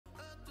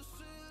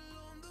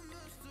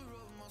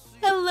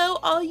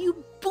all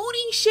you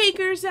booty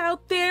shakers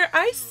out there.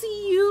 I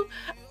see you.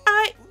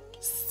 I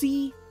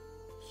see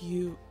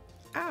you.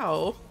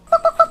 Ow.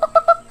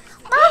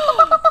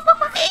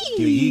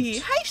 Hey!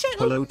 Hi, Shadow.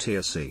 Hello,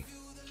 TSC.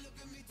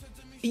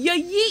 Yeah,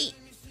 yeet.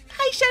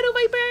 Hi, Shadow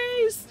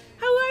Vipers.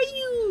 How are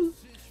you?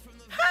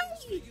 Hi.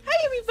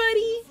 Hi,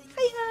 everybody.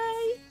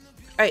 Hi.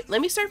 All right,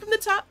 let me start from the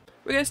top.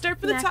 We're going to start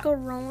from the top.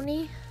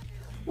 Macaroni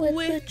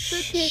with the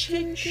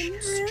chicken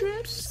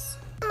strips.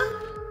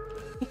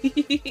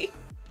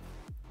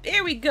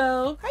 There we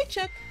go. Hi,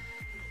 Chuck.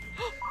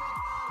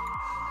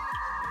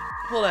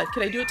 Hold on.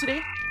 Can I do it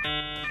today?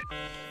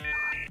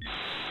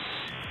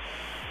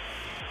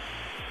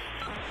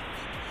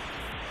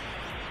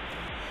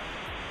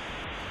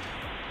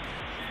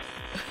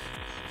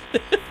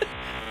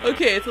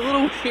 Okay, it's a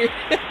little weird.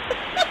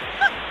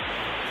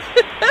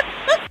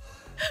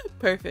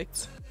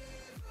 Perfect.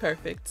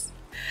 Perfect.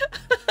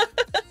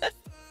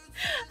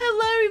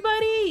 Hello,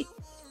 everybody.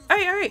 All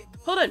right.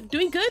 Hold on.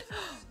 Doing good?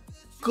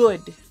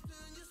 Good.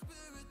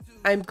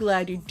 I'm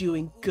glad you're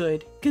doing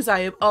good, because I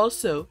am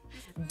also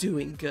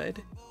doing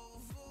good.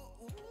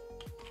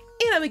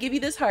 And I'm gonna give you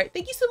this heart.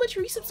 Thank you so much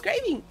for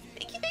resubscribing.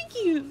 Thank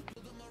you.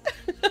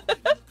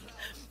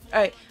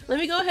 Alright, let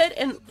me go ahead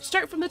and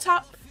start from the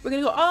top. We're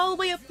gonna go all the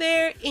way up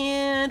there,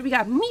 and we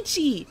got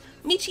Michi.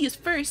 Michi is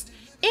first,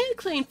 and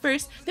Klein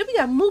first. Then we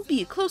got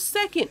Moopy, close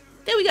second.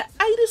 Then we got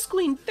Ida's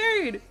Queen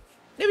third.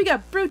 Then we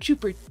got Bro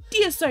Trooper,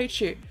 DS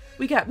Archer.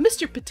 We got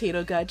Mr.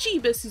 Potato God,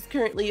 Jeebus, who's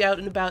currently out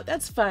and about.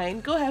 That's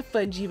fine. Go have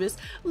fun, Jeebus.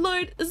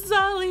 Lord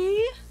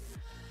Zolly.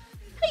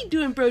 How you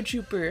doing, Bro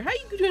Trooper? How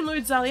you doing,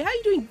 Lord Zolly? How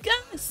you doing,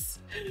 Gus?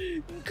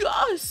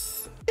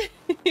 Gus.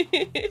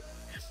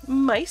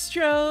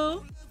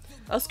 Maestro.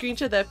 I'll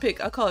screenshot that pic.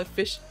 I'll call it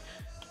fish.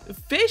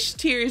 Fish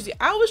tears.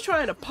 I was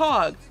trying to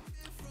pog.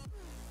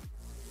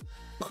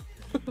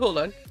 Hold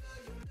on.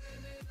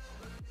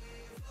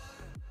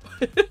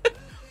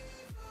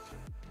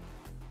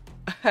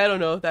 I don't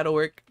know if that'll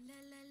work.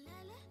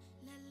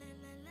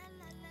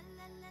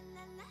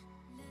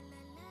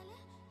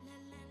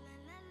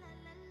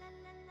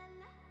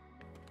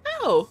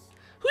 Ow!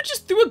 Who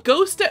just threw a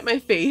ghost at my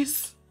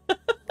face?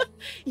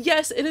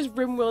 Yes, it is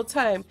Rimworld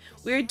time.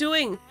 We're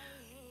doing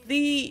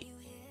the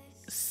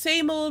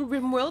same old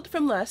Rimworld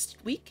from last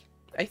week.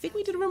 I think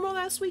we did Rimworld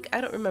last week.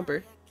 I don't remember.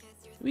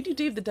 Did we do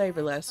Dave the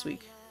Diver last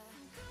week?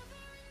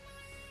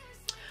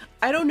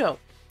 I don't know.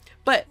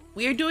 But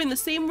we are doing the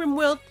same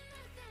Rimworld.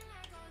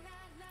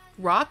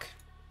 Rock,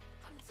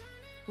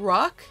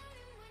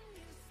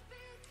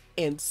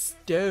 and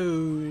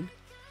stone.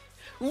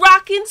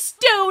 Rock and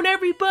stone,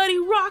 everybody!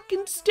 Rock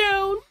and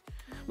stone!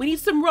 We need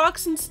some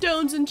rocks and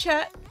stones in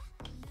chat.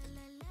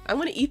 I'm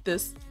gonna eat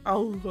this.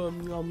 Oh,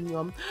 yum,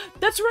 yum.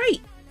 That's right!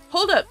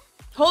 Hold up.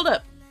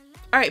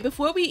 Alright,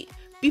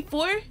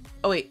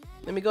 oh wait,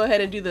 let me go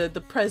ahead and do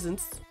the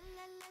presents.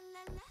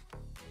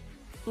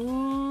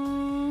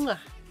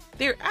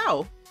 There,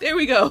 ow! There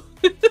we go.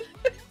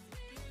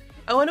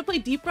 I want to play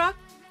Deep Rock.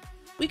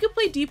 We could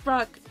play Deep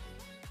Rock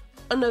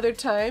another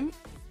time.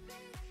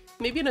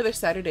 Maybe another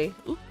Saturday.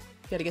 Ooh,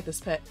 gotta get this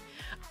pet.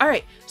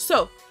 Alright,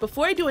 so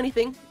before I do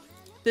anything,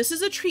 this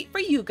is a treat for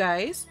you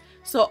guys.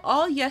 So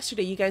all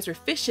yesterday you guys were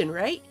fishing,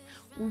 right?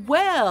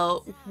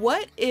 Well,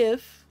 what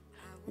if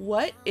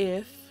I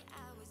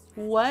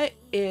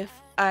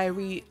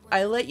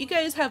let you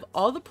guys have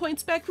all the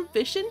points back from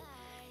fishing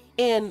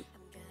and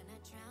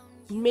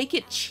make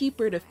it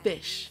cheaper to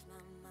fish?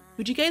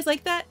 Would you guys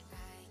like that?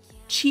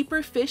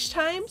 Cheaper fish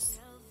times?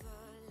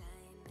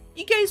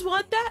 You guys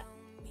want that?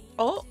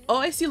 Oh,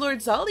 I see Lord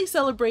Zolly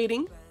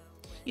celebrating.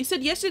 You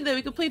said yesterday that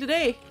we could play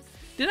today.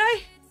 Did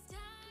I?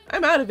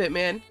 I'm out of it,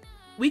 man.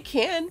 We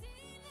can.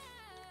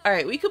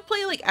 Alright, we could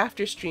play like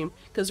after stream,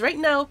 because right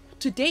now,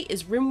 today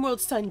is Rimworld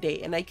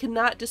Sunday, and I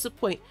cannot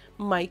disappoint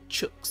my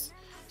chooks.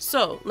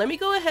 So, let me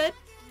go ahead.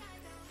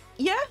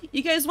 Yeah,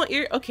 you guys want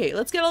your... Okay,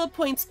 let's get all the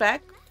points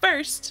back.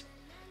 First,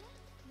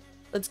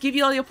 let's give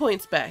you all your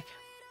points back.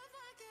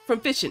 From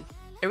fishing.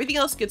 Everything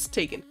else gets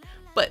taken.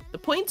 But the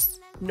points,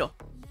 no.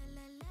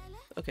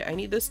 Okay, I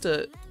need this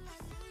to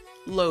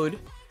load.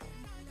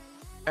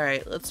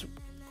 Alright, let's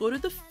go to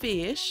the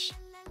fish.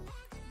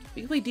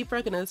 We can play Deep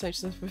Rock another time.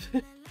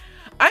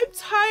 I'm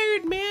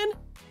tired, man.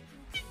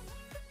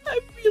 I'm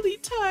really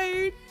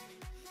tired.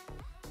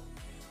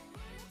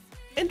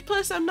 And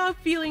plus, I'm not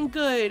feeling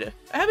good.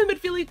 I haven't been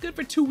feeling good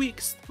for 2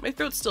 weeks. My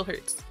throat still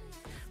hurts.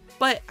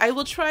 But I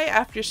will try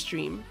after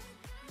stream.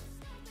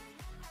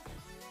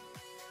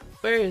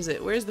 Where is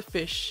it? Where's the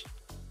fish?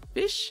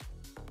 Fish?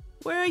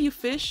 Where are you,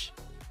 fish?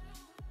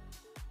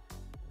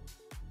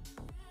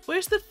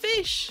 Where's the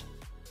fish?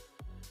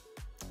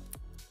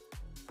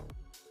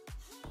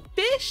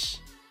 Fish?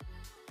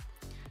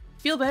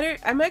 Feel better?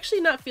 I'm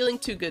actually not feeling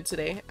too good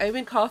today. I've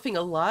been coughing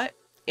a lot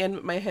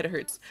and my head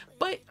hurts.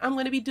 But I'm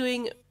going to be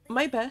doing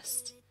my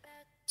best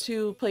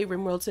to play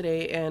Rimworld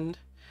today, and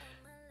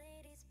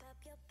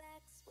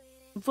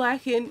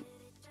Blacken,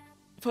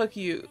 fuck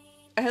you.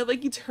 I have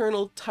like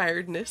eternal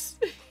tiredness.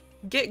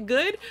 Get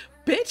good,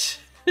 bitch.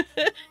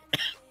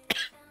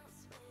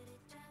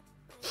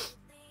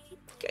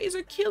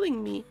 You're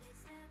killing me.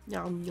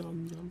 Yum,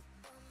 yum, yum.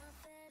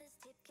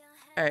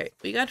 Alright,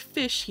 we got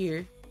fish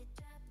here.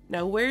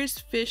 Now, where's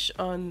fish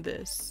on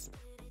this?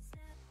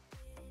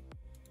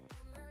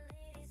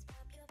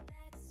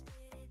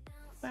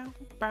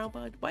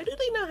 Why do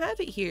they not have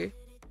it here?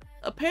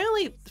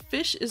 Apparently,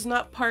 fish is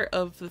not part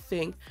of the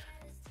thing.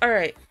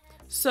 Alright,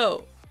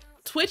 so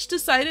Twitch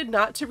decided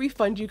not to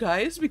refund you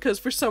guys because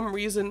for some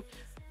reason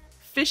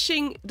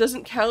fishing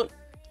doesn't count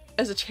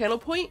as a channel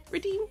point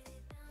redeem,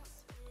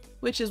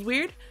 which is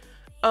weird.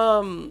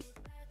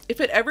 If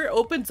it ever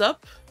opens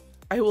up,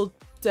 I will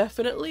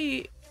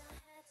definitely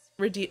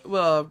redeem,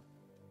 well,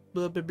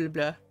 blah blah blah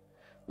blah,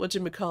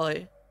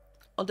 whatchamacallit,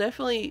 I'll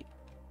definitely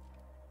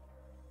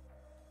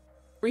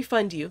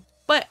refund you,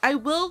 but I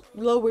will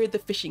lower the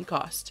fishing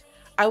cost.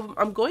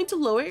 I'm going to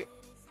lower it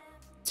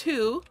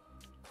to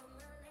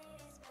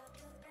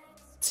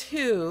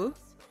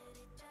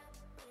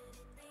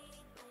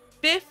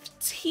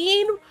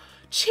 15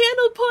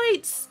 channel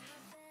points.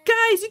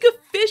 Guys, you can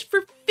fish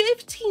for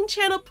 15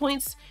 channel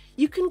points.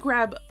 You can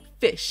grab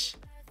fish.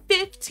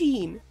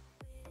 15.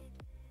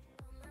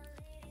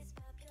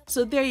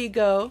 So there you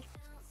go.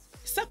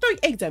 Stop throwing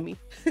eggs at me.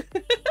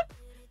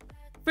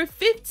 For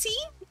 15?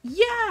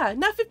 Yeah,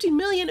 not 15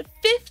 million,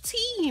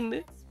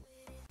 15.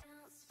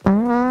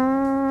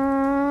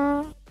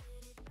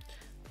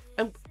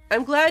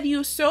 I'm glad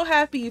you're so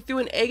happy you threw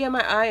an egg at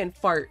my eye and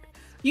fart.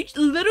 You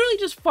literally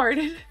just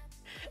farted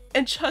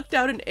and chucked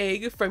out an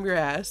egg from your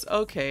ass.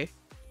 Okay.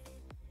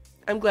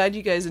 I'm glad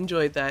you guys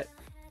enjoyed that.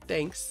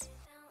 Thanks.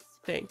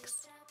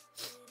 Thanks.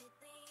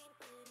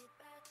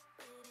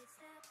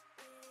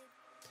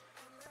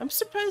 I'm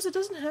surprised it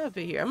doesn't have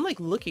it here. I'm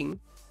like looking.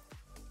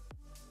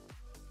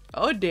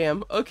 Oh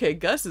damn. Okay,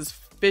 Gus is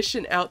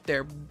fishing out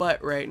their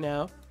butt right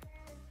now.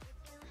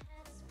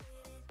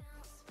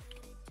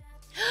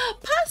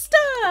 Pasta!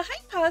 Hi,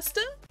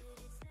 Pasta!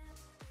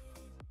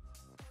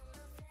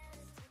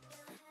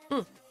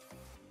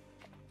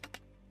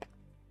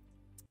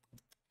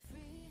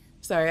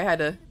 Sorry, I had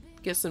to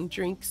get some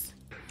drinks.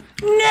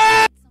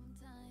 No!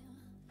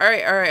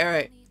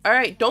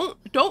 Alright,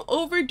 don't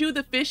overdo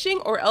the fishing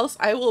or else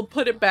I will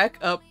put it back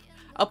up.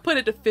 I'll put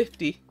it to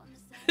 50.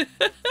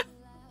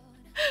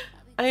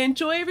 I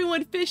enjoy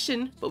everyone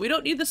fishing, but we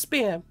don't need the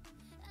spam.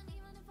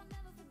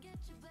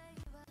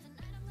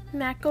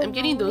 Macaroni. I'm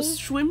getting those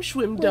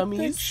swim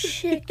dummies. The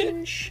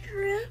chicken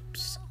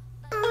strips.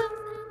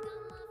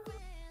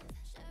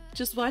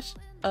 Just watched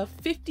a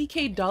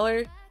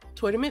 $50K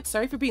tournament.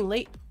 Sorry for being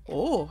late.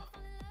 Oh.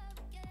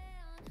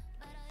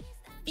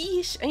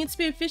 Eesh, I ain't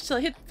spam fish till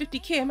I hit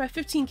 50K. I'm at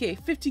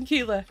 15K.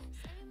 15K left.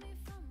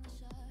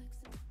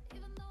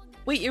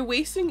 Wait, you're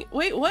wasting.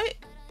 Wait, what?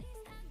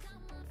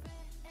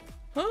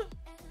 Huh?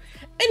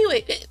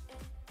 Anyway,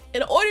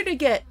 in order to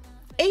get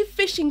a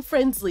fishing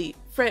frenzy,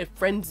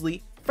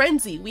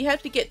 we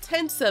have to get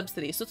 10 subs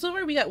today. So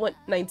far we got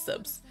 9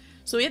 subs.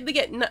 So we have to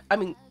get,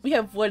 we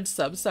have 1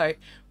 sub, sorry.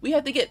 We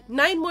have to get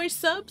 9 more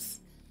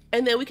subs,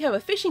 and then we can have a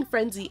fishing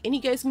frenzy, and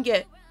you guys can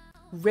get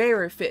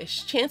rarer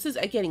fish. Chances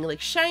at getting like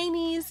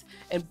shinies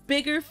and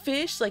bigger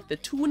fish, like the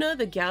tuna,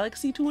 the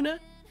galaxy tuna.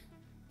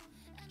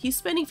 He's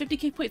spending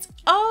 50K points.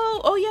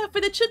 Oh yeah, for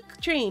the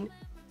Chook train.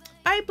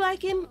 I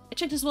Blacken. I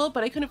checked as well,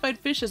 but I couldn't find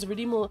fish as a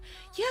redeemable.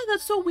 Yeah,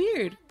 that's so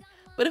weird.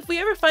 But if we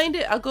ever find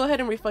it, I'll go ahead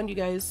and refund you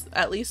guys.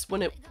 At least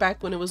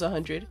back when it was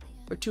 100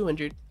 or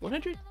 200,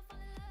 100.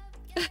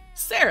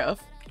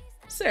 Seraph,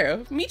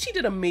 Michi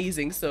did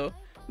amazing. So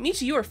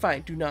Michi, you are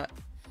fine. Do not.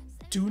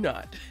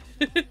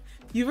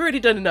 You've already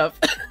done enough.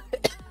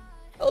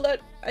 Hold on,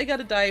 I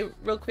gotta die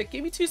real quick.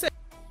 Give me 2 seconds.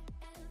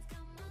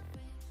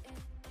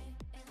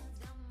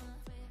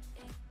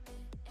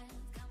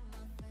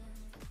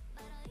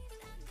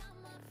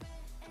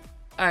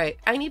 Alright,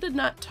 I need to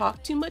not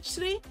talk too much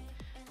today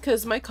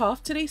because my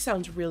cough today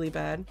sounds really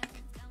bad.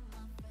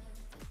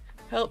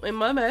 Help, my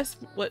mom asked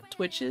what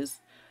Twitch is.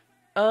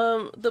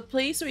 The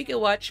place where you can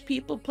watch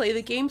people play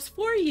the games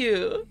for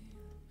you.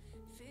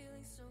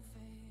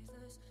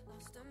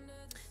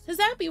 How's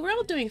that be? We're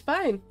all doing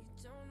fine.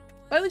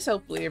 Or at least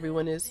hopefully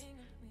everyone is.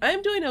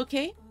 I'm doing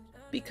okay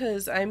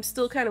because I'm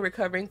still kind of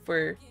recovering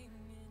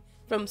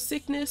from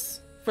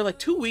sickness for like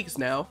 2 weeks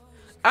now.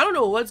 I don't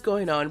know what's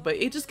going on, but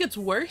it just gets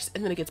worse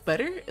and then it gets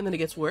better and then it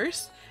gets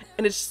worse.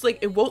 And it's just like,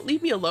 it won't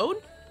leave me alone.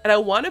 And I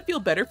want to feel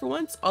better for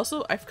once.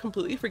 Also, I've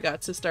completely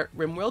forgot to start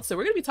Rimworld, so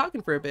we're going to be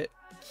talking for a bit.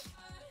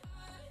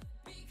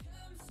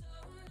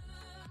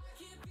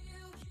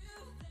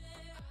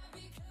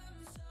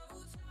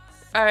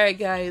 Alright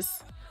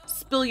guys,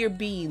 spill your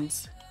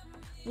beans.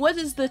 What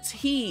is the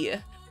tea?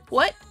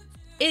 What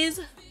is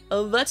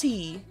the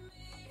tea?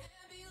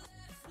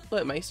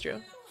 What,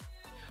 Maestro?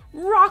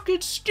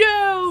 Rocket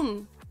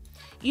Stone!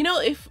 You know,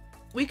 if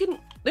we can,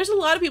 there's a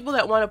lot of people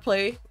that want to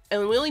play,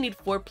 and we only need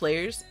 4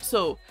 players,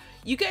 so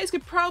you guys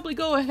could probably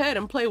go ahead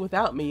and play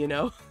without me, you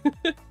know?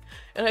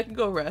 And I can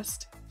go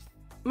rest.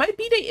 My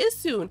B-Day is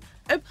soon.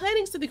 I'm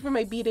planning something for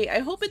my B-Day. I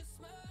hope it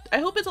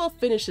all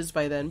finishes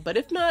by then, but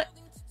if not,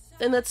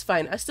 then that's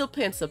fine. I still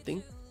plan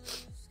something.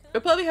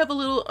 We'll probably have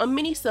a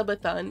mini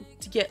subathon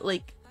to get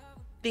like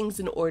things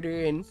in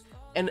order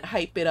and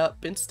hype it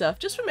up and stuff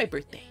just for my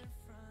birthday.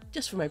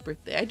 Just for my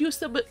birthday. I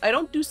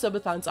don't do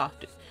subathons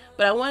often,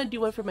 but I want to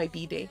do one for my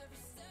B-day.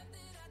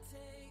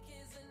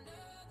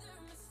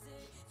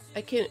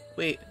 I can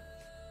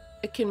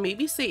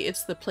maybe say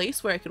it's the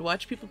place where I could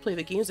watch people play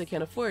the games I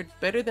can't afford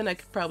better than I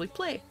could probably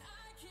play.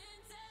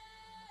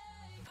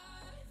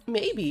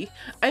 Maybe.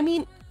 I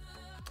mean,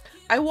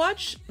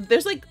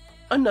 there's like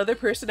another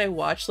person I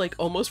watch like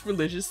almost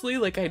religiously.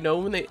 Like I know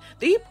when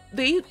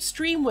they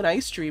stream when I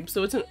stream,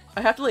 so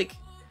I have to like,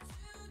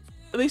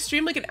 they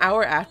stream like an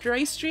hour after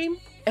I stream,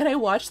 and I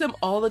watch them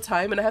all the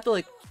time, and I have to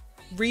like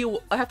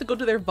I have to go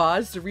to their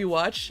VODs to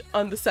rewatch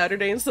on the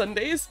Saturday and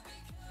Sundays.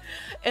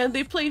 And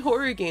they play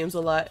horror games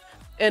a lot.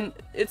 And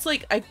it's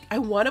like, I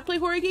want to play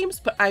horror games,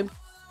 but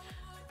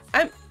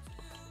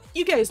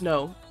you guys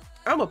know,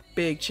 I'm a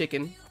big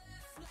chicken.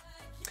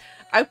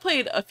 I've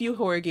played a few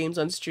horror games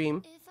on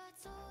stream,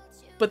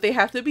 but they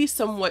have to be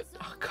somewhat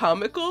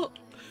comical.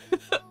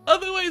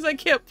 Otherwise I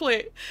can't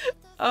play.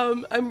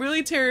 I'm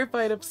really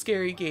terrified of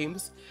scary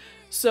games.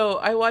 So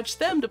I watch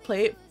them to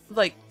play it,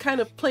 like kind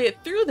of play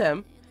it through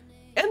them,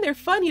 and they're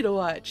funny to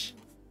watch.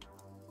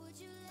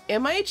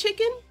 Am I a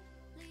chicken?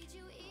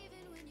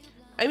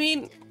 I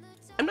mean,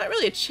 I'm not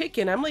really a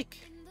chicken. I'm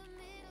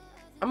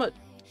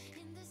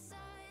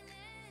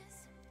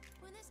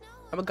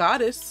a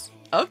goddess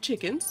of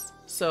chickens,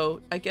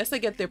 so I guess I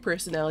get their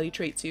personality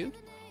trait too.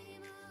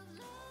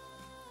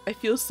 I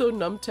feel so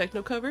numb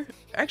techno cover.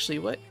 Actually,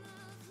 what?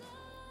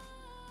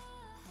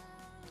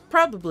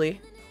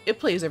 Probably. It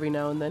plays every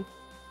now and then.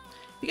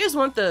 If you guys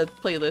want the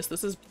playlist,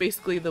 this is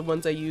basically the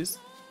ones I use.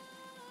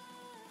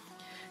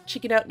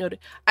 Chicken Out noted.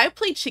 I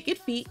played Chicken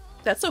Feet.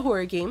 That's a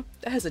horror game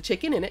that has a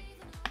chicken in it.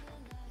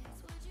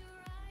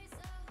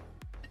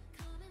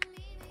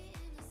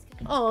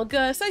 Oh,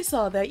 Gus, I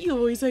saw that. You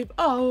always like,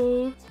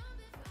 oh.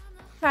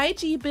 Hi,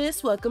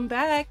 Jeebus. Welcome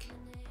back.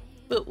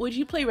 But would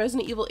you play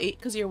Resident Evil 8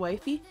 because you're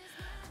wifey?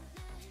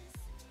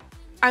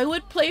 I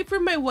would play for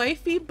my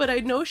wifey, but I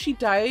know she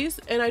dies,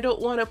 and I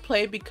don't want to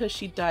play because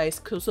she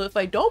dies. So if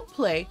I don't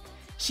play,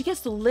 she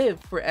gets to live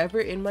forever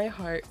in my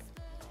heart.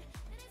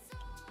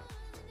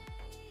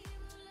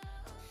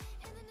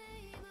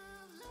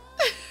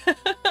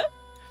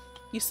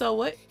 You saw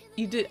what?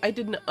 You did? I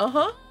didn't.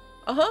 Uh-huh.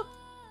 Uh-huh.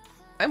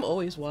 I'm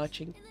always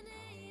watching.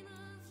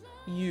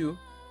 You.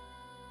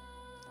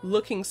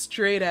 Looking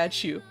straight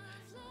at you.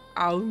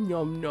 Ow,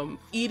 nom nom.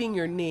 Eating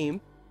your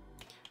name.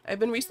 I've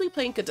been recently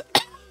playing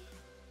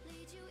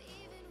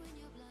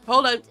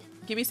Hold on.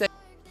 Give me a sec.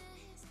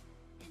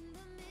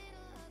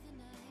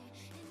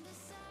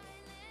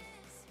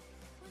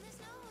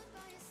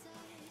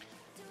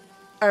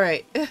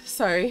 Alright.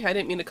 Sorry, I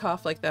didn't mean to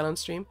cough like that on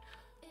stream.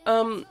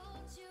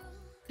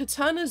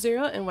 Katana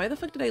Zero, and why the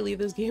fuck did I leave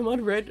this game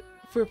on red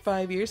for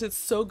 5 years? It's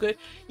so good.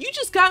 You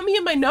just got me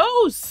in my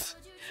nose!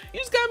 You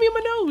just got me in my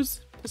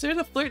nose! Is there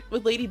a flirt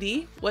with Lady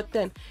D? What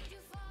then?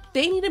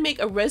 They need to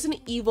make a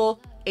Resident Evil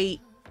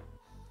 8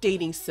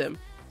 dating sim.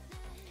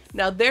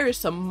 Now there is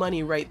some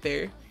money right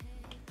there.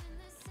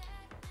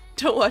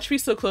 Don't watch me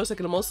so close, I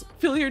can almost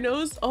feel your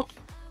nose. Oh.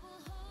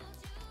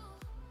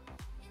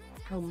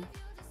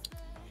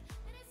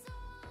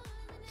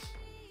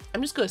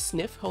 I'm just gonna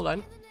sniff. Hold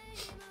on.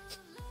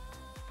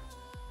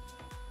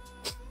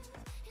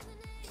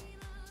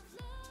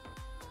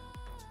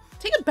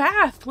 Take a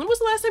bath. When was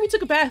the last time you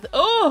took a bath?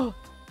 Oh!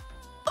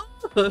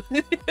 Oh.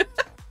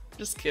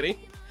 Just kidding.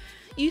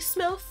 You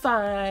smell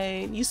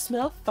fine. You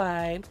smell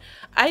fine.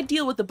 I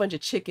deal with a bunch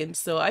of chickens,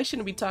 so I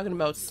shouldn't be talking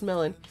about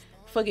smelling.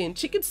 Fucking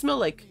chickens smell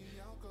like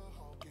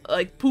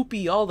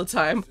poopy all the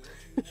time.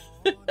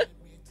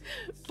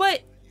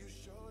 But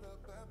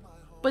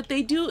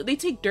they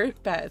take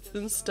dirt baths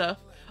and stuff.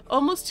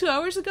 Almost 2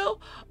 hours ago?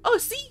 Oh,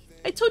 see?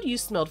 I told you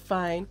smelled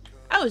fine.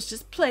 I was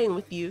just playing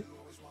with you.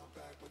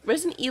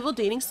 Resident Evil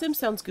dating sim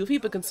sounds goofy,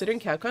 but considering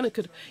Capcom, it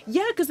could...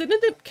 Yeah, because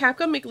didn't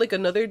Capcom make like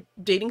another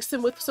dating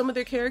sim with some of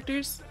their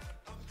characters?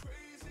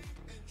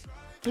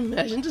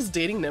 Imagine just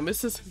dating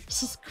Nemesis and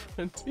just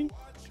grunting.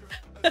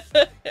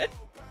 Alright,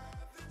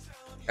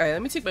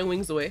 let me take my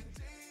wings away.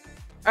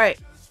 Alright.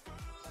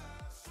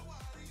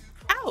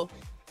 Ow!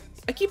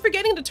 I keep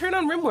forgetting to turn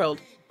on Rimworld.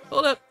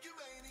 Hold up.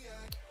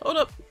 Hold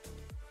up.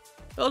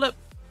 Hold up.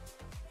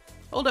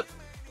 Hold up.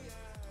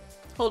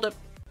 Hold up.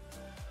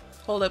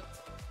 Hold up.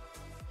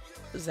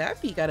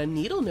 Zappy got a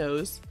needle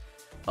nose.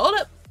 Hold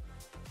up.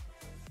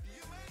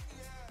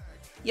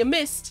 You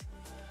missed.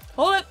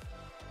 Hold up.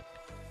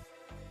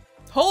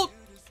 Hold.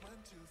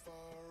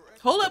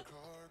 Hold up.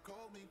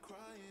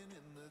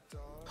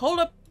 Hold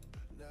up.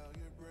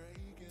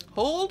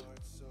 Hold.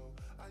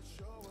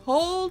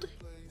 Hold.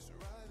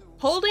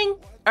 Holding.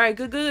 Alright,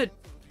 good, good.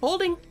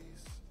 Holding.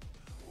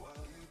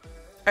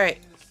 Alright.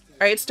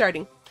 Alright, it's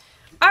starting.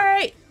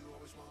 Alright.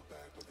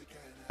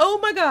 Oh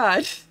my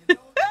god.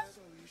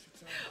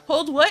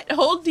 Hold what?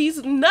 Hold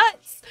these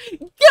nuts. Got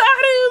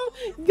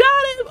him.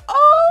 Got him.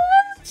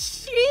 Oh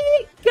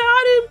shit.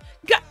 Got him.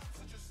 Got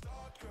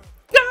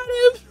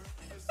him.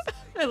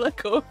 I let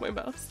go of my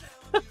mouse.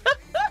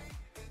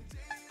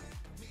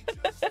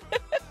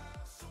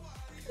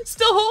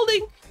 Still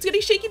holding. It's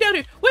getting shaky down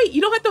here. Wait,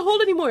 you don't have to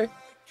hold anymore.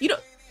 You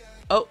don't.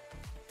 Oh.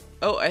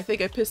 Oh, I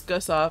think I pissed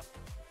Gus off.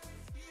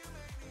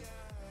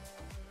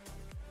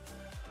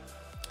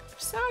 I'm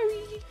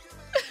sorry.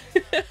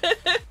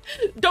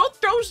 Don't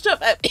throw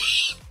stuff at me.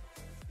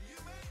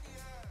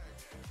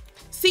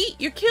 See,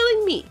 you're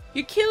killing me.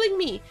 You're killing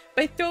me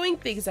by throwing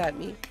things at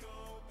me.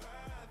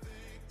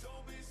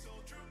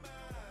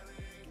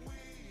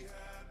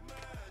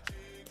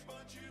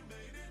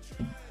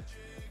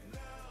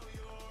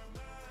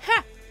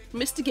 Ha!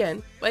 Missed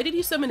again. Why did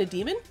he summon a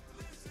demon?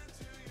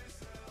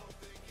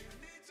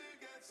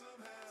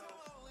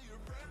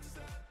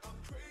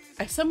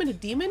 I summoned a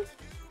demon?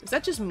 Is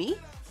that just me?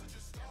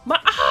 My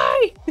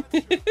eye!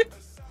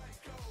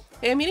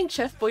 Hey, I'm eating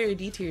Chef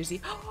Boyardee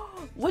Tearsy.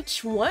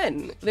 Which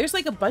one? There's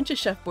like a bunch of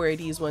Chef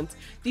Boyardee's ones.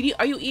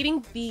 Are you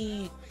eating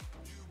the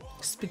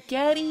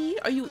spaghetti?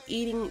 Are you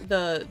eating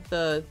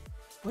the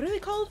what are they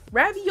called?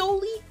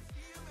 Ravioli?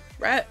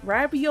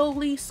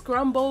 Ravioli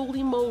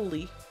scrumboli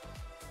moly.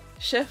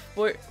 Chef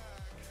Boy.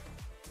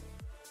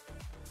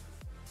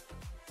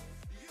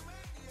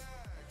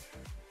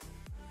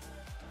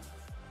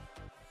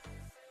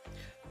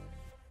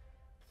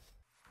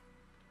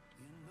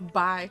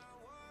 Bye.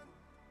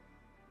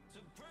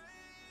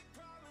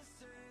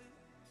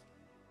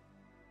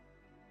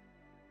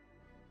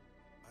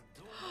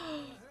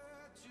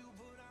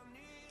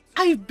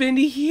 I've been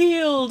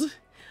healed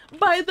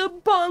by the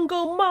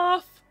bongo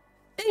moth.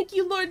 Thank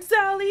you, Lord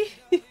Zally.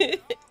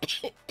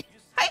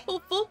 Hi,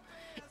 hopeful.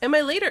 Am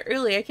I late or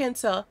early? I can't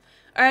tell.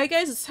 Alright,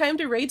 guys, it's time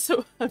to raid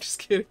some. I'm just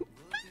kidding.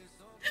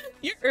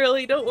 You're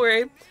early, don't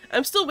worry.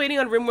 I'm still waiting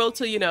on Rimworld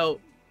till, you know,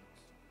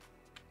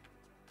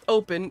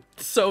 open,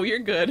 so you're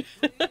good.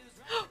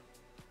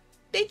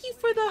 Thank you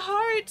for the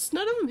hearts.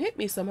 None of them hit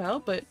me somehow,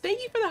 but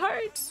thank you for the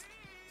hearts.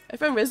 I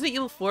found Resident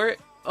Evil 4.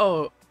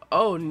 Oh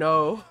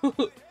no.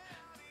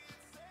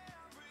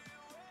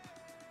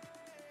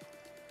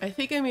 I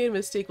think I made a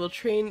mistake. We'll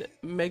train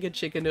Mega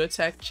Chicken to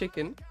attack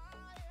Chicken.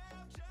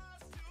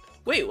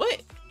 Wait,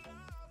 what?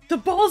 The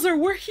balls are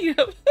working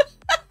up.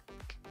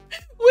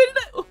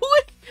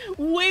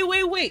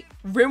 Wait.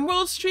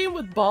 Rimworld stream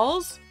with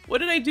balls? What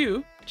did I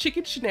do?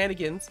 Chicken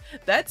shenanigans.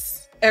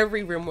 That's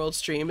every Rimworld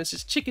stream. It's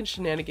just chicken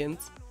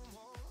shenanigans.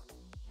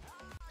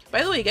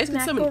 By the way, you guys can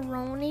summon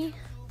macaroni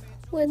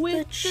with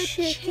the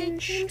chicken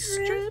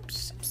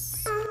strips.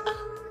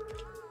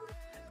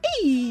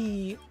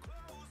 Hey!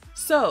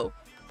 So,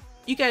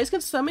 you guys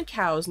can summon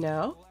cows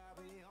now.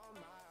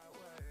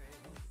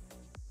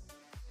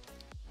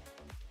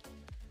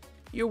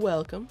 You're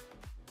welcome.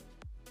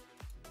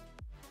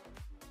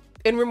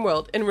 In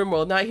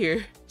Rimworld, not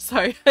here.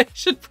 Sorry, I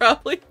should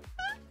probably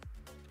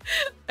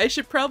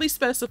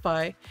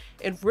specify.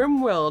 In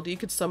Rimworld, you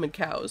could summon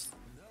cows.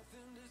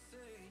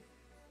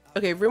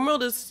 Okay,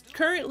 Rimworld is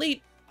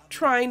currently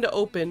trying to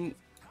open.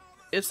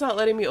 It's not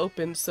letting me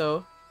open,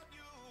 so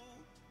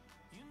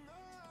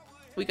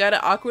we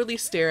gotta awkwardly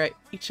stare at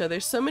each other.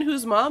 Summon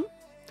whose mom?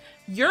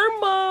 Your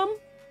mom!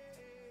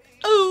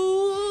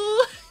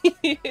 Ooh!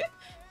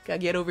 Gotta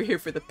get over here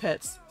for the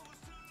pets.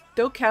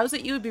 Throw cows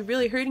at you would be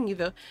really hurting you,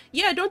 though.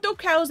 Yeah, don't throw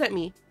cows at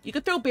me. You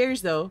could throw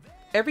bears, though.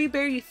 Every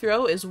bear you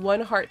throw is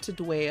 1 heart to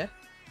Dwaya.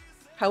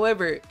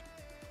 However,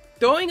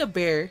 throwing a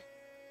bear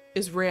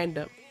is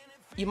random.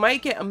 You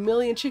might get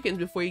 1,000,000 chickens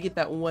before you get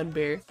that 1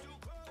 bear.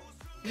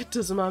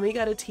 Does mommy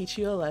gotta teach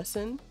you a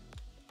lesson?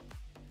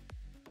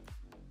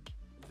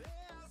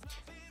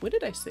 What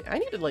did I say? I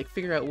need to like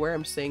figure out where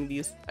I'm saying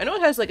these. I know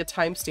it has like a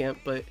timestamp,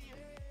 but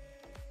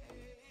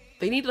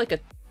they need like a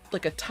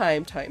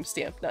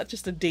timestamp, not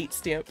just a date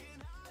stamp.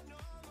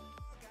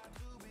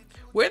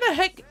 Where the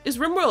heck is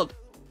Rimworld?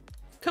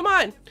 Come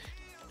on!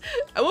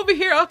 I'm over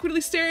here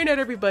awkwardly staring at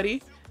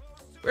everybody.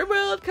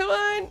 Rimworld, come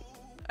on!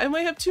 I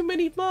might have too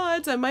many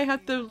mods. I might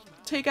have to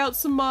take out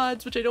some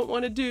mods, which I don't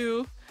want to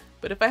do.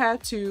 But if I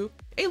have to...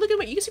 Hey, look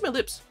at you can see my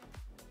lips.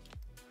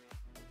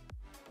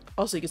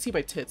 Also, you can see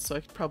my tits, so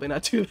I could probably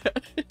not do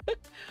that.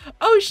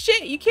 Oh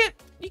shit, you can't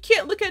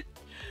look at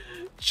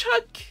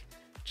Chuck!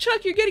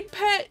 Chuck, you're getting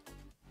pet!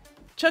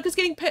 Chuck is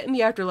getting pet in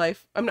the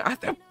afterlife. I'm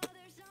not in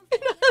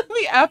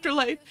the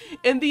afterlife.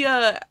 In the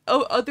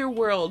other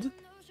world.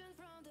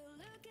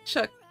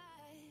 Chuck.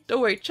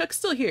 Don't worry, Chuck's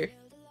still here.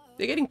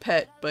 They're getting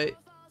pet, but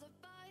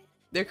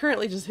they're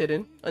currently just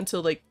hidden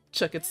until like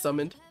Chuck gets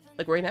summoned.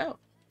 Like right now.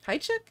 Hi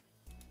Chuck.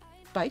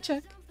 Bye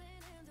Chuck.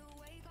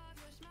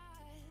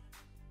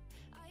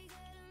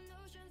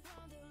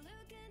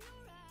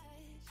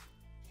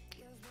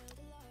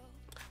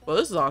 Well,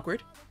 this is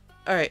awkward.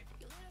 Alright.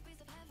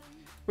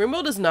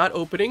 Rimworld is not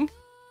opening.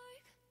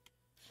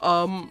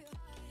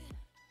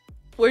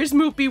 Where's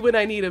Moopy when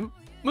I need him?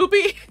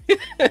 Moopy!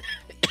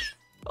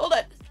 Hold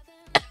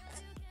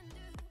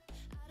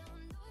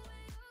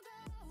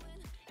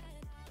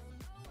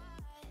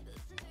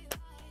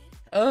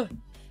on.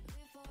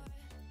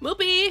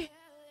 Moopy!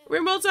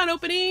 Rimworld's not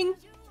opening!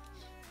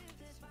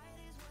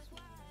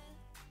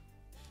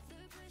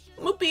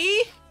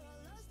 Moopy!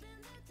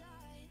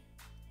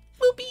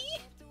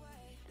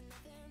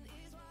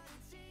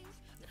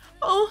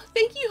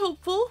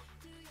 hopeful.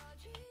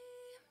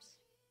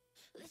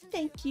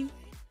 Thank you.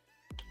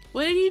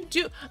 What did you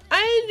do?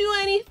 I didn't do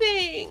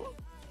anything.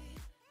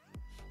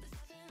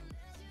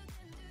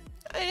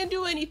 I didn't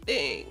do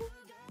anything.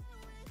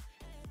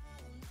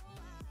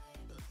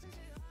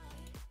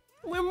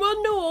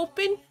 Rimworld no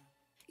open.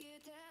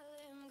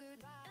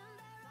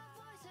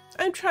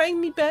 I'm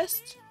trying my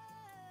best.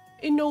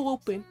 And no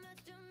open.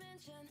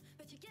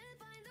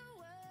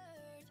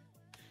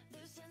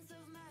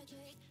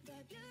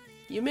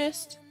 You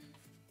missed.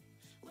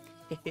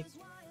 You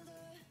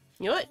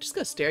know what? Just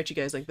gonna stare at you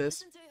guys like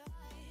this.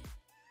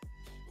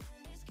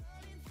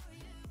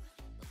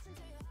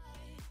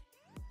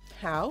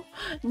 How?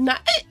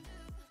 Nilo,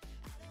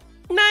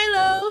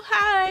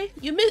 hi.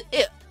 You missed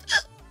it.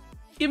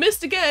 You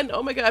missed again.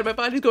 Oh my god, my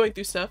body's going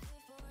through stuff.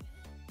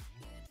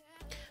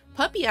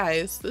 Puppy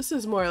eyes. This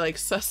is more like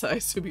sus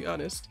eyes, to be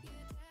honest.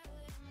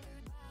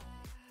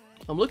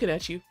 I'm looking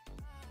at you.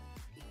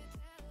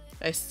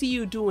 I see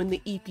you doing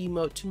the eep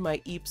emote to my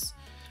eeps.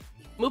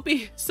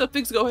 Moopy,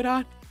 something's going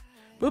on.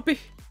 Moopy.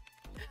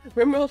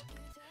 Rimworld.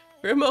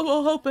 Rimworld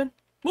will open.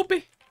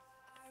 Moopy.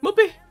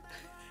 Moopy.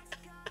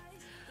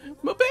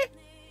 Moopy.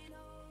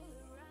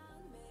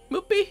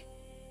 Moopy.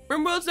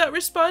 Rimworld's not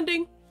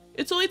responding.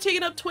 It's only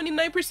taking up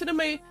 29% of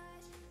my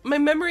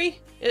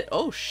memory.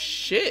 Oh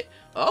shit.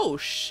 Oh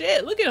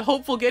shit. Look at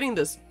Hopeful getting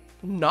this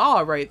gnaw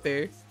right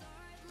there.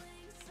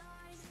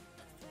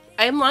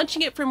 I'm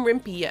launching it from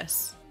Rimpy,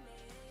 yes.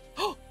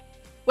 Oh,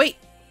 wait.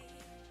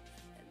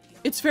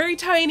 It's very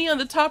tiny on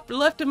the top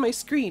left of my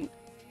screen.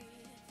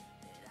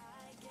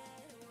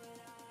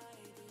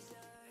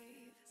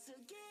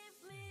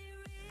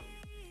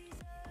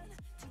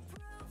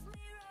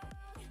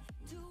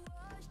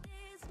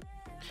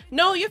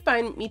 No, you're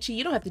fine, Michi.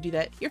 You don't have to do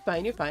that. You're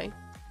fine, you're fine.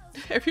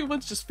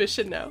 Everyone's just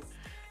fishing now.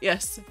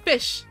 Yes,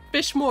 fish.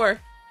 Fish more.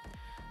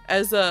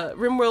 As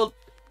Rimworld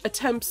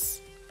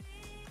attempts.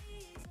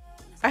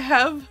 I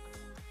have...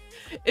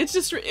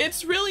 It's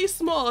really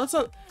small. It's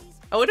not...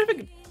 I wonder if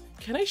I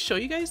can I show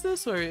you guys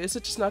this, or is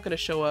it just not going to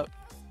show up?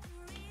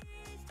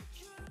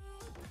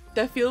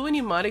 That feel when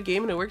you mod a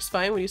game and it works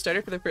fine when you start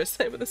it for the first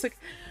time, but it's like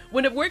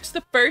when it works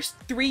the first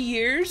 3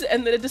 years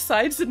and then it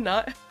decides to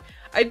not.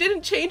 I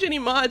didn't change any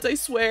mods, I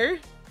swear.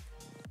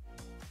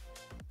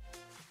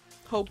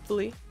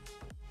 Hopefully.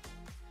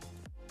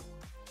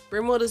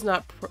 Rimworld is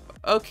not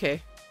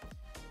okay.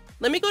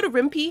 Let me go to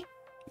Rimpy.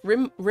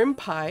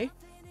 Rimpi.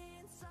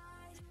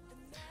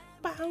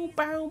 Bow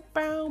bow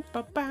bow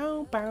bow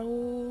bow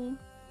bow.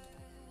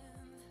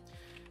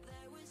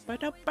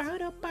 Ba-da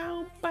bow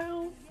bow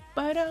bow.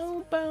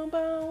 Ba-da bow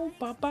bow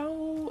bow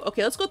bow.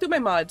 Okay, let's go through my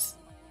mods.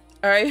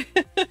 Alright.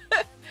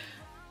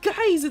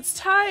 Guys, it's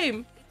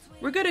time!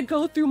 We're gonna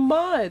go through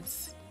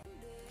mods!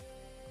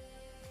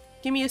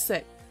 Give me a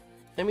sec.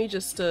 Let me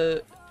just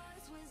bow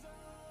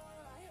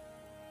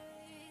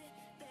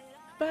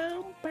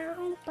bow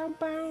bow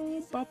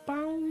bow bow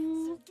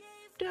bow.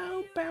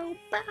 Dow bow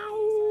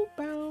bow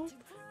bow.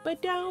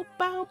 Ba-dow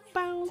bow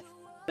bow.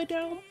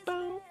 Ba-dow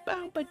bow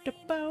bow ba-da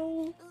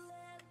bow.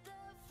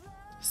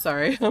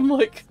 Sorry, I'm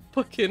like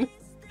fucking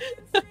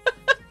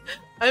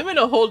I'm in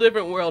a whole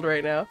different world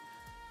right now.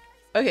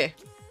 Okay.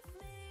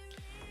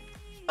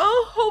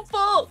 Oh,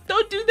 Hopeful!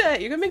 Don't do that!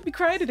 You're gonna make me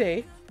cry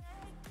today.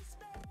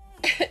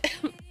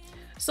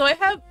 So I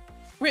have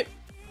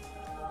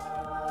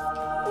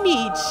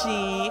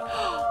Michi.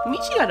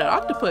 Michi got an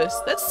octopus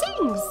that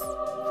sings.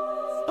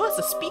 Oh, it's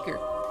a speaker.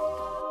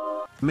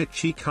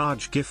 Michi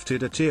Kaj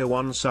gifted a tier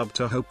 1 sub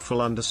to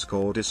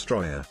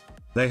Hopeful_Destroyer.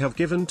 They have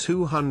given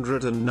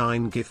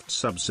 209 gift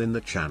subs in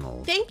the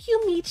channel. Thank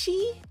you,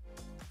 Michi.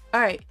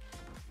 Alright.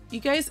 You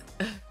guys,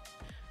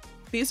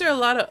 these are a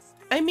lot of,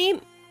 I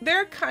mean,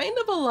 they're kind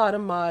of a lot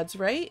of mods,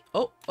 right?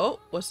 Oh,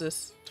 what's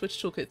this?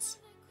 Twitch toolkits.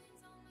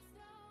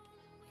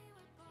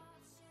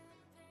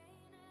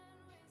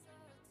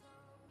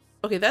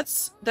 Okay, that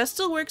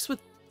still works with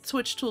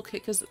Twitch toolkit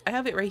because I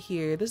have it right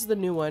here. This is the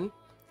new one.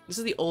 This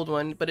is the old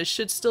one, but it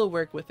should still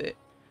work with it.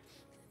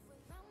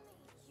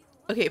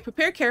 Okay,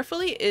 prepare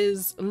carefully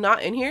is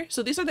not in here.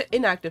 So these are the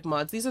inactive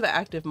mods. These are the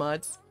active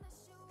mods.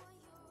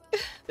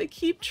 They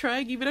keep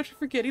trying even after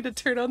forgetting to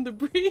turn on the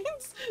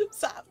brains.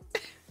 Stop.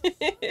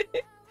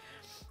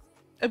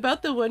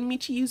 About the one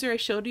Michi user I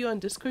showed you on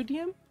Discord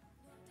DM?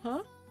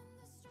 Huh?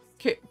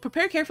 Okay,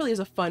 prepare carefully is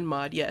a fun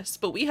mod, yes.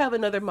 But we have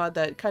another mod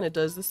that kind of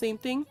does the same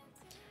thing.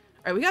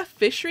 Alright, we got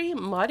Fishery,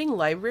 Modding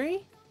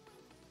Library.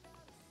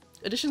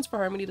 Additions for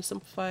Harmony to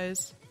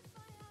Simplifies.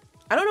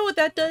 I don't know what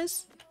that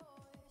does.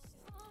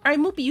 Alright,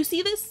 Moopy, you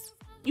see this?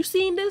 You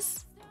seeing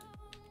this?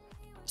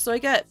 So I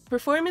got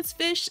Performance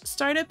Fish,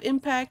 Startup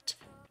Impact.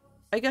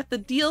 I got the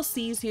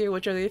DLCs here,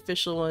 which are the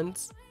official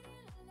ones.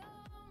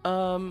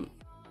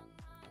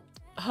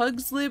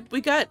 Hugslib.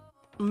 We got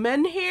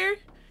men hair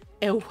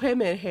and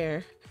women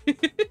hair.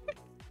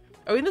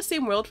 Are we in the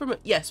same world from?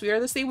 Yes, we are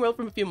in the same world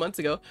from a few months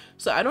ago.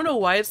 So I don't know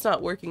why it's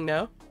not working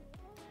now.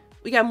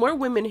 We got more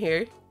women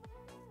hair.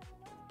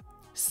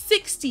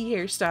 60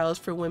 hairstyles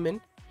for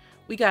women.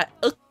 We got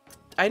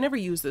I never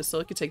use this, so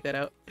I could take that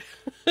out.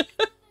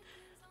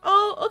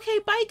 Oh, okay,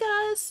 bye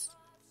Gus.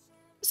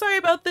 Sorry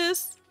about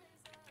this.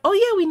 Oh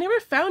yeah, we never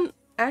found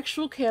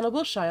actual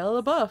cannibal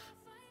Shia LaBeouf.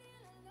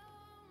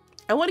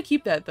 I want to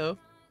keep that though.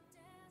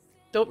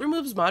 Don't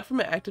remove mod from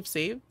an active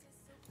save.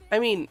 I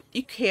mean,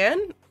 you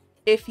can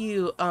if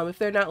you if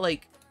they're not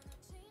like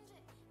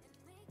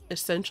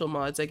essential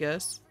mods, I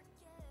guess.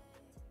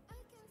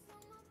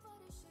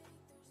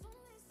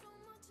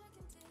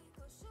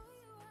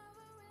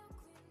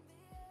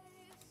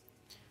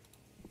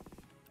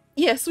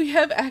 Yes, we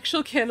have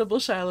actual cannibal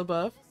Shia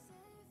LaBeouf.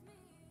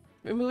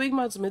 Removing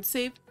mods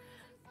mid-save.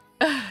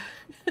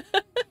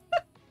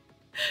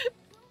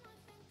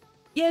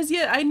 Yes,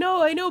 yeah, I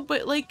know,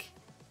 but like,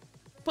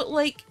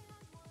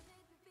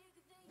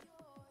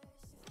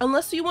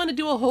 unless you want to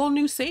do a whole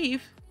new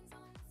save.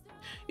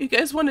 You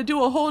guys want to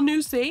do a whole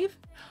new save?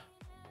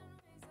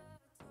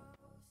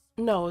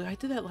 No, I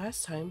did that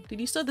last time.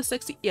 Did you still have the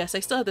sexy? Yes, I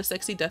still have the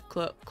sexy death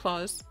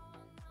claws,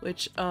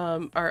 which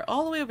are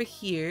all the way over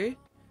here.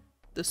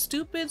 The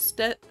stupid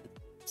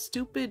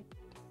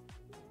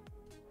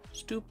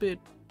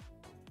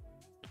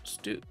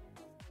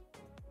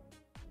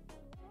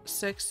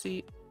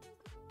sexy.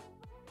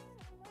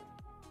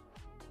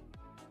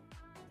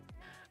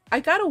 I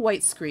got a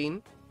white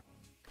screen.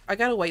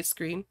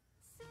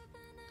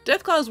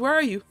 Deathclaws, where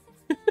are you?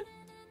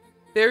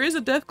 There is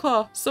a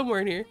Deathclaw somewhere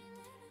in here.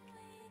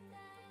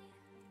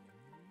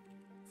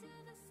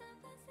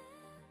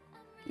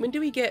 When do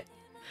we get...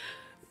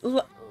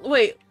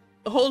 Wait,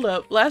 hold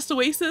up. Last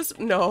Oasis?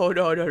 No.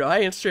 I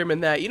ain't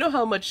streaming that. You know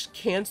how much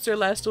cancer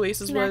Last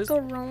Oasis was?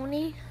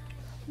 Macaroni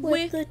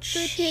with the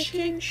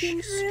chicken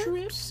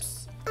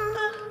strips.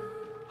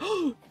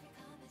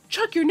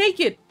 Chuck, you're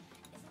naked!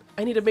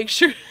 I need to make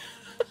sure...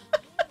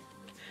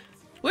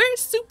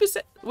 Where's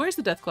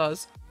the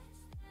Deathclaws?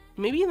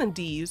 Maybe in the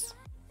D's.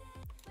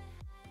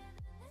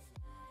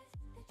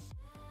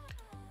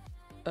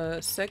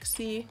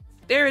 Sexy.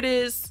 There it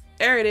is.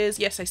 There it is.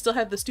 Yes, I still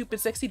have the stupid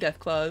sexy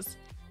Deathclaws.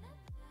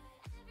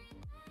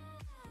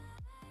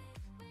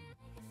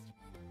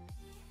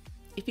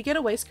 If you get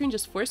a white screen,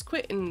 just force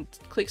quit and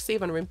click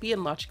save on Rimpy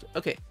and launch.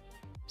 Okay,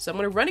 so I'm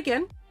gonna run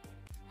again.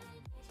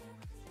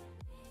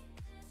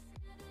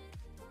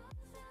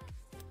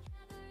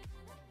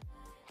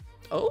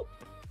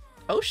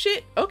 Oh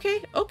shit.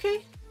 Okay.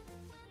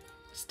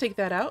 Let's take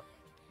that out.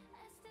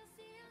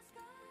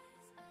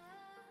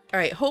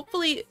 Alright,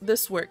 hopefully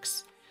this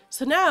works.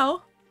 So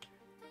now,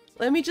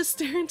 let me just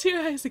stare into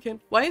your eyes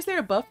again. Why is there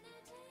a buff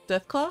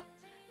Deathclaw?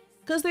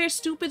 Because they're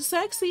stupid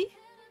sexy.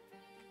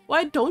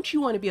 Why don't you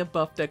want to be a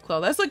buff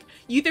Deathclaw? That's like,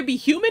 you either be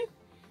human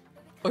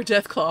or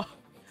Deathclaw.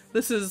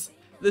 This is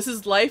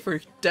life or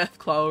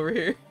Deathclaw over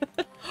here.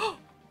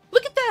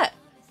 Look at that!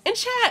 In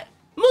chat!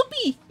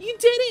 Moopy! You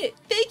did it!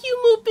 Thank you,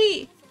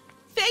 Moopy!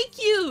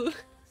 Thank you!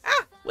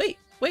 Ah! Wait,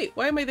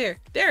 why am I there?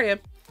 There I am.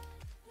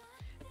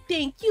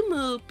 Thank you,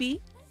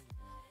 Moopy.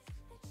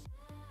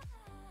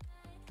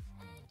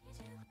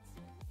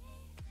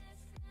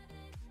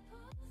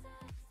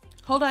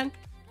 Hold on.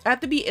 I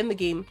have to be in the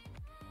game.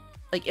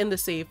 Like, in the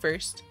save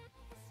first.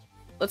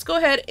 Let's go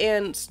ahead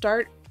and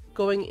start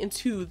going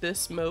into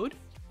this mode.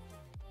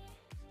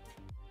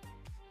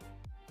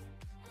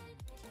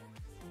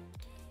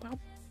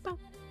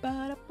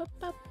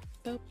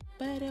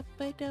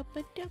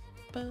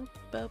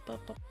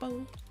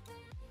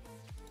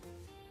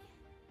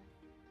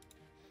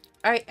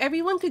 Alright,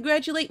 everyone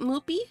congratulate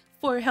Moopy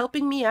for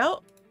helping me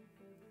out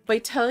by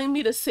telling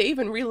me to save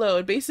and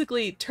reload.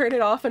 Basically, turn it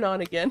off and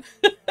on again.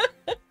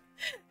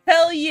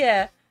 Hell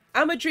yeah!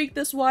 I'ma drink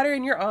this water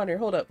in your honor.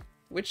 Hold up.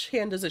 Which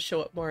hand does it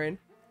show up more in?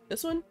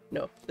 This one?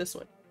 No. This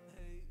one.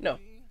 No.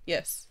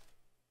 Yes.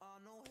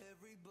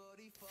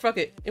 Fuck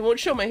it. It won't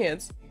show my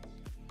hands.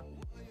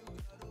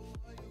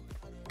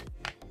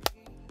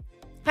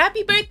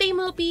 Happy birthday,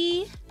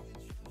 Moopy!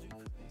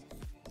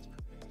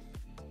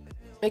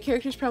 My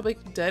character's probably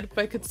dead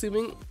by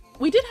consuming...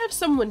 We did have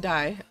someone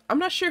die. I'm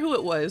not sure who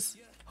it was.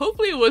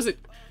 Hopefully it wasn't...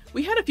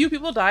 We had a few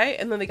people die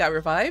and then they got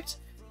revived.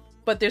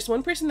 But there's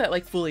one person that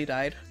like fully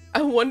died.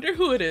 I wonder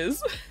who it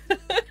is.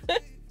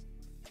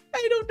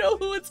 I don't know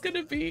who it's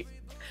gonna be.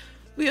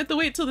 We have to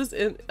wait till this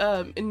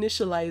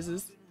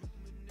initializes.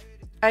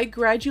 I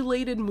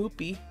graduated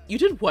Moopy. You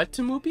did what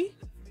to Moopy?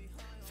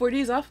 4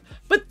 days off?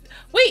 But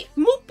wait,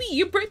 Moopy,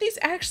 your birthday's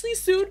actually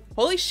soon?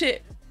 Holy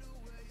shit.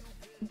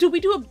 Do we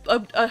do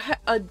a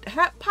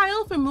hat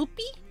pile for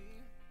Moopy?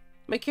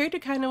 My character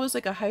kind of was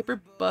like a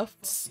hyper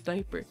buffed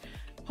sniper.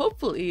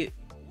 Hopefully,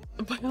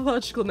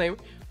 biological name.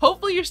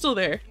 Hopefully you're still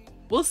there.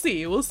 We'll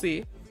see, we'll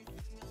see.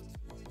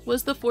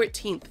 Was the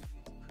 14th.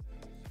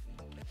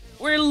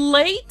 We're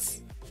late?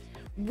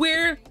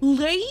 We're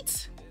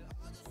late?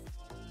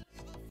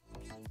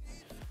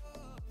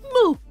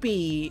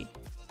 Moopy.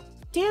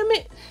 Damn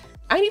it.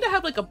 I need to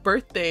have like a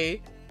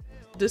birthday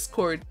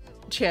Discord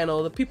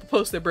channel that people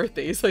post their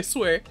birthdays, I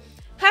swear.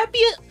 Happy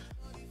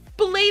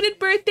belated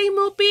birthday,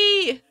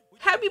 Moopy!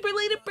 Happy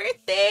belated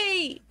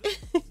birthday!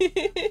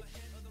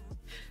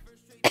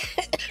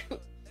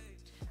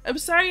 I'm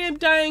sorry I'm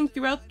dying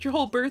throughout your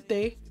whole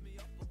birthday.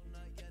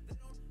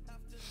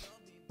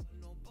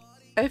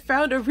 I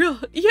found a real,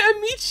 yeah,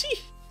 Michi,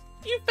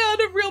 you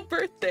found a real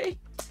birthday.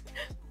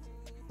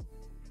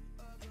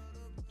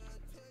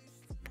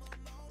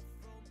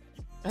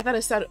 I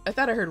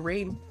thought I heard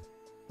rain.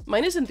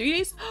 Mine is in 3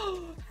 days.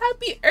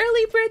 Happy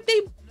early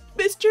birthday,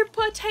 Mr.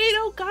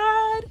 Potato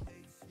God.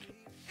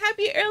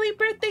 Happy early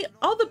birthday.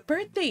 All the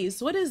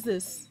birthdays. What is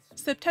this?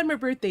 September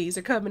birthdays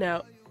are coming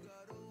out.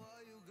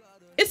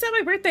 It's not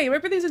my birthday. My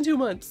birthday's in 2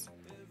 months.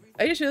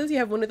 I just realized you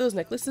have one of those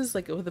necklaces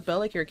like with a bell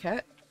like you're a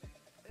cat.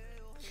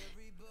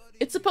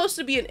 It's supposed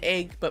to be an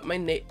egg, but my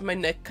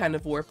neck kind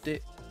of warped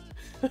it.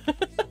 And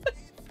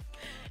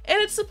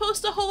it's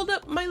supposed to hold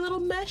up my little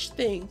mesh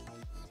thing.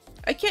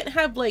 I can't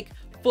have like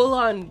full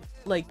on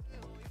like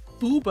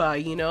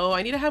booba, you know?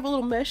 I need to have a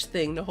little mesh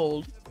thing to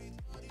hold.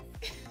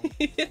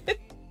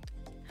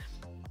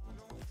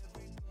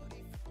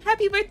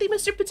 Happy birthday,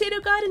 Mr. Potato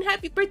God, and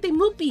happy birthday,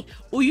 Moopy!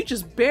 Oh, you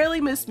just barely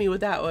missed me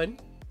with that one.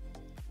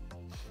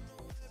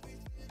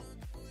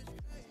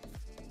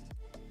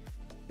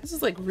 This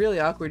is like really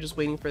awkward just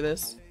waiting for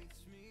this.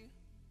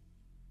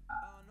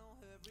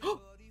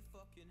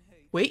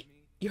 Wait,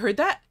 you heard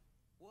that?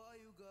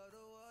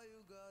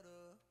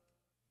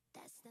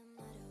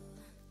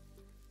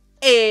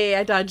 Hey,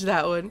 I dodged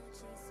that one.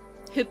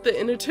 Hit the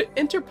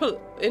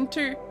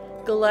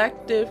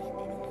intergalactic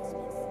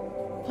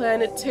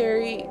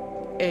planetary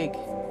egg.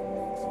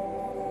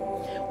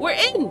 We're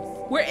in!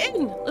 We're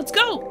in! Let's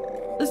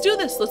go! Let's do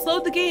this! Let's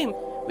load the game!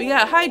 We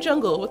got High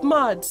Jungle with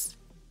mods.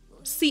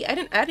 See, I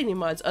didn't add any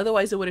mods,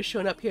 otherwise it would have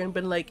shown up here and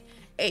been like,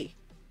 hey,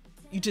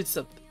 you did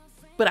something.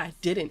 But I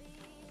didn't.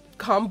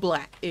 Calm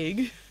black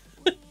egg.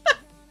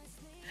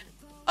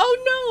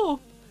 Oh no!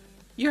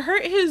 You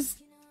hurt his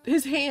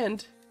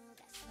hand.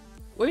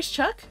 Where's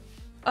Chuck?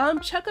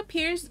 Chuck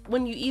appears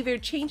when you either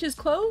change his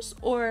clothes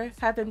or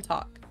have him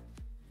talk.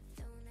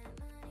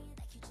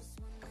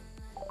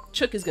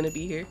 Chuck is gonna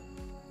be here.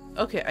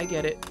 Okay, I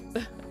get it.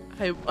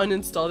 I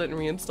uninstalled it and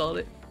reinstalled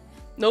it.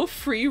 No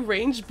free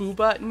range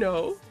boobot,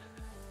 no.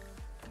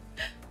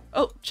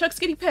 Oh, Chuck's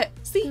getting pet.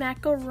 See?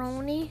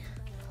 Macaroni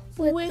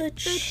with the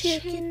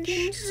chicken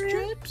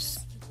strips.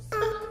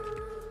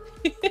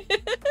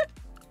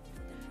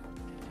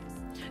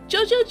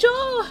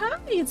 Joe, hi!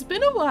 It's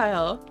been a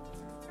while.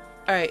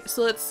 Alright,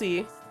 so let's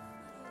see.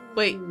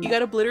 Wait, you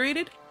got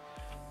obliterated?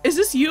 Is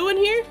this you in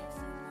here?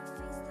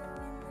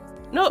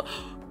 No.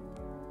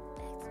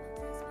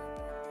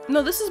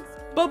 No, this is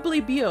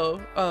Bubbly Bio.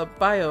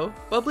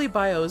 Bubbly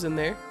Bio is in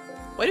there.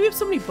 Why do we have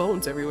so many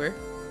bones everywhere?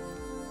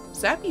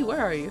 Zappy, where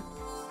are you?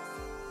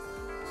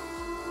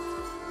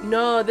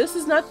 No, this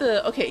is not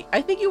the... Okay,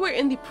 I think you were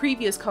in the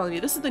previous colony.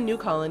 This is the new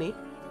colony.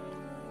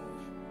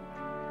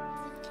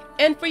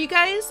 And for you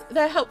guys,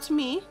 that helped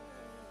me.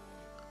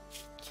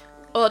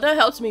 Well, that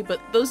helped me, but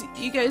those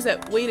you guys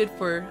that waited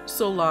for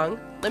so long,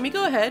 let me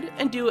go ahead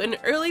and do an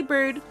early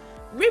bird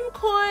rim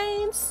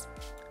coins.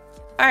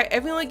 Alright,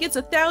 everyone gets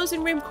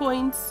 1,000 rim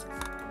coins.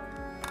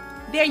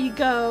 There you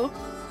go.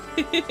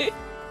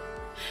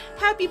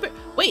 Happy birthday.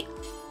 Wait.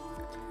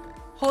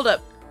 Hold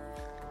up.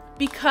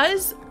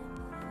 Because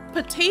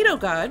Potato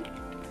God,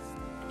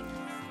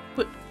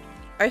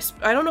 I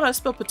don't know how to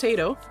spell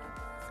potato.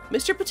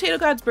 Mr. Potato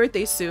God's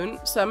birthday soon,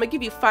 so I'm gonna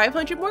give you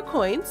 500 more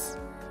coins.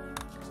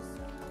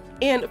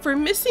 And for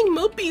missing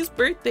Moopy's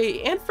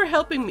birthday and for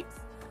helping me.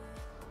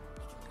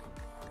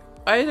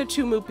 Why are there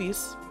 2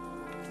 Moopies?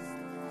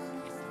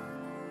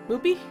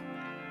 Moopy?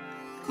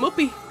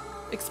 Moopy,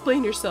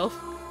 explain yourself.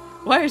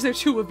 Why is there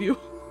 2 of you?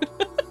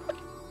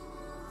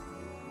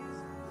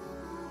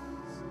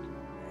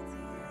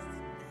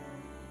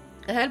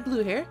 I had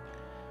blue hair?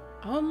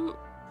 I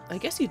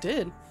guess you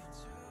did.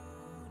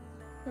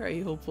 Where are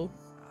you, Hopeful?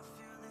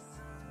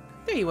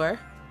 There you are.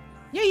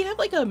 Yeah, you have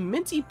like a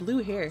minty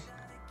blue hair.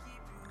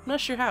 I'm not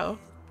sure how.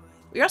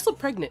 You're also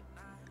pregnant.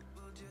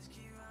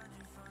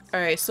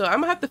 Alright, so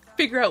I'm gonna have to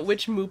figure out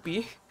which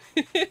Moopy.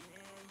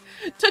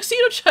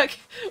 Tuxedo Chuck!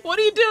 What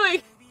are you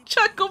doing?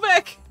 Chuck, go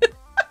back!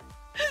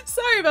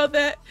 Sorry about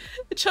that.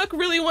 Chuck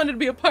really wanted to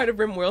be a part of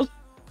Rimworld.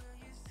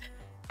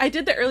 I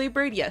did the early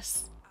bird,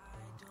 yes.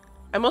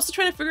 I'm also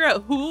trying to figure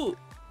out who...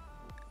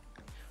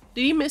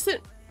 Did you miss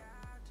it?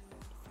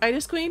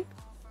 Itis Queen?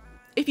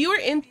 If you were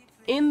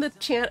in the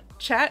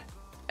chat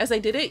as I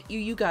did it,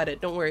 you got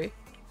it. Don't worry.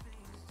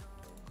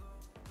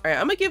 Alright,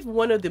 I'm gonna give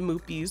one of the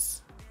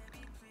Moopies.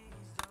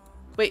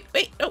 Wait,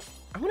 no!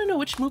 I wanna know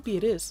which Moopy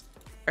it is.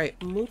 Alright,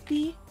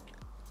 Moopy,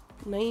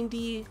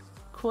 90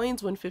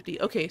 coins,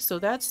 150. Okay, so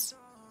that's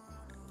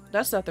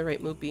not the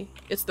right Moopy.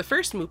 It's the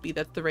first Moopy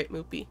that's the right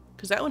Moopy,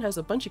 because that one has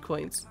a bunch of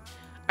coins.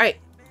 Alright,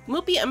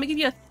 Moopy, I'm gonna give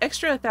you an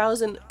extra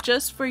 1,000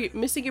 just for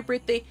missing your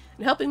birthday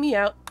and helping me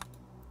out.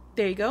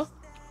 There you go.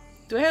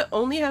 Do I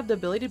only have the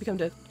ability to become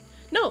death?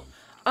 No.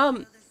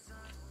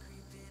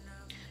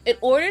 In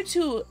order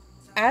to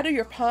add to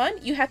your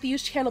pawn, you have to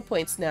use channel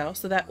points now,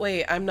 so that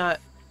way I'm not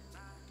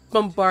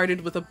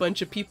bombarded with a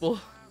bunch of people,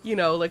 you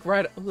know, like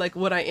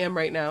what I am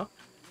right now.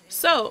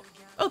 So,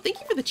 oh, thank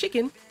you for the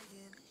chicken.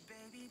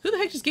 Who the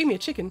heck just gave me a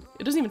chicken?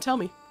 It doesn't even tell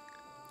me.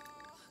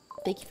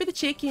 Thank you for the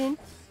chicken.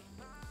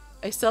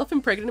 I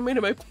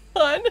self-impregnated my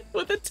pawn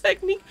with a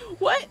technique.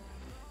 What?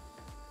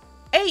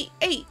 Hey!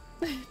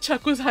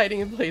 Chuck was hiding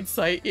in plain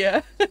sight,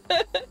 yeah.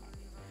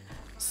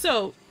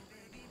 So,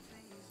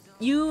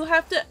 you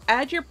have to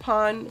add your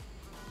pawn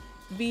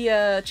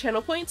via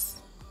channel points,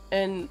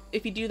 and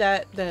if you do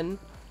that, then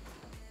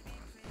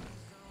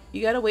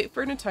you gotta wait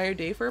for an entire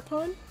day for a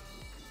pawn?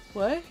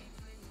 What?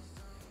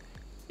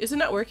 Is it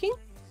not working?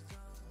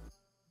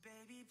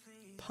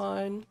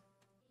 Pawn,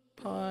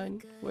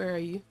 where are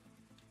you?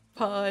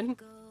 Pawn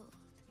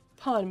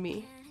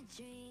me.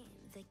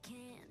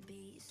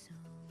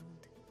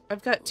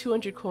 I've got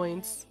 200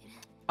 coins.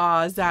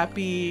 Aw,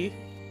 Zappy.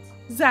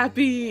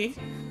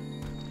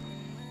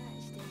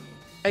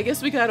 I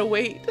guess we gotta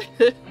wait.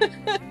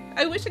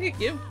 I wish I could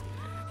give.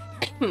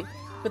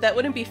 But that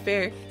wouldn't be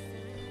fair.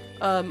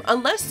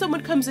 Unless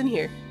someone comes in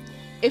here.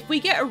 If we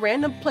get a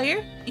random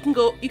player, you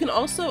can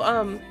also,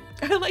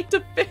 I like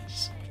to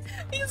fish.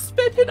 You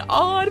spend it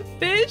all on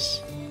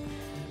fish?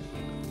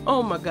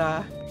 Oh my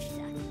god.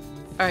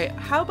 Alright,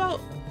 how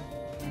about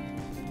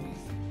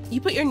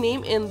you put your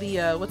name in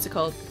the, what's it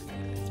called?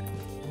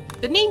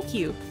 The name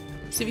queue.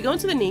 So if you go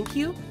into the name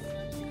queue,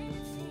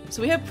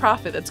 so we have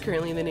Profit that's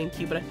currently in the name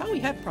queue, but I thought we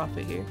had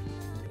Profit here.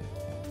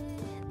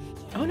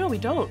 Oh no, we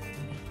don't.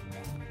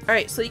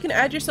 Alright, so you can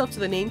add yourself to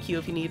the name queue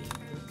if you need.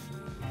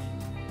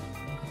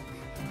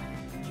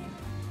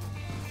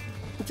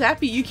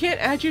 Tappy, you can't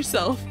add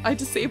yourself. I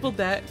disabled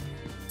that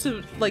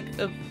to, like,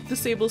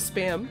 disable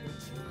spam.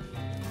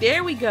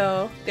 There we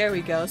go. There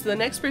we go. So the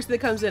next person that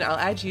comes in, I'll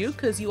add you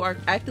because you are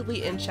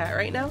actively in chat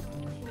right now.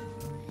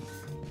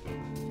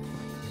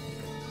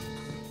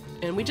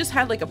 And we just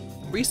had like a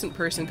recent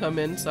person come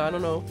in, so I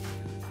don't know.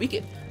 We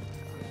can...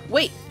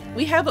 Wait!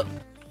 We have a...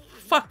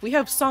 Fuck, we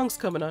have songs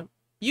coming on.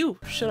 You,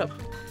 shut up.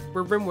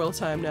 We're Rimworld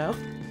time now.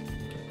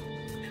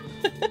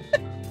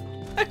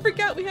 I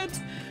forgot we had...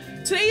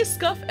 Today is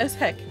scuff as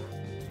heck.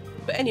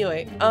 But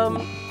anyway,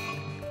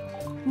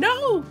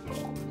 no!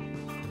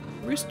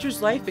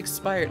 Rooster's life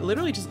expired.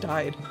 Literally just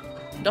died.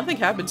 Nothing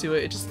happened to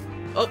it. It just...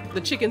 Oh, the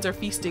chickens are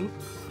feasting.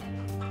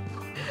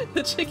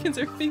 The chickens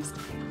are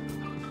feasting.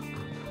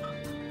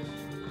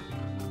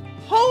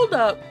 Hold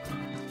up!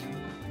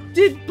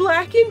 Did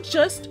Blacken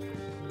just...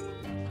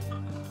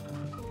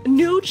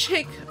 New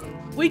chick...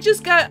 We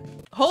just got...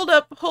 Hold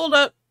up.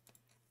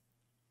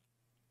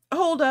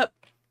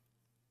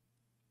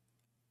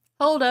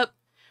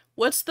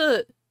 What's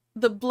the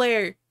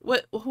Blair?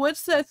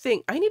 What's that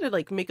thing? I need to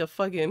like make a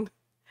fucking...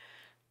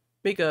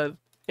 Make a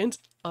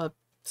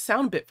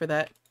sound bit for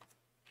that.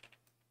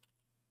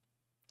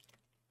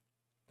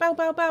 Bow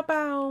bow bow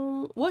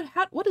bow.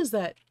 What is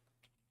that?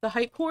 The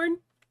hype horn?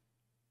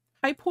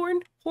 Hype horn?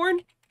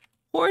 Horn?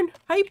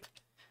 Hype?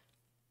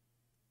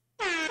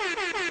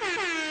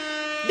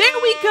 There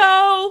we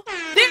go!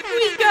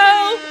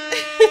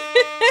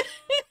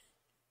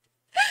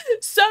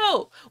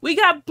 So, we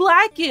got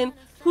Blacken,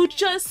 who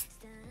just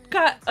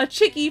got a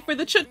chickie for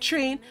the Chook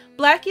train.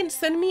 Blacken,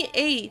 send me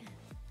a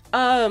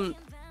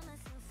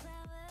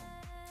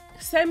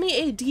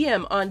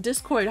DM on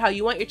Discord how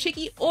you want your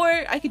chickie,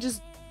 or I could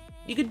just,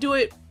 I could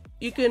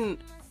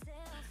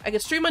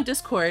stream on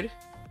Discord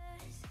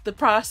the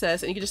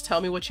process and you can just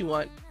tell me what you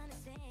want.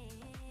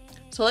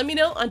 So let me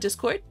know on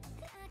Discord.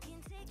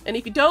 And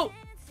if you don't,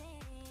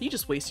 you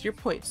just waste your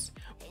points.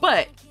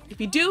 But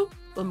if you do,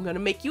 I'm gonna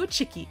make you a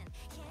chickie.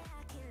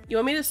 You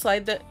want me to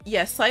slide the...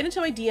 Yes, slide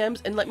into my DMs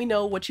and let me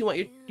know what you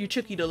want your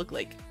chickie to look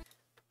like.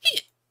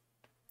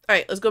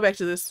 Alright, let's go back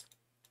to this.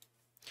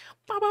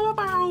 Bow bow bow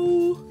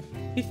bow.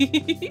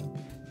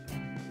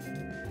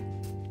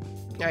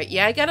 Alright,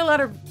 yeah, I got a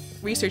lot of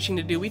researching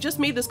to do. We just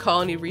made this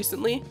colony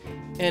recently,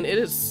 and it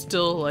is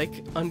still, like,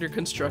 under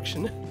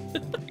construction.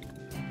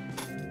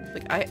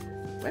 Like,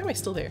 why am I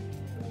still there?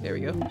 There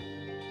we go.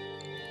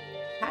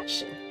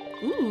 Passion.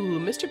 Ooh,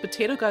 Mr.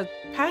 Potato God's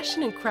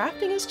passion in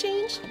crafting has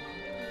changed?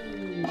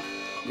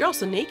 You're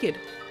also naked.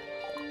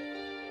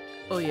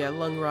 Oh yeah,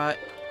 lung rot.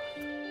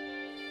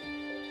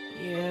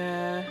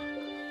 Yeah.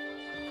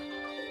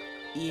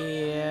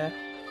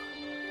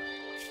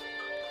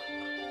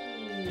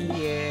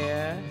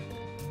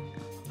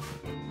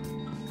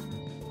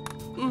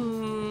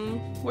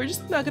 We're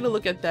just not gonna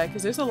look at that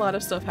because there's a lot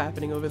of stuff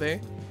happening over there.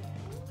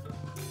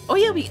 Oh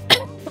yeah, we...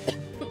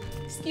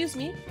 Excuse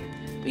me.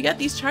 We got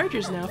these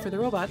chargers now for the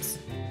robots.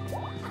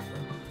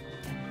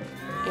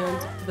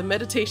 And the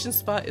meditation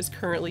spot is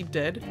currently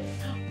dead.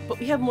 But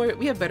we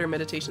have better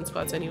meditation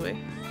spots anyway.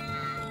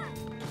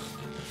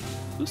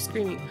 Who's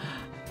screaming?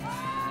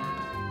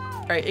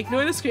 Alright,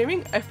 ignore the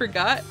screaming. I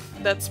forgot.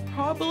 That's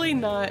probably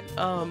not,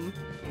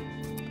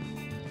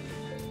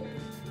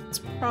 it's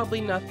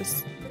probably not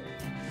this...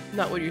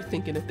 Not what you're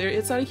thinking.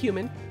 It's not a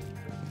human.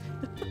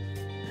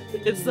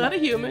 It's not a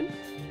human.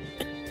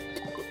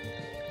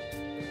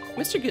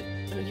 Mr. Good...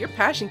 Your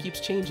passion keeps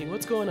changing.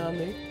 What's going on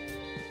there?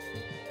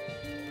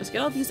 Let's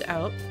get all these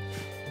out.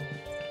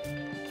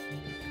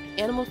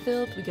 Animal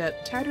filth. We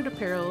got tattered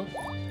apparel.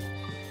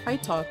 High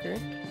talker.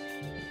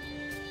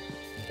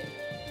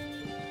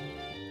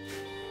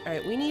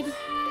 Alright, we need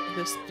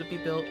this to be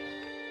built.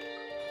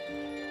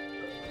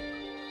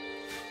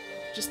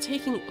 Just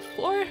taking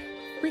 4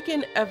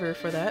 freaking ever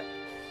for that.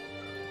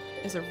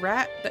 There's a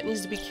rat that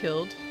needs to be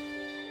killed.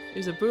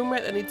 There's a boom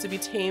rat that needs to be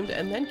tamed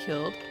and then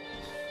killed.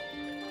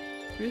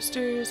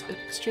 Roosters,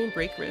 extreme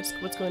break risk.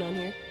 What's going on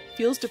here?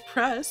 Feels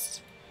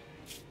depressed.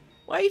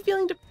 Why are you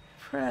feeling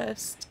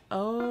depressed?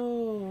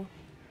 Oh.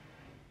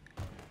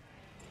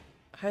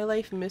 High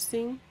life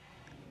missing.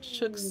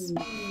 Chooks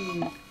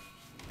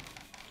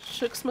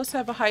must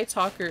have a high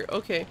talker.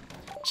 Okay.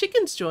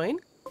 Chickens join.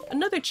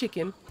 Another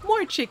chicken.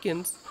 More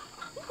chickens.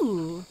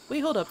 Ooh. Wait,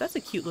 hold up. That's a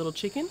cute little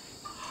chicken.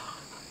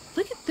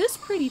 Look at this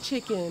pretty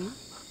chicken.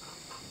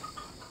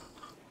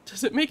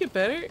 Does it make it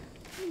better?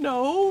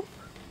 No.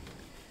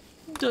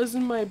 Does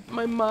in my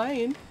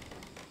mind.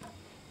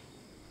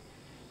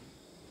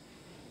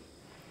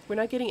 We're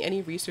not getting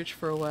any research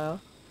for a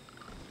while.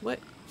 What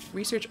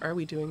research are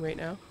we doing right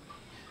now?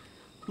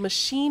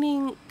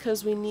 Machining,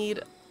 because we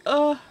need...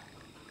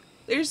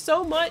 there's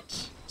so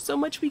much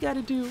we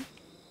gotta do.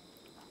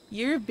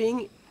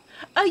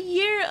 A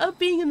year of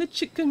being in the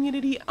chick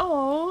community.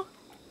 Oh,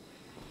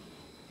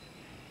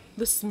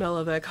 the smell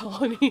of that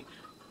colony.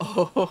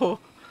 Oh,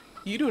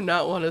 you do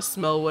not want to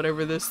smell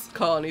whatever this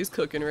colony's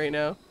cooking right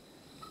now.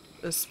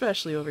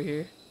 Especially over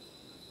here.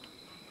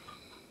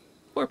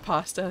 Poor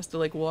Pasta has to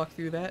like walk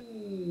through that.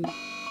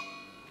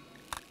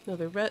 No,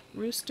 the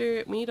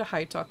rooster, we need a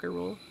high talker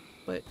roll,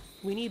 but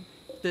we need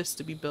this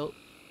to be built.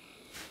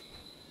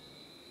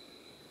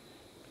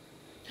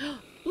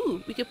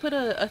 Ooh, we could put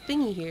a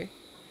thingy here.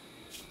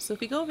 So if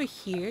we go over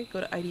here,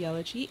 go to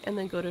ideology, and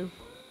then go to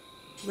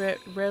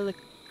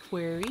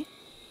reliquary,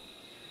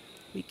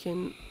 we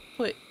can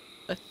put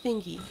a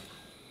thingy.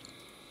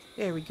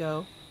 There we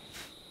go.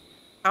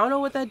 I don't know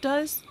what that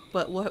does,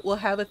 but we'll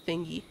have a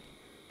thingy.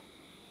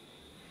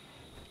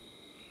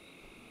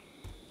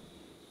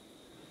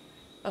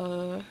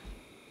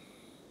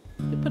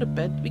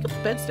 We can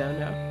put beds down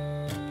now.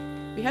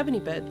 Do we have any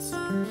beds?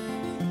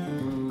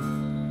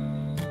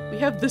 We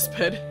have this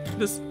bed.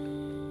 This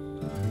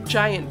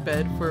giant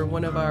bed for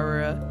one of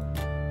our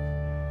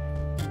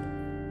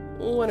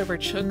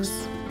chooks.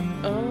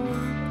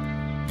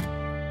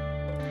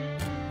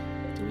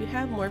 Do we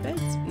have more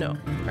beds? No.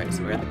 Alright,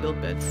 so we're gonna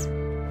build beds.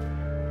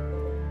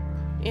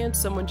 And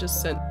someone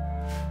just sent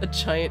a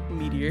giant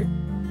meteor.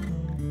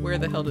 Where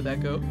the hell did that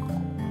go?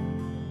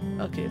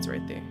 Okay, it's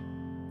right there.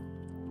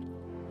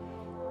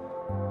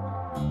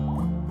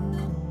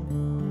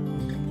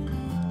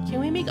 Can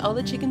we make all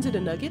the chickens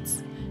into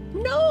nuggets?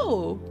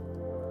 No!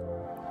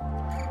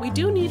 We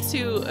do need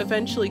to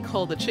eventually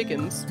cull the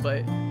chickens,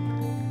 but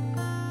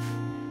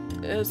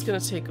it's gonna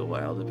take a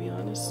while, to be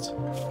honest.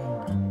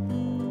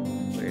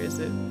 Where is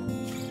it?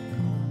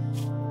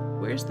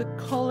 Where's the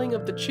culling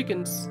of the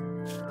chickens?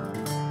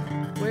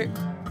 Where?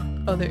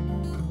 Oh, there.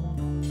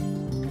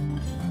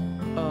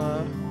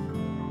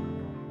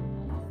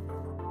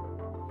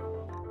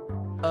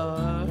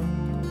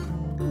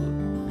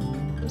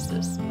 What's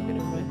this? Okay,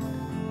 never mind.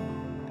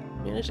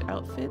 Manage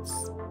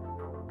outfits.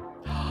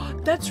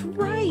 That's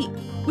right!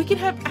 We can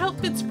have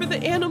outfits for the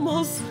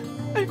animals!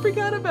 I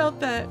forgot about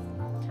that.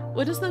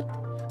 What is the...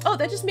 Oh,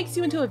 that just makes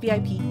you into a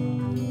VIP.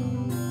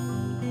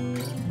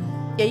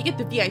 Yeah, you get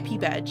the VIP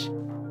badge.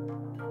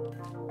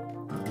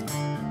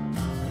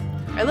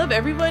 I love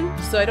everyone,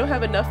 so I don't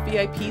have enough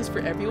VIPs for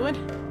everyone.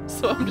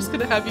 So I'm just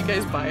gonna have you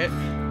guys buy it.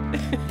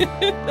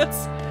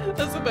 That's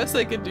the best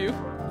I could do.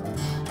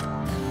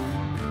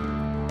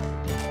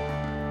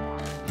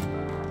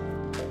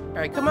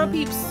 Alright, come on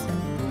peeps.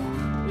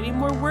 We need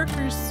more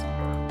workers.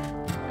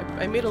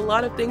 I made a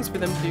lot of things for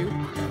them to do.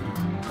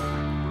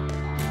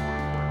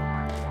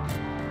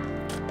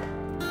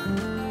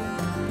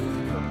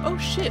 Oh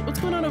shit, what's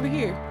going on over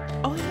here?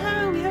 Oh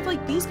yeah, we have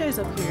like these guys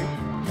up here.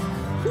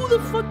 Who the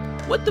fuck?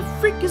 What the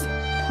frick is...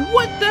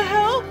 What the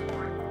hell?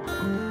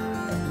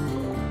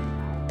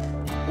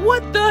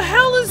 What the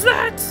hell is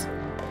that?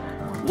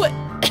 What?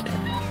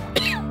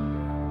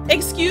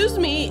 Excuse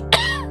me.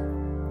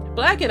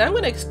 Blacken, I'm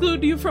gonna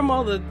exclude you from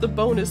all the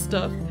bonus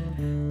stuff.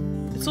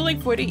 It's only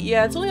like 40,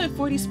 yeah, it's only like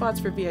 40 spots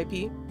for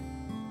VIP.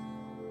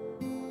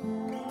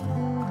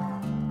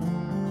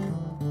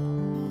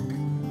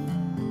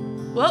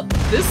 Well,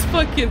 this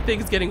fucking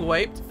thing's getting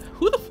wiped.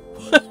 Who the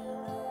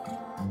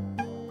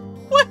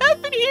What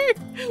happened here?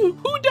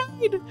 Who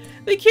died?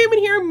 They came in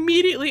here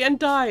immediately and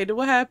died.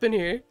 What happened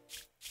here?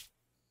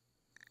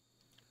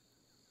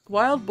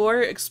 Wild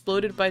boar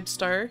exploded by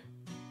star.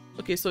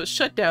 Okay, so it's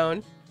shut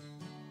down.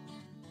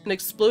 And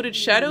exploded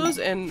shadows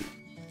and...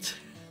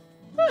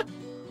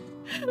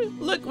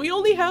 Look, we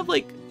only have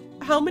like...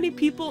 How many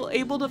people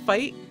able to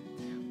fight?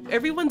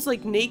 Everyone's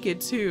like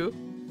naked too.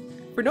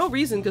 For no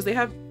reason, because they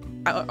have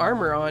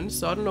armor on,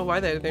 so I don't know why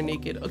they're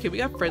naked. Okay, we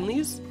got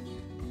friendlies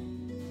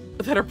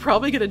that are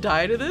probably gonna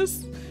die to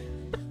this.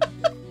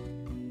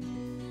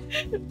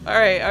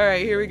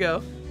 Alright, here we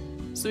go.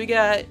 So we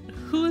got...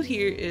 Who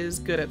here is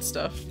good at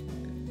stuff?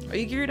 Are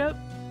you geared up?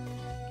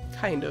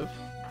 Kind of.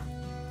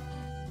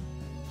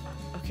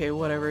 Okay,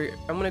 whatever.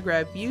 I'm gonna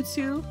grab you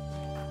two.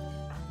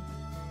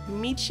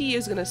 Michi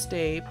is gonna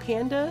stay.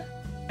 Panda,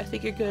 I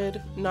think you're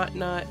good.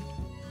 Not.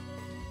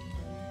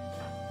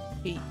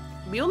 Hey,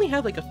 we only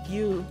have like a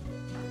few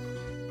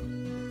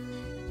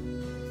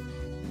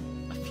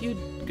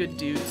good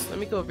dudes. Let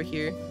me go over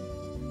here.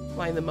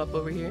 Line them up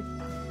over here.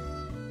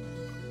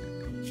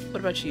 What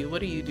about you? What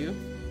do you do?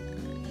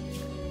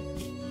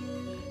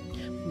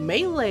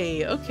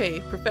 Melee!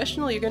 Okay,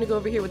 professional, you're gonna go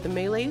over here with the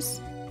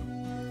melees.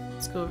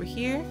 Let's go over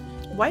here.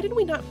 Why did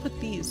we not put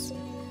these?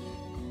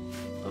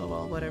 Oh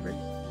well, whatever.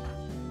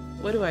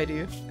 What do I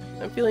do?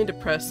 I'm feeling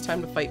depressed.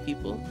 Time to fight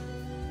people.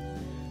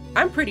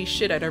 I'm pretty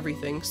shit at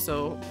everything,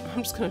 so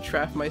I'm just gonna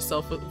trap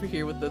myself over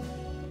here with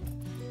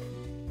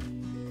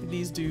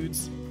these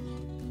dudes.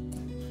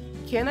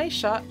 Can I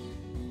shot?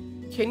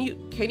 Can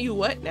you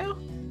what now?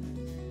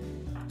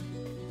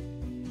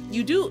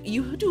 You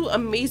do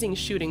amazing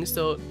shooting,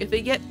 so if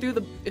they get through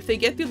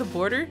the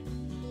border,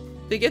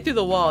 they get through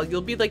the wall,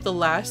 you'll be like the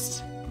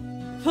last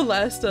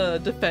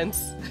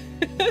defense.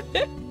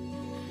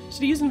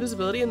 Should I use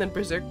invisibility and then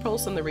berserk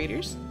pulse on the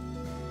raiders?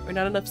 Or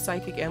not enough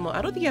psychic ammo?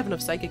 I don't think you have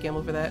enough psychic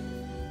ammo for that.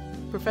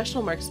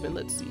 Professional marksman,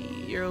 let's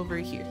see. You're over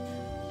here.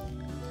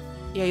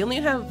 Yeah, you only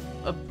have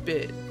a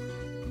bit.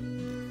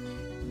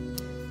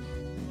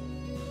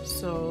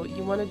 So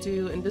you want to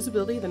do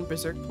invisibility, then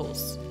berserk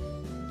pulse.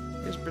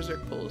 Here's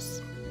berserk pulse.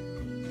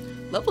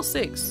 Level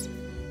 6.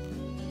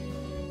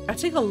 I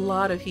take a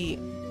lot of heat.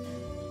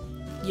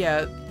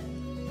 Yeah,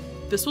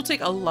 this will take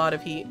a lot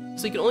of heat.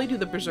 So you can only do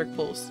the berserk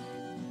pulse.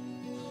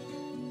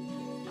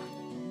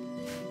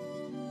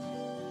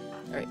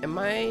 Alright, am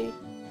I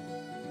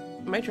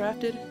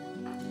drafted?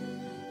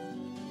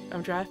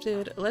 I'm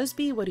drafted.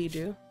 Lesby, what do you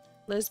do?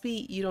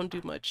 Lesby, you don't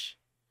do much.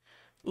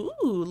 Ooh,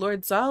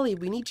 Lord Zali,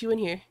 we need you in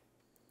here.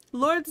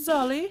 Lord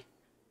Zali,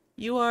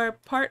 you are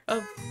part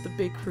of the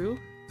big crew.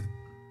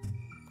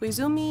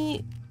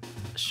 Koizumi,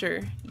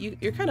 sure.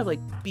 You're kind of like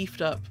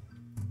beefed up.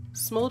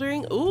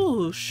 Smoldering,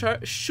 ooh,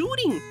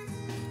 shooting!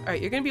 Alright,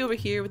 you're gonna be over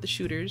here with the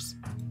shooters.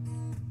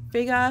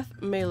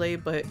 Fegath, melee,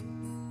 but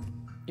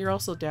you're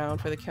also down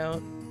for the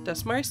count.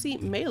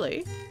 Dasmarcy,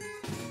 melee.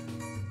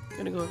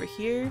 Gonna go over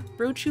here.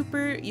 Bro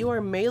Trooper, you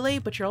are melee,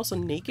 but you're also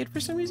naked for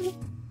some reason?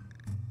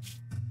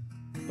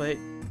 But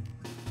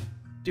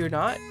you're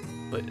not?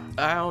 But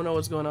I don't know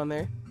what's going on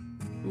there.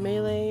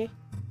 Melee.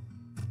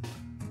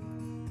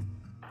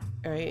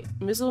 Alright,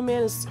 Mizzle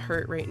Man is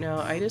hurt right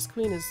now. Itis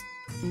Queen is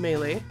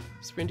melee.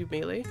 So we're gonna do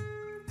melee.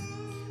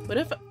 What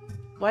if...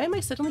 Why am I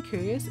suddenly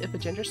curious if a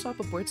gender swap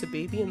aborts a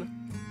baby in the...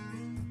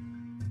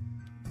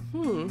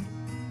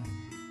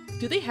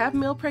 Do they have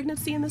male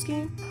pregnancy in this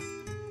game?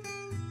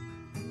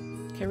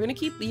 Okay, we're gonna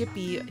keep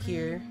Yippee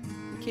here.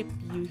 Keep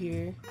you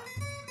here.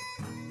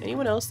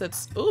 Anyone else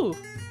that's... Ooh!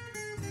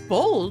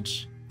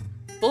 Bulge?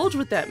 Bulge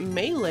with that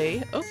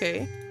melee.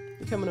 Okay.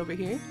 You're coming over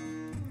here.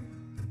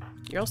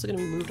 You're also gonna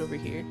be moved over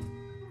here.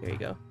 There you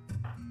go.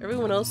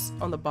 Everyone else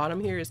on the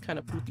bottom here is kind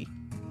of poopy.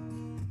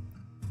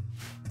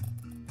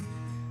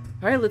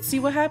 Alright, let's see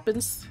what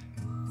happens.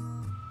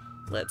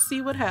 Let's see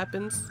what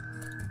happens.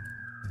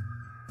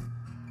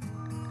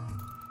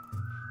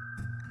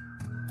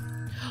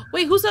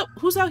 Wait, who's up?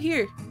 Who's out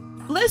here?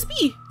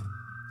 Lesby!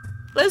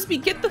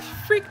 Lesby, get the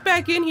freak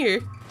back in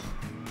here.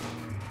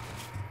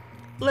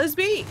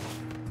 Lesby!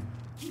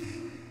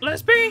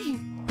 Lesby!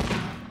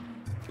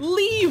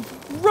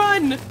 Leave!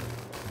 Run!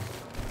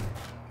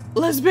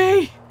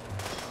 Lesby!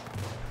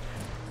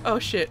 Oh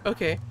shit,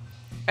 okay.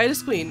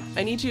 Itis Queen,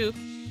 I need you.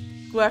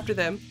 Go after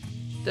them.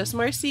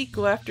 Dasmarcy,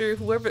 go after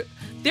whoever.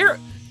 They're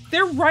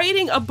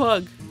riding a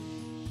bug.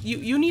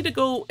 You need to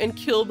go and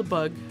kill the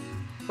bug.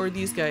 Or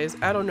these guys.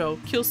 I don't know.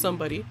 Kill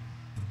somebody.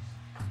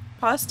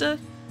 Pasta,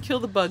 kill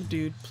the bug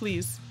dude,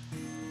 please.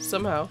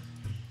 Somehow.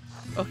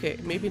 Okay,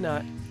 maybe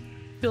not.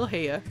 Kill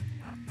Heya.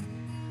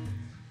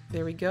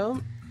 There we go.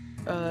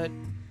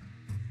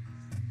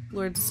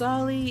 Lord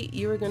Sali,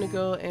 you are gonna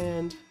go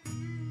and...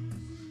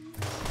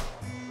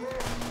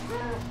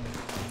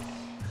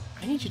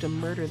 I need you to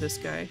murder this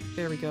guy.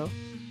 There we go.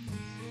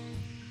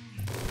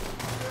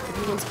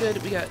 Everyone's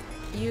good. We got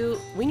you.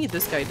 We need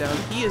this guy down.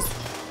 He is...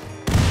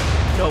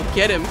 No,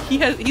 get him.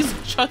 He's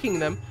chucking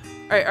them.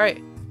 Alright,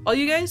 alright. All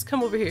you guys,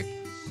 come over here.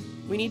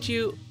 We need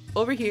you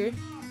over here.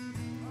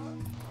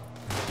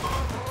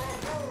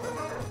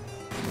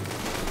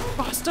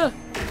 Pasta!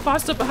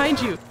 Pasta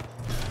behind you!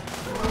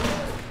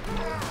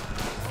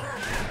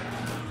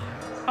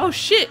 Oh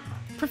shit!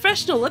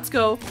 Professional, let's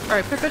go!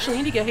 Alright, professional,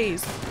 you need to get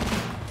Haze.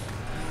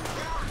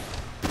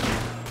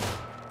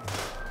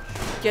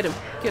 Get him,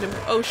 get him.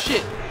 Oh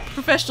shit.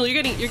 Professional,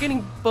 you're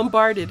getting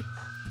bombarded.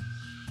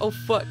 Oh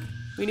fuck.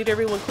 We need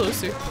everyone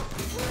closer.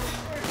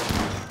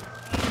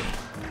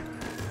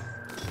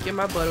 Get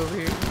my butt over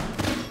here.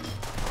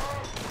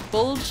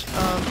 Bulge,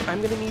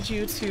 I'm gonna need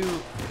you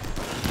to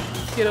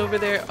get over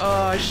there.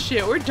 Oh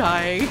shit, we're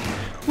dying.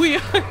 We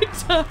are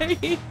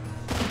dying.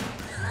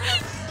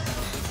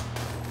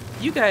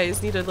 You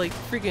guys need to like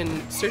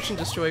freaking search and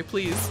destroy,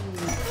 please.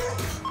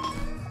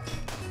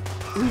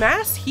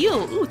 Mass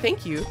heal. Ooh,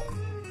 thank you.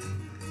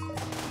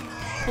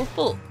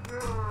 Full.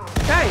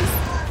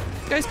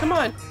 Guys, come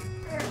on.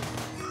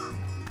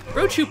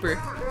 Bro Trooper,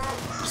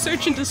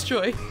 search and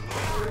destroy,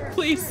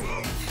 please.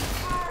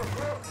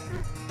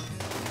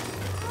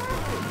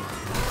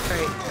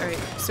 Alright.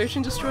 Search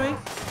and destroy.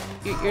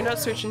 You're not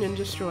searching and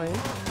destroying.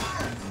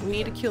 We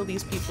need to kill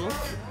these people.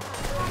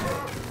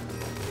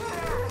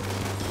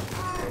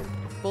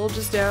 Bulge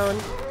is down.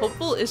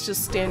 Hopeful is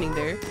just standing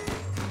there.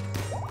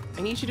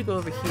 I need you to go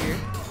over here.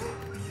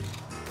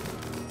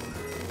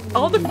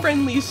 All the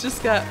friendlies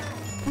just got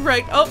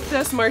right. Oh,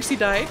 that's Marcy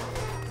died.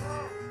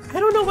 I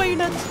don't know why you're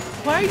not.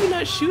 Why are you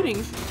not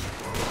shooting?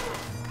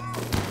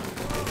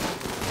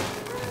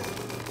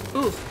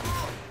 Ooh.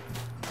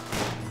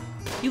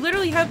 You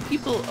literally have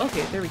people.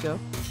 Okay, there we go.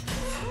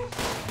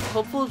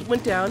 Hopeful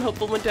went down.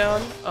 Hopeful went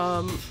down.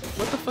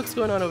 What the fuck's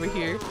going on over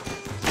here?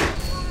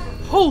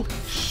 Oh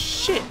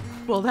shit!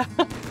 Well, that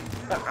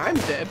I'm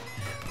dead.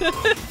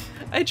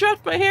 I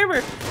dropped my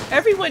hammer.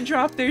 Everyone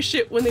dropped their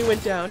shit when they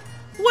went down.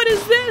 What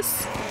is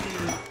this?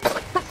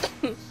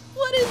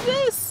 What is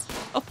this?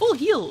 A full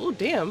heal. Oh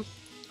damn.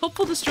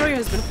 Hopeful Destroyer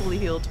has been fully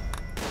healed.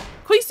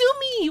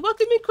 Koizumi!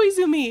 Welcome in,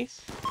 Koizumi.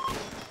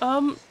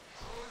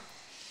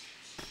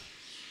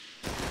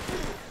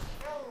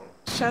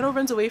 Shadow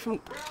runs away from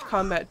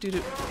combat due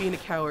to being a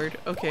coward.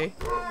 Okay.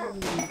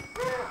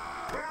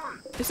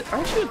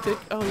 Aren't you a good?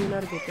 Oh, you're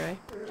not a good guy.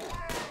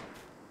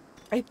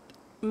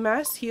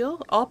 Mass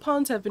heal? All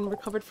pawns have been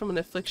recovered from an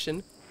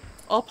affliction.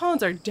 All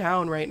pawns are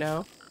down right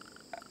now.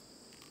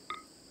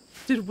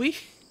 Did we?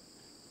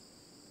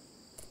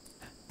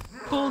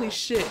 Holy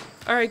shit.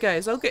 Alright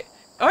guys, okay.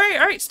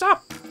 Alright,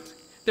 stop!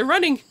 They're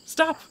running!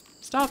 Stop!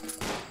 Stop!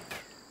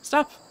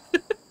 Stop!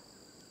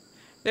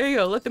 There you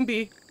go, let them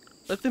be.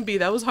 Let them be,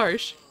 that was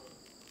harsh.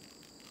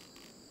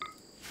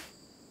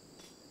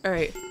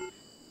 Alright.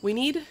 We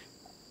need...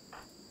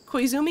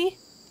 Koizumi?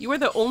 You are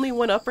the only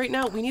one up right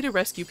now. We need to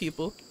rescue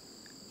people.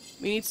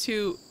 We need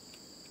to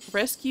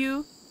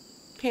rescue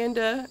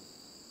Panda.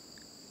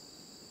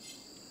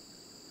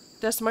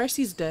 Das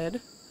Marcy's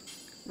dead.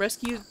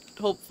 Rescue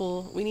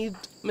Hopeful. We need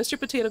Mr.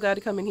 Potato Guy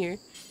to come in here.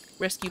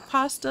 Rescue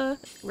Pasta.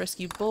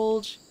 Rescue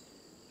Bulge.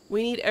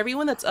 We need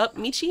everyone that's up.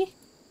 Michi,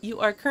 you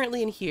are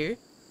currently in here.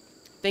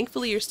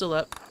 Thankfully, you're still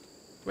up.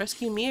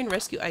 Rescue me and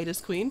rescue Ida's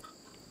Queen.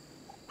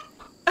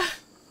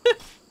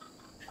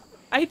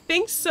 I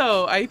think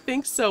so. I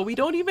think so. We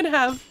don't even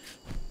have...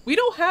 We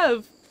don't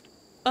have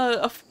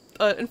a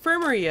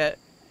infirmary yet.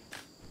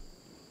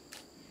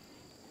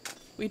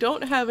 We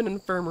don't have an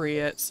infirmary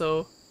yet,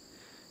 so...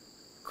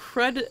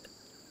 Crud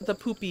the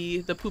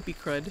poopy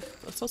crud.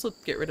 Let's also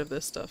get rid of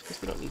this stuff,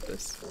 because we don't need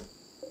this.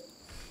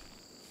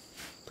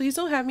 Please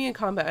don't have me in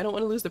combat. I don't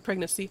want to lose the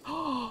pregnancy.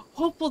 Oh,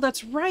 Hopeful,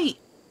 that's right!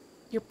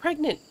 You're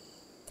pregnant!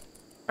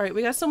 Alright,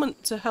 we got someone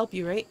to help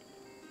you, right?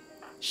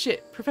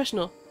 Shit,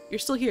 professional. You're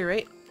still here,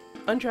 right?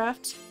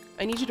 Undraft.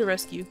 I need you to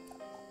rescue.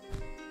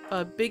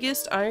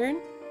 Biggest Iron?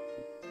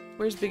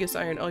 Where's Biggest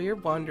Iron? Oh, you're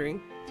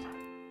wandering.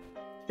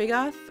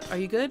 Bigoth, are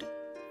you good?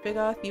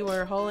 Bigoth, you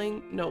are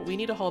hauling... No, we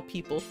need to haul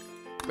people.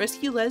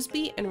 Rescue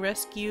Lesby and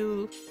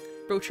rescue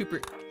Bro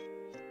Trooper.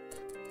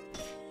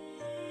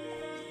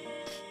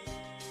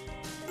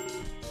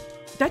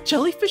 That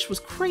jellyfish was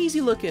crazy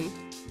looking.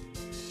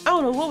 I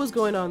don't know what was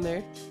going on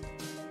there.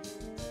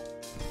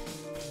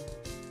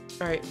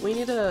 Alright, we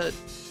need to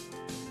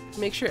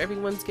make sure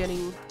everyone's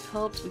getting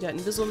helped. We got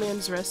Invisible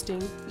Man's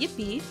resting.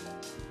 Yippee!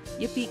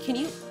 Yippee, can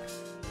you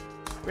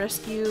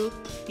rescue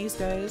these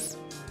guys?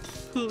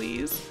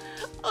 Please.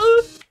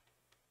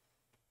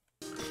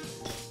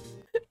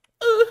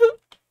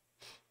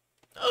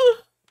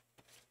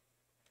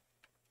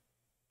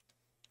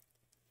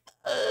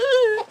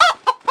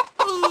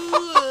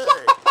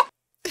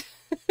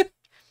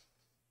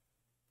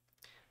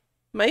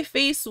 My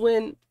face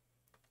when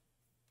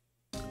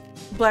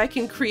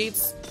Blacken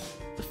creates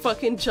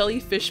fucking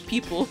jellyfish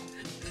people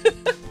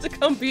to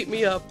come beat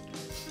me up.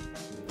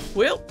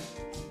 Well.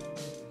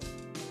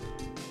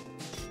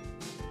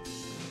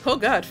 Oh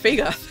god,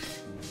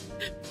 Fagoth.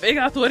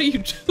 Fagoth, what are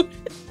you doing?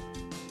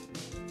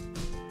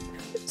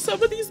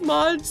 Some of these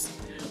mods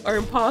are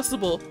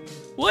impossible.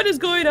 What is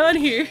going on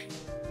here?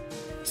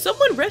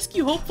 Someone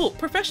rescue Hopeful.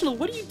 Professional,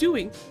 what are you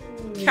doing?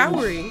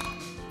 Cowering.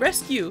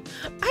 Rescue.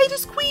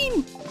 Ida's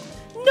Queen!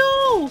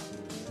 No!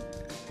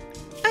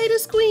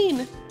 Ida's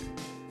Queen!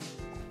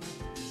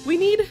 We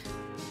need...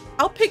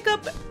 I'll pick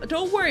up...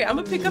 Don't worry, I'm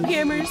gonna pick up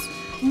hammers.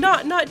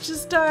 Not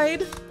just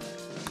died.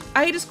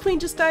 Ida's Queen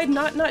just died.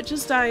 Not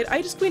just died.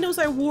 Ida's Queen was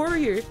our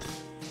warrior.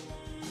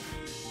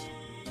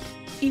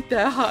 Eat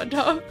that hot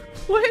dog.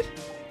 What?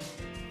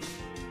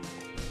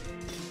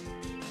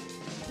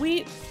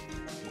 We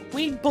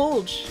need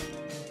Bulge.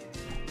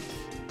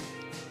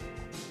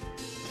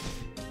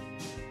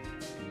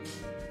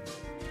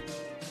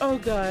 Oh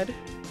god.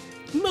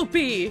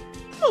 Moopy!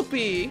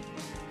 Moopy!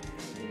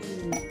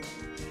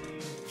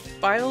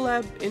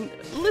 Biolab in-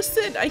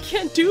 Listen, I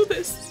can't do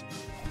this!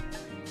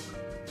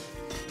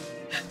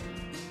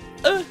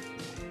 I'm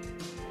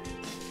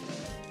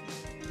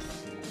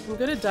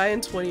gonna die in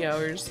 20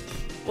 hours.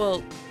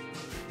 Well,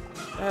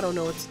 I don't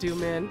know what to do,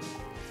 man.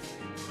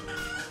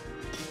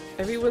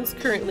 Everyone's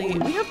currently-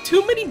 We have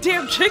too many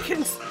damn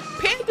chickens!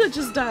 Panda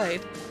just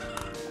died!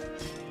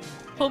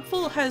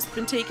 Hopeful has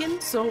been taken,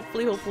 so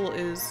hopefully Hopeful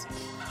is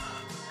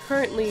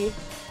currently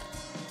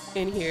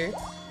in here.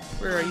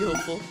 Where are you,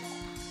 hopeful?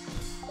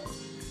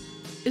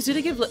 Is due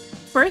to give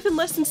birth in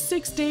less than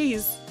 6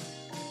 days.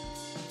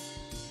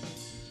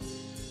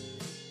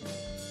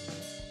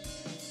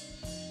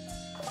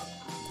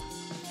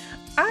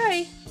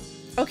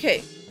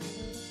 Okay.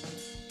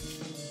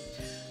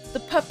 The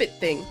puppet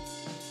thing.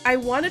 I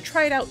want to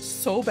try it out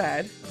so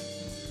bad.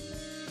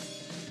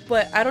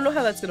 But I don't know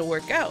how that's going to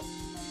work out.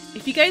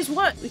 If you guys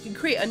want, we can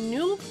create a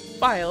new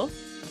file.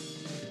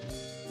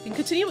 You can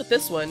continue with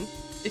this one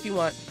if you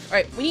want.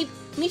 Alright, we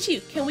need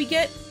you. Can we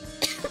get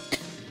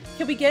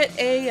can we get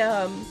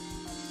a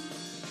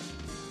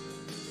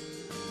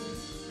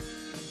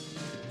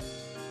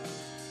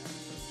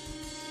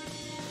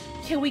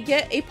can we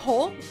get a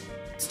poll?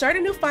 Start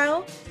a new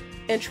file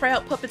and try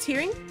out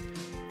puppeteering,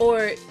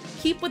 or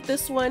keep with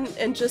this one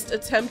and just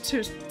attempt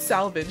to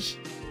salvage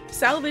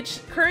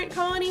current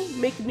colony,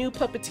 make new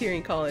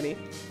puppeteering colony.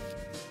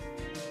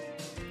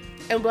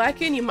 And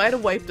Blacken, you might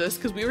have wiped us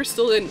because we were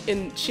still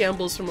in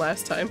shambles from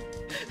last time.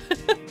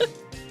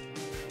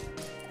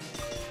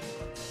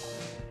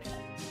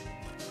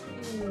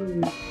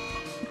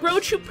 Bro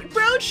Trooper!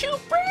 Bro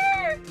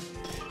Trooper!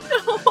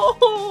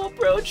 No!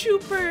 Bro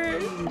Trooper!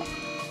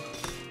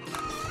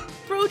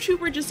 Bro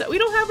Trooper just said we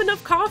don't have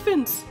enough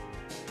coffins!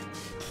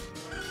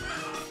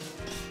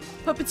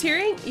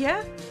 Puppeteering?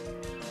 Yeah?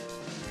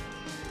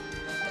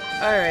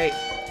 Alright.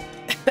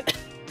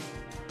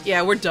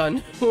 Yeah, we're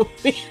done.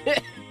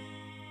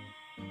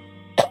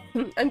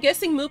 I'm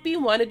guessing Moopy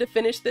wanted to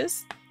finish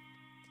this.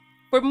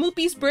 For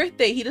Moopy's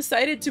birthday, he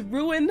decided to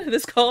ruin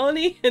this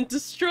colony and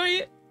destroy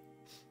it.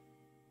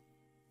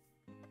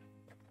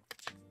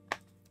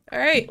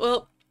 Alright,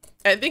 well,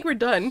 I think we're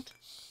done.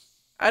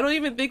 I don't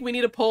even think we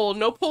need a poll.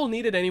 No poll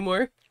needed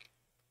anymore.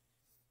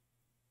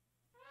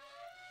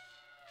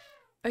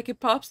 I could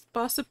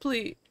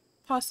possibly.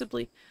 I'm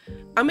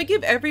gonna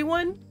give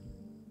everyone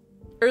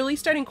early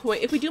starting coin.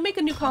 If we do make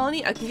a new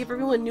colony, I can give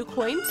everyone new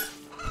coins.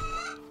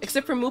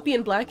 Except for Moopy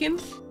and Blacken.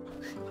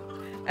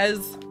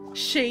 As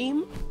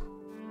shame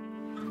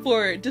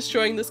for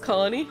destroying this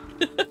colony.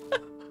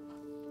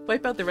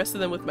 Wipe out the rest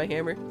of them with my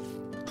hammer.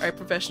 Alright,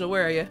 Professional,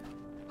 where are you?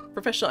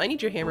 Professional, I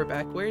need your hammer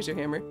back. Where's your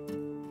hammer?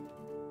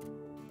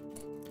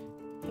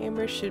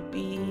 Hammer should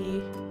be...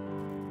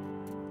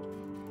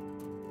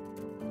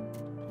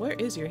 Where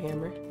is your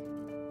hammer?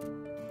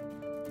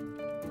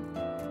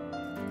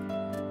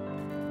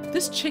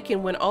 This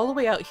chicken went all the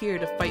way out here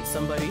to fight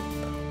somebody.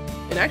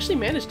 And actually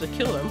managed to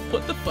kill him.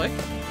 What the fuck?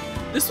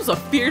 This was a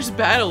fierce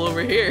battle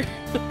over here.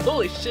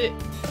 Holy shit.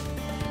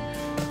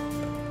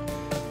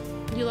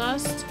 You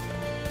lost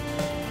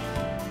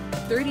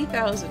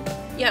 30,000.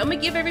 Yeah, I'm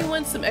gonna give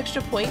everyone some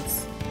extra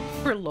points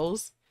for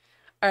lols.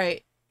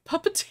 Alright,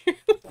 puppeteering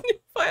with new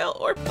file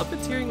or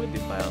puppeteering with new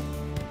file.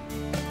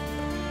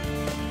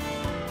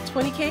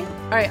 20k?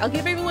 Alright, I'll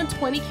give everyone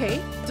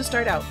 20k to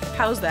start out.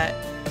 How's that?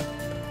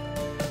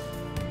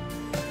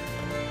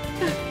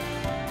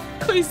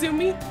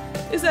 Koizumi,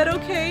 is that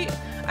okay?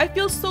 I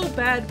feel so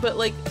bad, but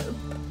like,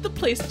 the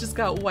place just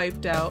got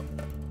wiped out.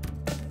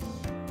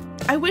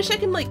 I wish I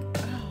can like,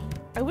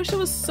 I wish there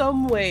was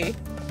some way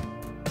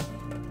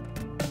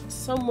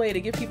to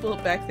give people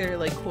back their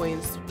like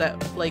coins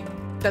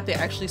that they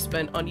actually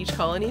spent on each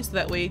colony, so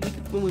that way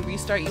when we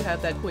restart you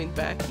have that coin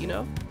back, you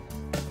know?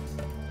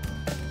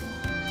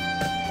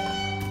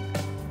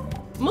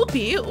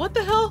 Moopy, what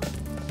the hell?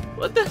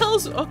 What the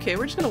hell's... Okay,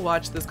 we're just gonna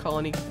watch this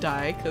colony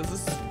die, because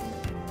this...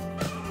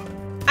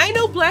 I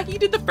know, Black, you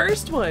did the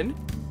first one!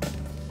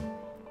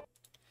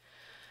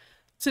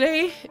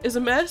 Today is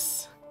a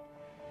mess.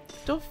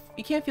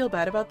 You can't feel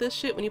bad about this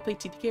shit when you play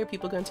TTK, or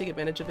people are gonna take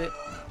advantage of it.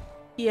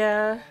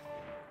 Yeah.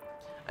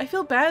 I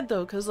feel bad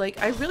though, because like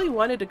I really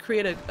wanted to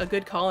create a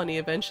good colony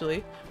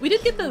eventually. We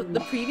did get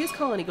the previous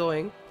colony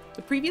going.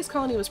 The previous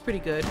colony was pretty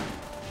good.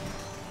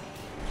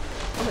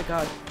 Oh my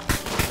god.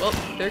 Well,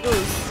 there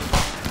goes...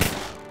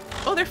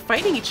 Oh, they're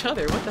fighting each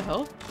other. What the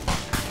hell?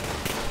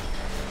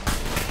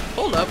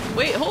 Hold up.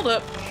 Wait, hold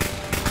up.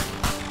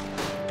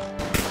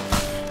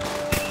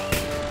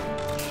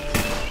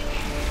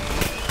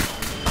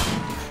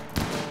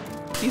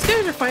 These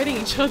guys are fighting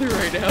each other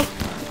right now.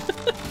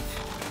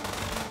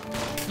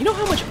 You know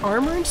how much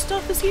armor and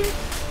stuff is here?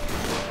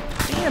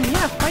 Damn,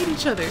 yeah, fight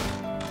each other.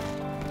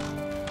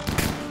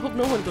 Hope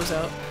no one goes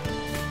out.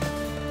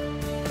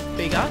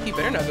 Big Op, you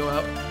better not go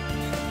out.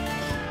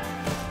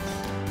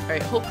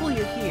 Alright, hopefully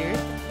you're here.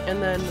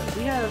 And then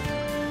we have...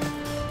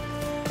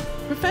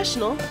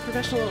 Professional.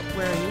 Professional,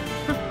 where are you?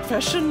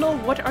 Professional,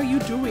 what are you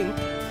doing?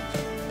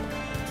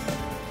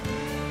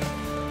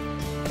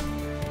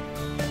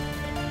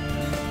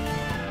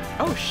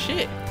 Oh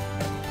shit.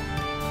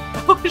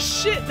 Oh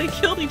shit, they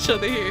killed each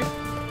other here.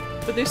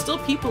 But there's still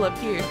people up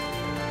here.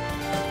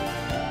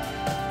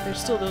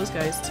 There's still those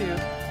guys too.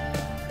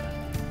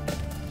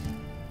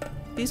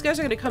 These guys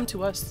are gonna come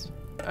to us.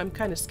 I'm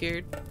kinda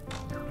scared.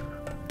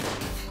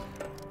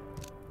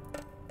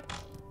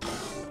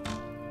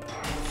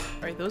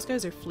 Alright, those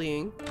guys are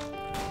fleeing.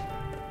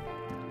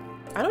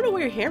 I don't know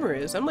where your hammer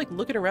is. I'm like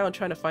looking around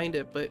trying to find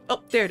it, but...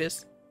 Oh, there it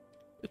is.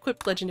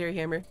 Equip legendary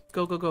hammer.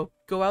 Go, go, go.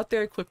 Go out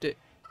there, equipped it.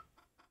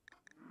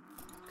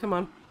 Come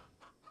on.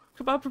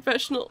 Come on,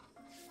 professional.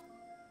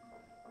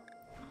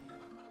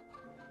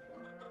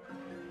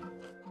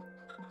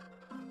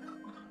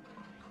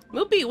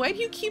 Milby, why do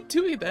you keep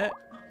doing that?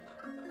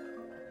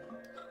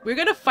 We're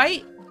gonna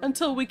fight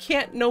until we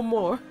can't no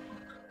more.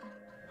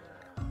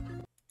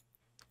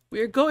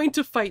 We're going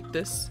to fight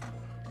this.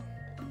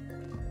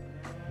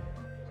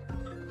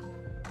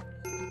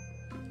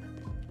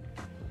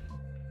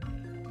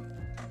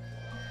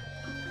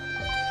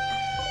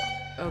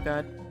 Oh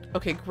god.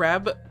 Okay,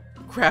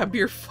 grab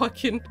your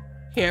fucking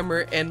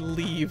hammer and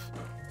leave.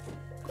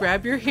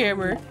 Grab your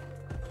hammer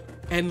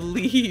and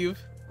leave.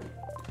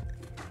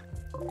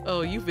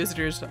 Oh, you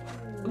visitors.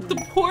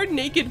 The poor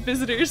naked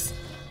visitors.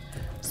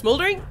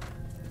 Smoldering?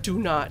 Do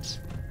not.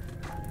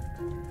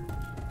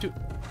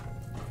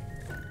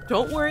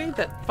 Don't worry,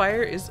 that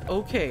fire is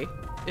okay.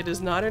 It is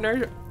not in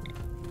our...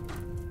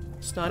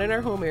 It's not in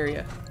our home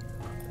area.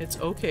 It's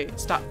okay.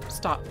 Stop.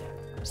 Stop.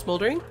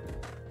 Smoldering?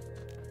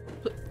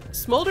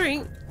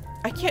 Smoldering?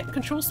 I can't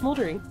control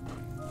smoldering.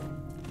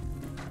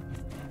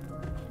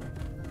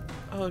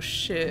 Oh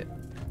shit.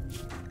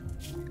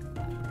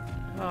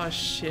 Oh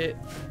shit.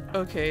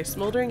 Okay,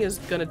 smoldering is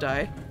gonna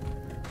die.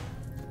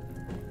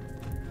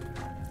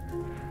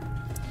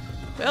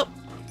 Well,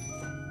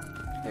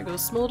 there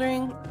goes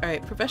smoldering.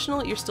 Alright,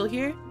 professional, you're still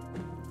here?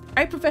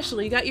 Alright,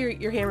 professional, you got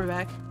your hammer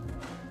back.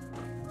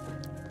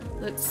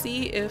 Let's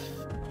see if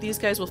these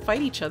guys will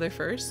fight each other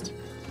first.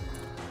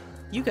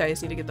 You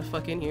guys need to get the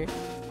fuck in here.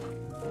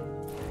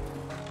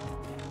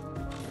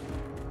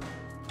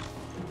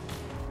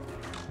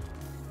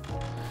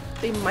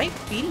 They might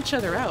beat each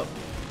other out.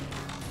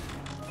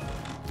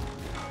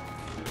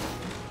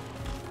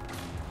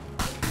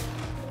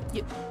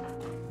 Yep.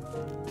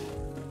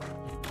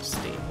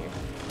 Stay in here.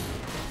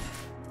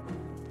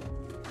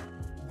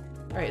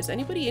 Alright, is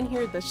anybody in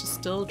here that's just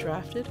still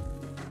drafted?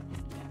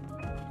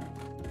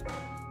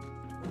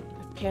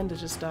 The panda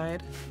just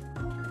died.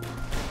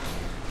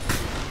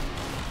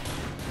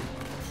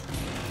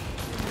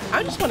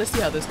 I just want to see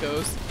how this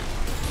goes.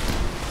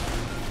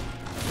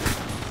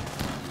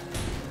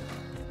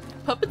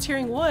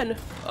 Puppeteering 1.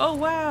 Oh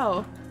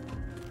wow.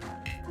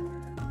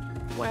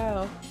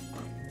 Wow.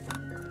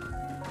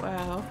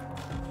 Wow.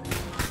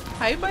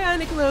 Hi,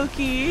 Bionic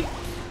Loki.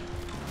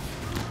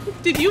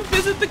 Did you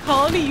visit the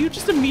colony? You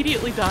just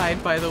immediately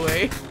died, by the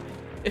way.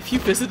 If you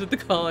visited the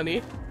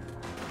colony.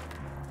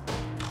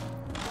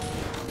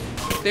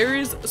 There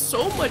is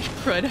so much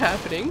crud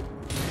happening.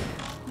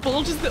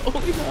 Bulge is the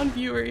only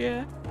non-viewer,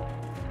 yeah.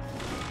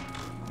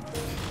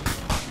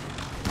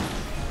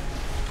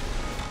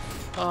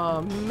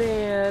 Oh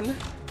man.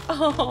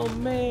 Oh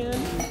man.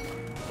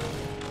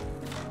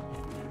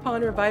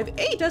 Pawn revive.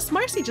 Hey, Dust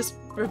Marcy just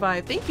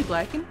revived. Thank you,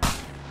 Blacken.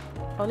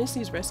 Honest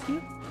needs rescue?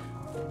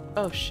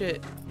 Oh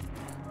shit.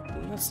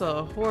 That's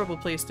a horrible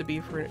place to be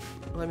for.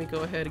 Let me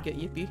go ahead and get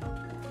Yippee.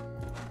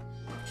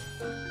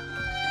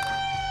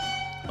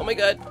 Oh my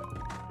god.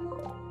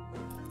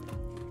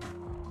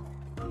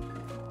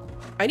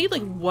 I need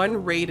like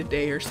 1 raid a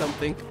day or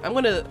something. I'm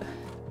gonna...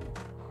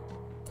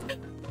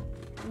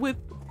 With...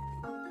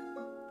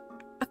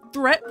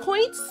 threat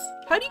points?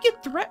 How do you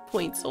get threat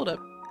points? Hold up.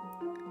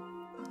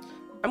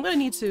 I'm gonna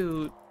need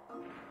to...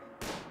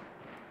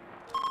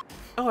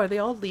 Oh, are they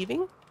all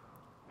leaving?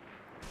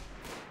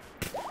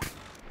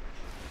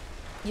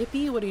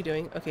 Yippee, what are you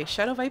doing? Okay,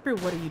 Shadow Viper,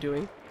 what are you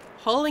doing?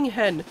 Hauling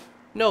Hen.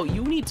 No,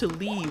 you need to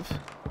leave.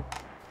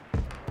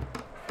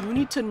 You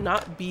need to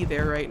not be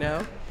there right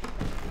now.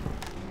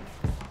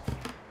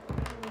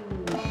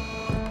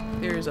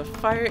 There's a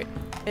fire...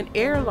 An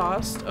air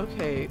lost.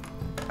 Okay.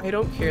 I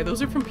don't care.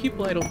 Those are from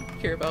people I don't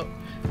care about.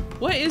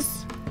 What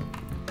is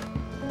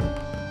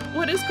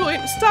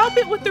going... Stop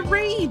it with the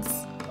raids!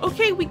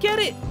 Okay, we get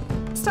it!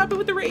 Stop it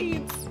with the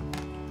raids!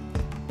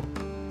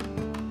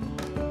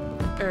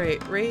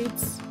 Alright,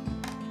 raids.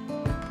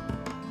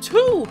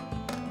 2!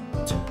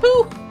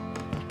 2!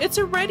 It's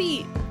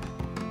already...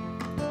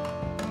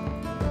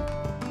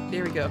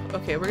 There we go.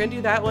 Okay, we're gonna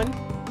do that one.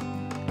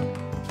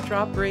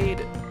 Drop raid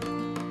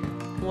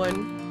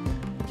 1.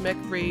 Mech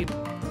raid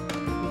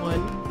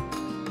 1.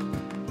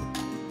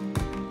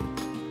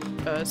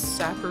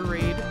 Sapper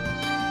raid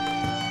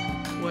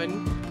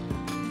 1.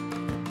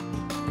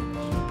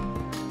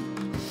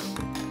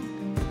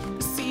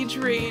 Siege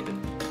raid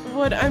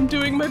 1. I'm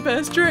doing my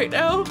best right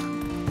now.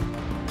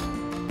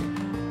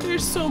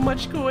 There's so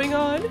much going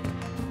on.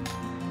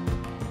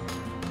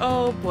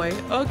 Oh boy.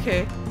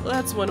 Okay. Well,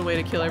 that's one way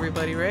to kill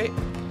everybody, right?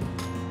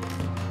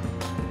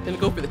 Gonna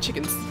go for the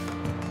chickens.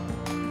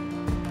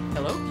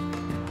 Hello?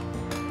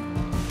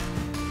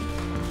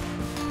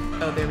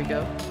 Oh, there we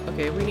go.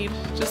 Okay, we need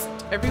just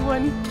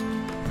everyone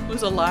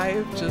who's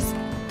alive just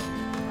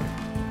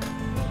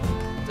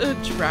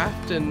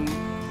draft and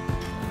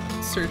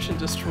search and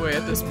destroy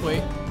at this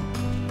point.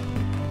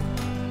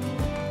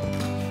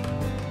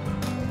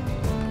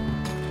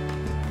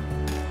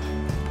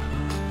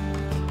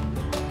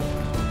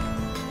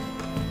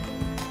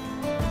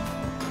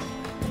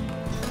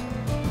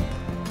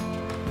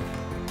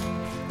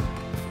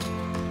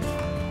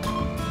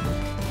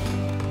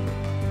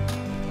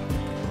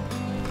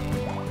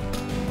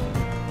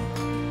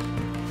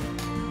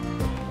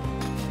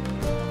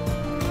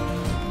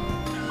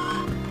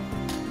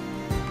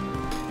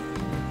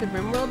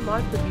 Rimworld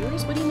mod for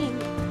viewers? What do you mean?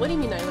 What do you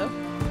mean, Nilo?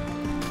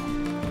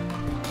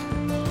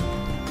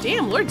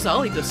 Damn, Lord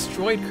Zolly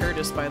destroyed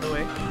Curtis, by the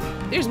way.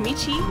 There's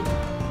Michi.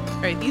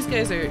 Alright, these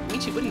guys are...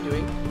 Michi, what are you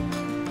doing?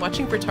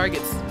 Watching for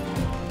targets.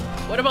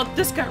 What about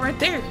this guy right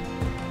there?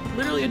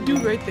 Literally a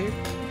dude right there.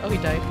 Oh, he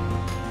died.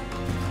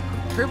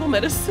 Herbal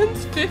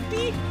medicines?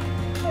 50?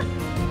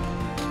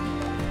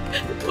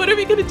 What are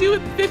we gonna do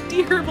with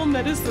 50 herbal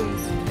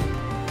medicines?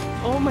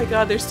 Oh my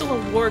god, there's still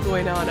a war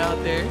going on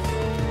out there.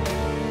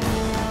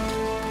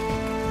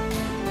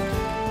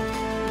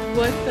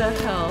 What the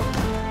hell?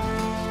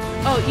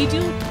 Oh, you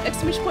do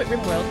exclamation point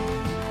Rimworld.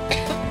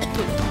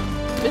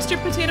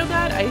 Mr. Potato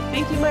God, I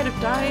think you might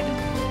have died.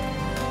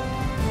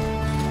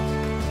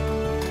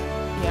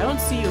 Yeah, I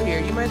don't see you here.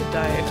 You might have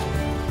died.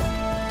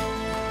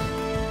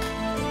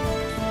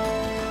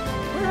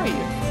 Where are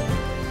you?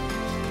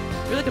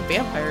 You're like a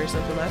vampire or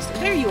something last time.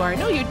 There you are.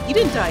 No, you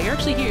didn't die. You're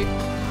actually here.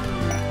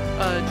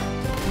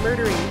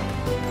 Murdering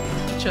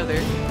each other.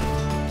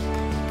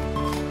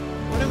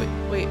 What are we...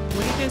 Wait,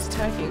 what are you guys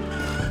attacking?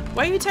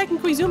 Why are you attacking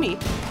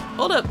Koizumi?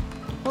 Hold up.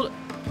 Hold up.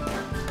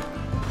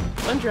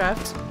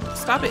 Undraft.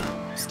 Stop it.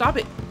 Stop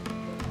it.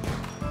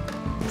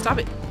 Stop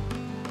it.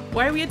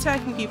 Why are we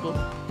attacking people?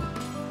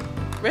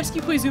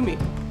 Rescue Koizumi.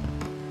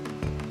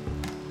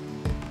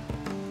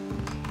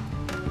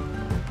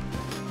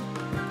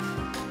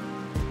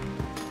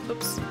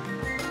 Oops.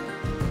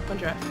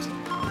 Undraft.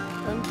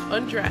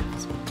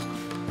 Undraft.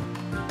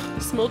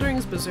 Smoldering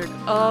is berserk.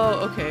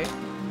 Oh, okay.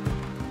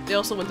 They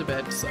also went to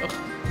bed, so...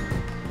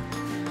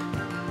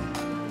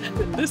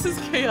 This is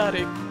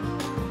chaotic.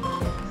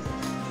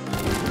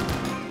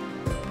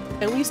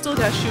 And we still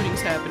got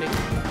shootings happening.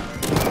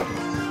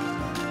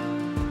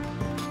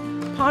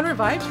 Pawn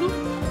revived? Who?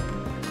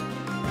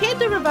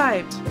 Panda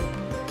revived!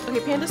 Okay,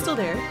 Panda's still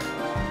there.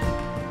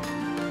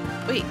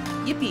 Wait,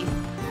 yippee.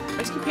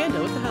 Rescue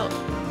Panda, what the hell?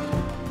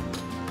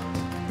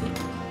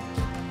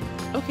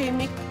 Okay,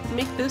 make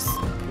this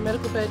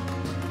medical bed.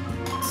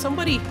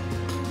 Somebody!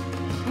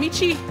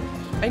 Michi!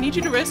 I need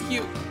you to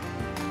rescue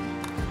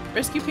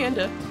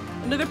Panda.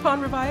 Another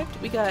pawn revived.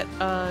 We got,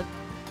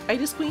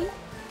 Itis Queen.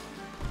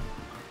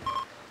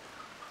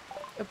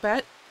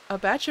 A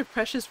batch of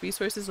precious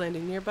resources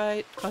landing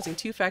nearby, causing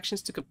two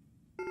factions to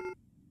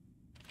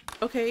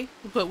Okay,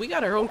 but we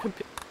got our own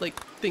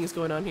things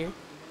going on here.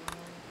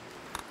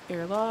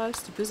 Air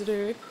lost,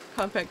 visitor,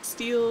 compact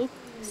steel,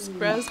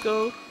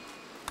 Scrazgo,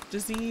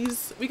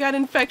 disease. We got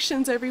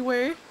infections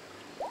everywhere.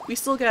 We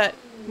still got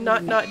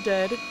not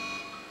dead.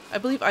 I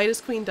believe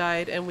Itis Queen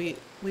died and we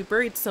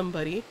buried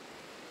somebody.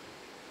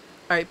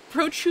 Alright,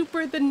 Pro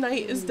Trooper the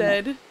Knight is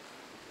dead.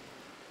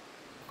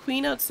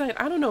 Queen outside.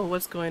 I don't know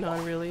what's going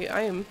on really.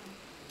 I am...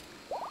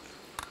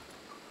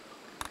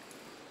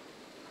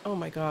 Oh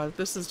my god,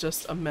 this is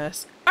just a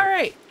mess.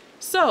 Alright,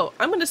 so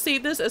I'm gonna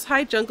save this as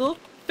High Jungle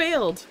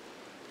failed.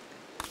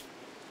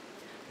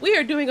 We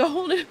are doing a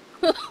whole new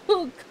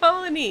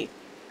colony.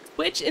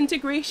 Twitch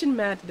integration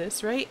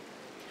madness, right?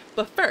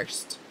 But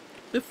first,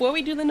 before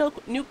we do the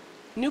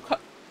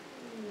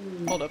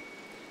hold up.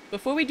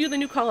 Before we do the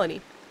new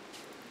colony.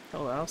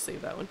 Hold on, I'll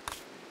save that one.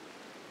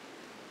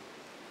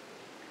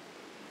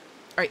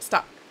 Alright,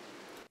 stop.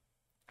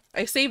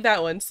 I saved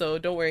that one, so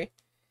don't worry.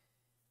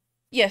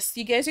 Yes,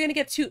 you guys are gonna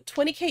get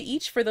 20k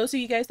each for those of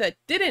you guys that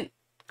didn't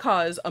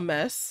cause a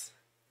mess.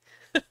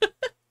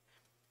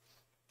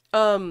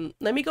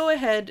 Let me go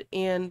ahead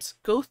and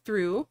go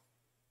through.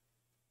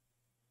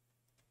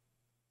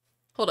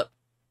 Hold up.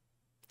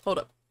 Hold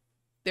up.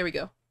 There we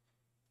go.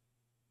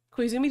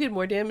 Koizumi did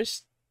more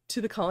damage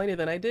to the colony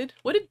than I did.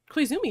 What did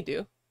Koizumi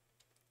do?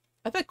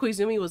 I thought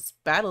Koizumi was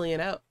battling it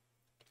out.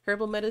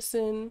 Herbal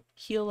medicine,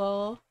 heal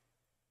all,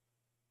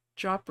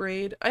 drop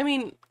raid. I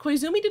mean,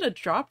 Koizumi did a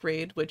drop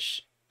raid,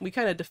 which we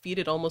kind of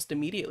defeated almost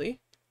immediately.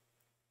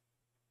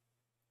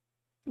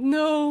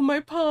 No, my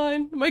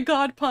pawn. My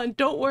god pawn.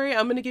 Don't worry,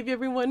 I'm gonna give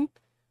everyone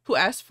who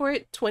asked for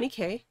it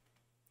 20k.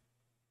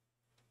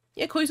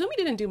 Yeah, Koizumi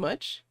didn't do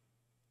much.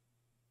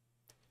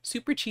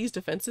 Super cheese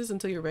defenses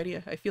until you're ready.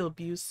 I feel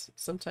abused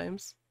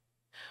sometimes.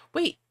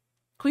 Wait,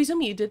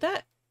 Koizumi, you did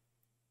that?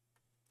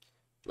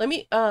 Let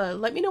me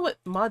know what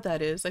mod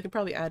that is. I can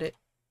probably add it.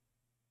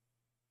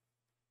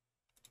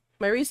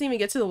 My raid didn't even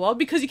get to the wall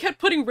because you kept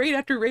putting raid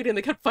after raid and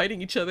they kept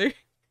fighting each other.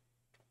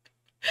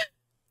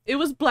 It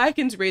was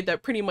Blacken's raid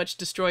that pretty much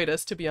destroyed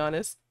us, to be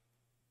honest.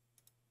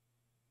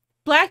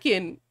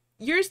 Blacken,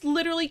 yours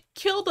literally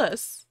killed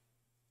us.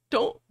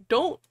 Don't.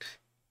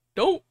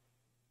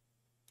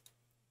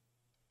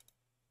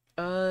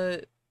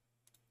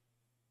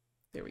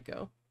 There we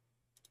go.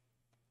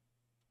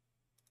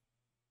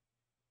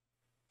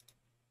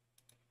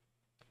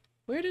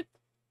 Where did...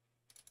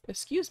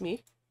 Excuse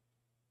me.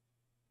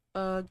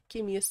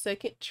 Give me a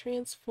second.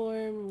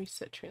 Transform,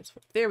 reset,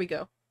 transform. There we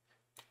go.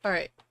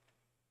 Alright.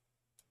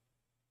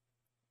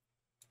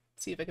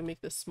 See if I can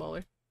make this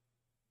smaller.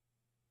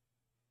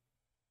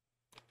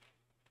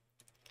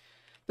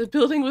 The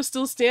building was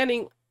still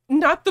standing.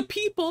 Not the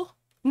people!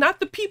 Not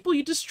the people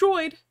you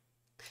destroyed!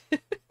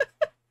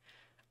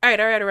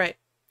 Alright.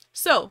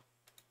 So,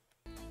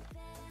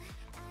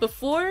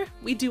 before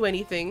we do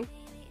anything,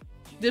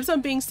 dibs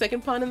on being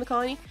second pawn in the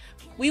colony.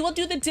 We will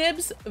do the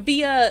dibs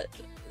via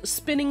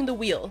spinning the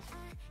wheel.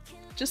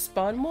 Just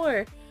spawn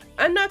more.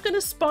 I'm not gonna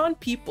spawn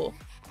people.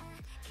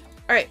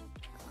 Alright,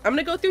 I'm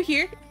gonna go through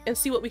here and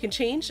see what we can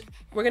change.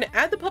 We're gonna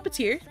add the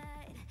puppeteer.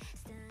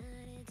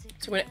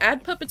 So we're gonna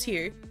add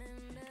puppeteer.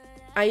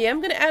 I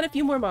am gonna add a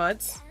few more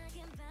mods,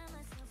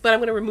 but I'm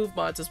gonna remove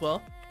mods as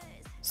well.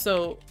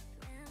 So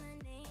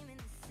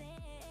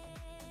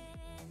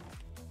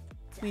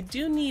we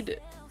do need,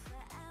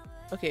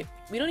 okay,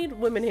 we don't need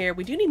women hair.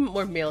 We do need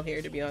more male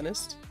hair, to be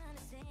honest.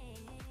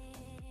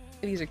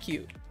 These are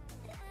cute.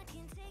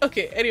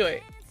 Okay,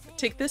 anyway,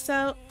 take this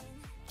out.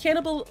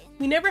 Cannibal,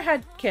 we never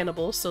had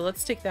cannibals, so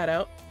let's take that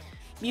out.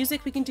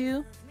 Music we can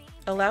do.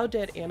 Allow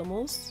dead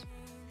animals.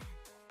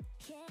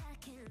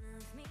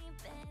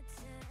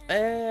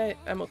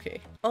 I'm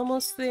okay.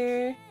 Almost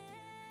there.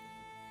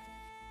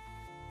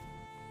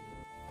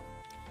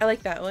 I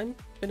like that one.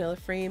 Vanilla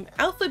frame.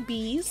 Alpha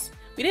bees.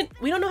 We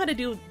don't know how to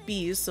do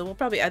bees, so we'll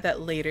probably add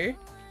that later.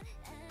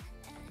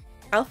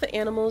 Alpha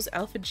animals,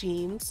 alpha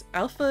genes,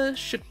 alpha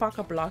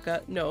shitpaka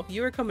blaka. No,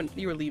 you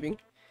were leaving.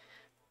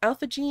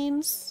 Alpha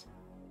genes.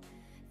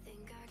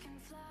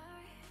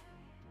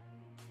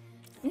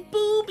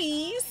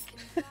 Boobies.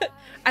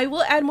 I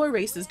will add more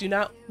races. Do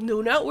not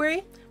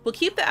worry. We'll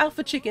keep the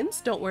alpha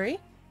chickens, don't worry.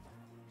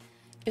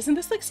 Isn't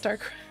this like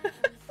StarCraft?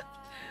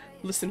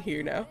 Listen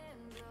here now.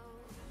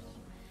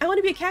 I want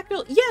to be a cat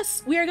girl.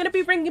 Yes, we are going to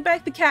be bringing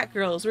back the cat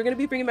girls. We're going to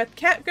be bringing back the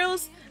cat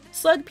girls,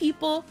 slug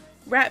people,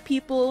 rat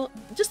people,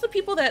 just the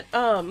people that,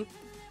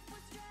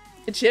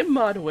 Jim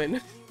Modwin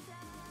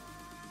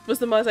was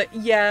the mod like,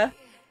 yeah,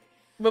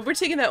 but we're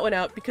taking that one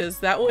out because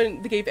that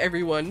one gave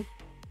everyone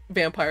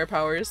vampire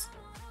powers.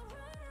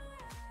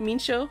 Mean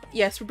show.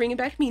 Yes, we're bringing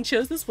back mean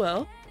shows as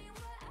well.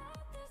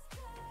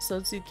 So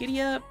let's do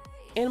giddy up,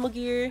 animal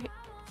gear,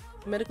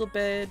 medical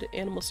bed,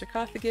 animal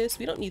sarcophagus.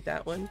 We don't need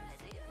that one.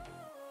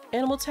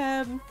 Animal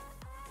tab.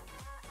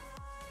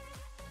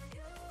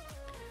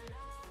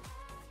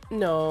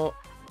 No,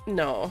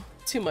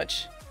 too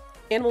much.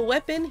 Animal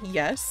weapon,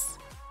 yes.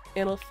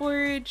 Animal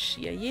forage,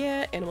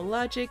 yeah. Animal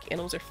logic,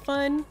 animals are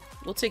fun.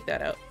 We'll take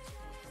that out.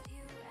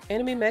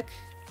 Anime mech,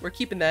 we're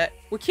keeping that.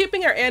 We're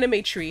keeping our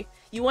anime tree.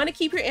 You want to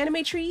keep your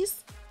anime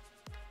trees?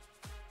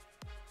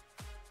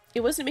 It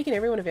wasn't making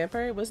everyone a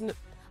vampire. It wasn't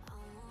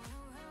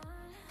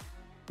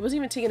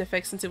even taking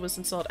effect since it was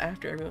installed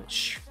after everyone.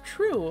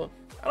 True.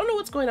 I don't know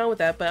what's going on with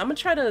that, but I'm gonna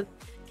try to.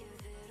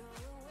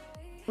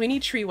 We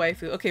need tree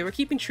waifu. Okay, we're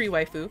keeping tree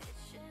waifu.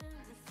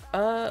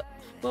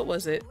 What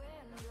was it?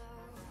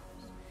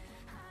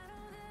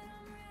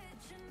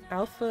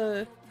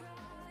 Alpha.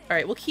 All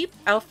right, we'll keep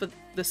alpha.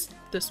 This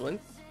one.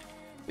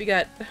 We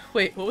got.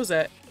 Wait, what was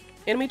that?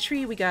 Anime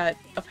tree. We got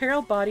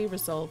apparel body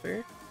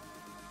resolver.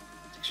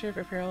 Texture of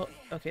apparel.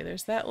 Okay,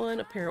 there's that one.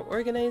 Apparel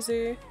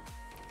organizer.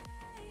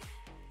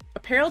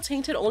 Apparel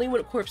tainted only when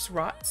a corpse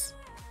rots.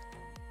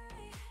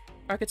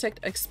 Architect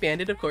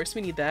expanded, of course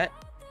we need that.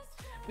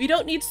 We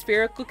don't need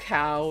spherical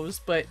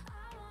cows, but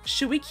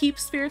should we keep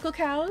spherical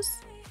cows?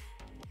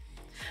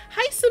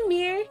 Hi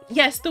Samir!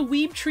 Yes, the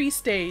weeb tree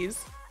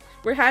stays.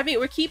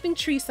 We're keeping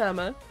Tree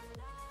Sama.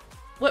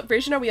 What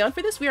version are we on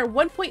for this? We are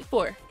 1.4.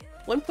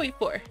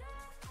 1.4.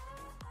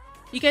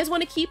 You guys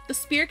want to keep the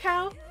spear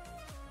cow?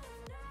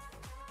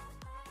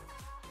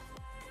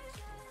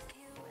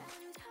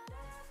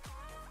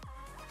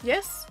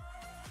 Yes?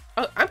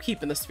 Oh, I'm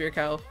keeping the spear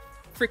cow.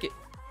 Frick it.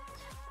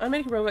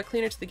 Automatic robot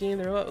cleaner to the game.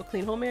 The robot will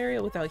clean home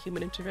area without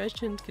human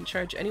intervention. Can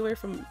charge anywhere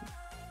from...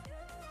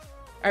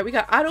 Alright, we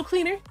got auto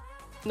cleaner.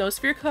 No,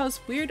 spherical cow is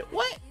weird.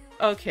 What?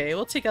 Okay,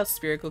 we'll take out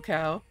spherical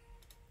cow.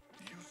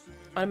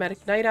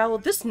 Automatic night owl.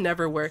 This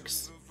never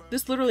works.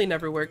 This literally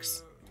never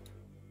works.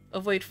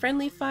 Avoid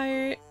friendly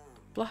fire.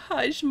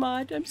 Blahage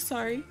mod. I'm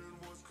sorry.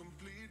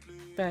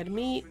 Bad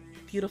meat.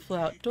 Beautiful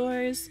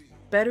outdoors.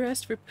 Bed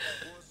rest for...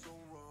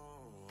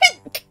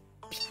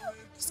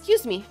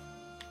 Excuse me.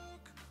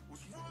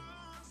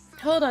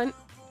 Hold on.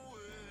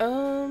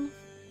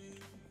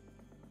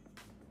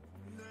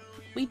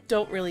 We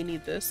don't really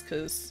need this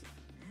because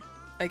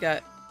I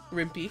got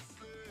Rimpy.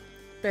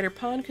 Better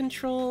pawn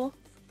control.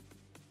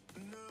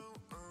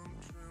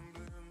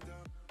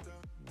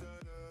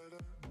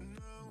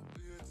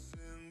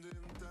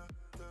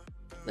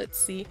 Let's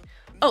see.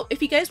 Oh,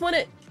 if you guys want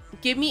to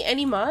give me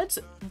any mods,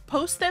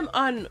 post them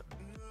on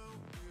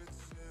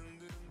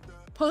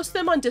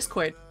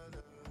Discord.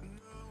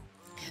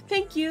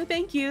 Thank you,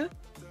 thank you.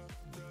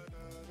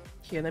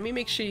 Here, let me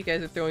make sure you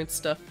guys are throwing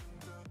stuff.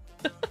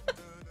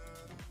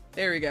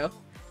 There we go.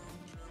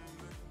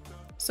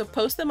 So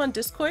post them on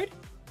Discord.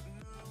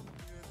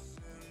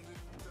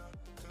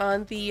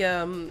 On the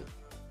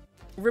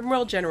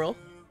Rimworld General.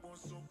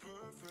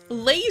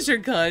 Laser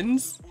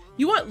guns?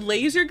 You want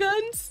laser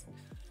guns?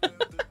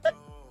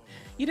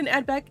 You didn't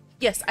add back?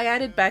 Yes, I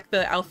added back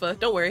the alpha.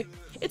 Don't worry.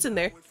 It's in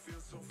there.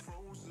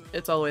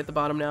 It's all the way at the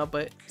bottom now,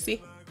 but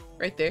see?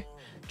 Right there.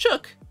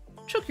 Chook!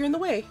 Chook, you're in the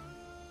way.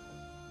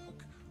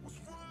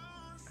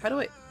 How do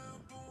I...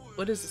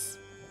 What is this?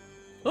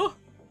 Oh!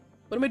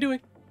 What am I doing?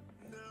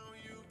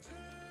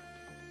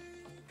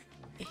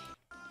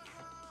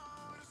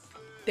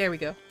 There we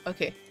go.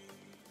 Okay.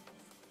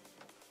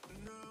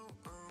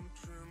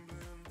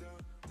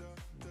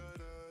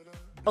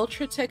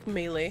 Ultra Tech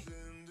Melee.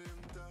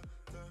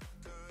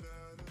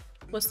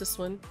 What's this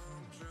one?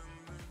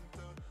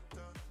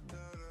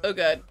 Oh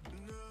god.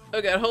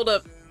 Oh god, hold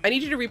up. I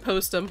need you to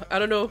repost them. I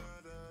don't know.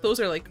 Those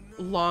are like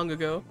long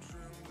ago.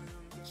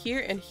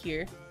 Here and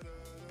here.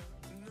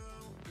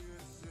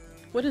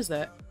 What is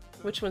that?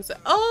 Which one's that?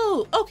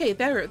 Oh! Okay,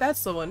 there.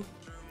 That's the one.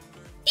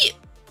 Yeah.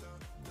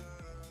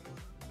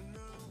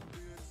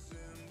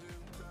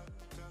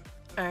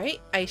 Alright,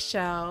 I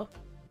shall...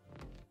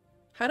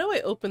 How do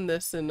I open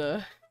this in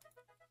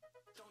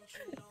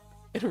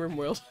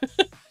Rimworld?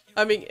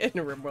 I mean, in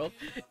Rimworld.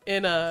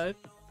 In Do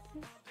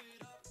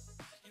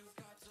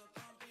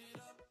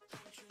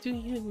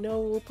you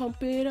know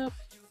Pump It Up?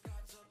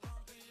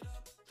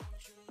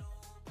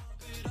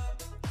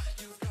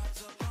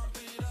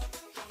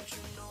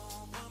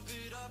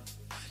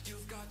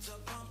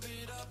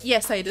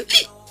 Yes, I do.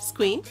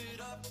 Squeen.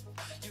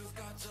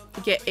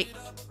 Get it.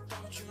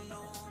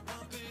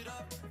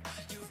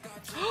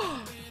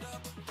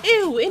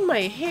 Ew, in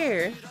my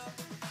hair.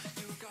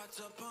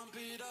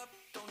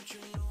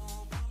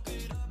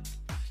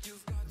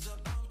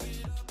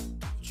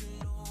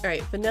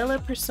 Alright, vanilla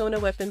persona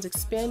weapons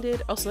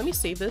expanded. Also, let me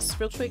save this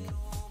real quick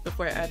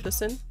before I add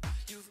this in.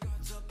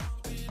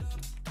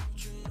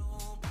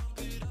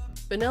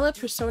 Vanilla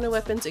persona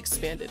weapons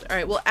expanded.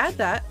 Alright, we'll add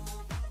that.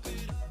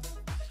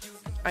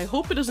 I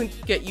hope it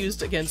doesn't get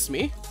used against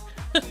me.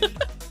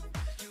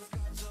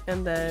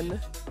 And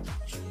then...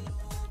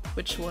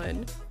 Which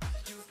one?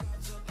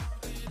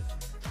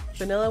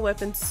 Vanilla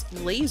weapons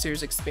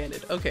lasers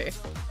expanded. Okay.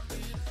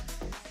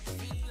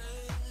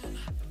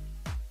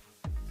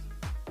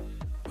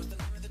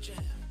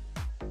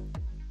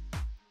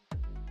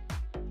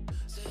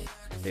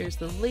 There's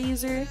the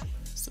laser.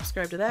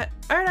 Subscribe to that.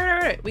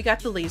 Alright. We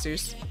got the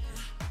lasers.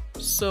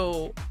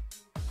 So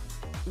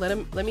let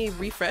me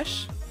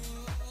refresh.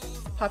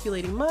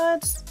 Populating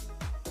mods.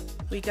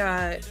 We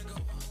got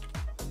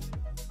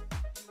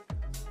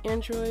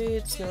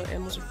androids. No,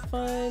 animals are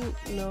fun.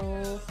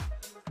 No.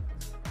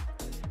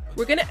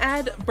 We're gonna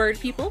add bird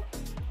people.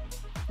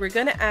 We're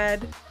gonna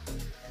add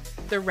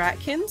the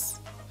ratkins.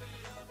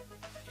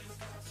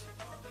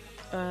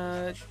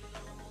 And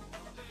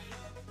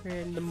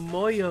the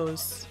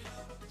moyos.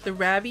 The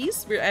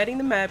rabbies. We're adding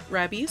the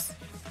rabbies.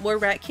 More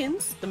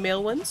ratkins, the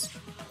male ones.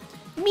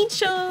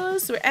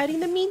 Minchos. We're adding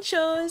the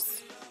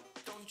minchos.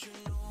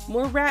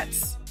 More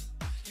rats.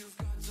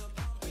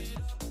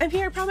 I'm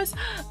here, I promise.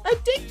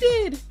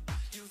 Addicted.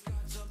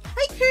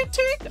 Hi, Kurt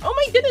Turk. Oh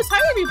my goodness.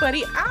 Hi,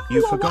 everybody. Ow,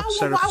 you forgot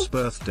Seraph's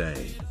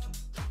birthday.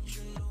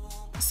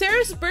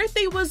 Sarah's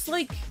birthday was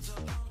like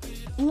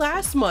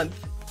last month.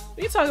 What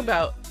are you talking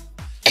about?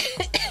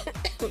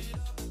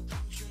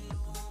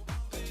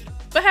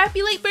 But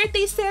happy late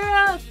birthday,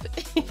 Sarah!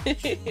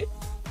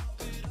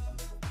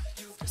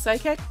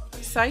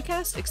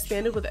 Psycast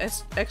expanded with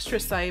extra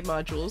side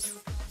modules.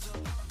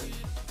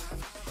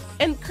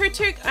 And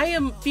Kurturk, I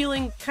am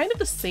feeling kind of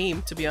the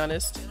same, to be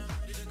honest.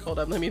 Hold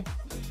on,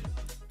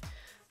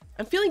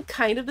 I'm feeling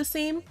kind of the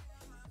same.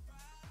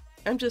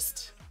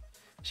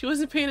 She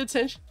wasn't paying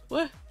attention.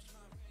 What?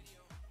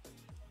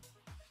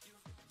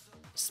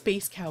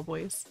 Space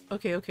Cowboys.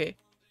 Okay.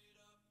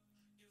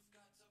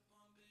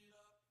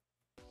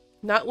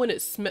 Not when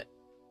it smells?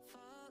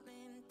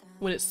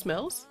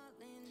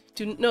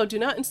 Do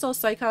not install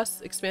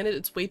Psycast expanded.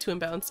 It's way too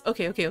imbalanced.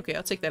 Okay.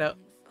 I'll take that out.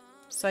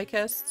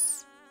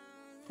 Psycasts.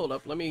 Hold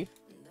up, let me...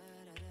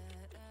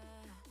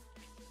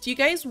 Do you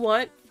guys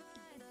want...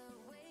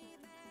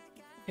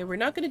 Okay, we're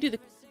not gonna do the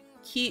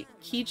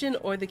Kijin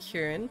or the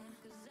Kirin.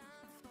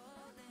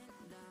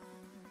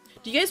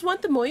 Do you guys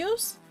want the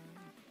Moyos?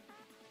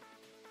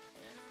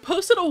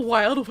 Posted a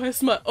Wild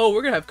West mod. Oh,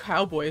 we're gonna have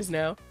cowboys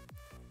now.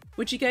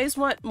 Would you guys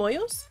want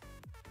Moyos?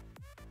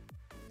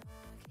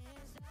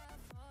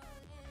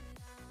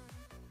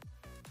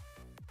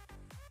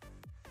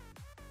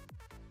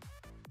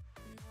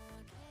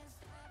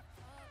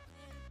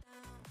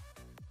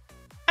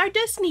 Our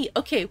destiny!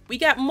 Okay, we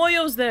got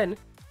Moyos then.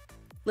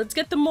 Let's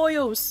get the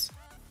Moyos.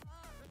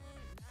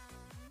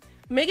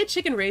 Mega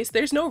Chicken race.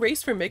 There's no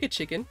race for Mega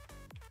Chicken.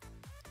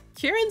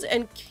 Kirins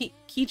and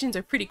Kijins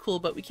are pretty cool,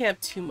 but we can't have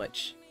too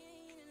much.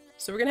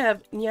 So we're gonna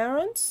have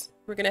Nyarons.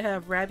 We're gonna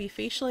have Rabby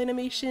facial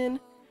animation.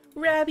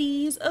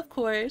 Rabbies, of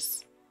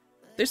course.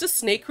 There's a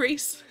snake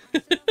race.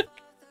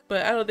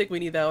 But I don't think we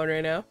need that one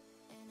right now.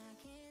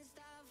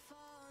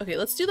 Okay,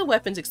 let's do the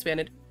weapons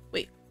expanded.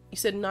 Wait, you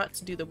said not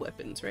to do the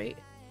weapons, right?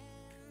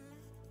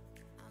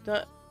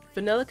 Not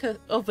vanilla.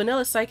 Oh,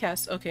 vanilla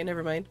Psycast. Okay,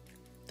 never mind.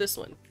 This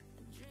one.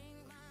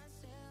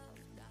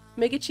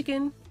 Mega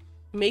Chicken.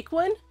 Make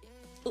one?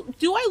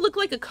 Do I look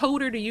like a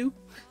coder to you?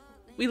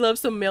 We love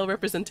some male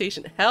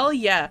representation. Hell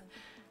yeah.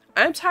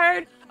 I'm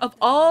tired of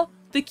all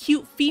the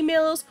cute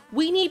females.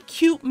 We need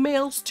cute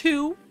males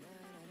too.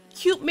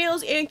 Cute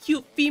males and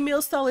cute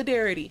female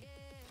solidarity.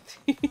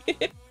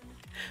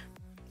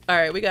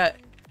 Alright, we got...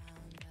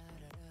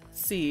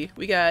 Let's see.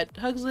 We got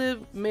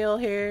Hugslib, male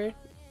hair.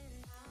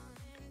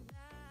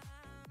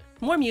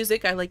 More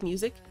music. I like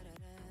music.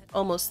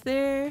 Almost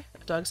there.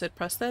 Dog said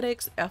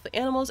prosthetics. Alpha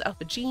animals.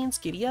 Alpha genes.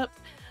 Giddy up.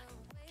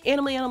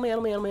 Animal.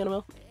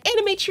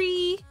 Anime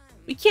tree!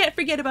 We can't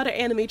forget about our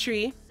anime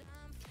tree.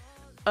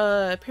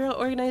 Apparel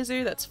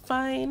organizer. That's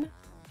fine.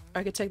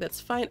 Architect. That's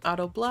fine.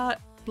 Auto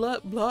blot.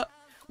 Blah.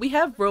 We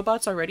have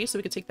robots already, so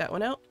we can take that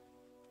one out.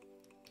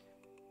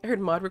 I heard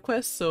mod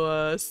request,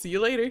 so see you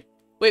later.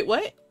 Wait,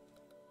 what?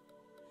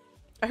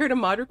 I heard a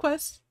mod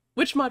request?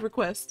 Which mod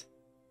request?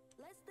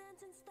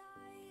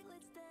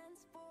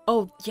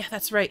 Oh, yeah,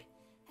 that's right.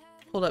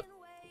 Hold up.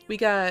 We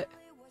got...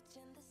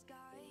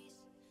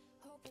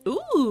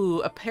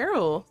 Ooh,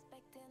 apparel.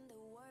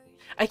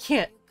 I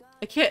can't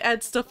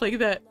add stuff like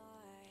that.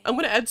 I'm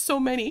gonna add so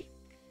many.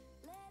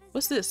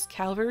 What's this?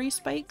 Cavalry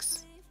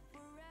spikes?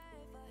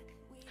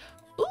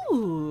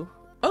 Ooh.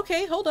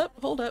 Okay, hold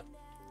up.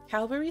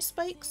 Cavalry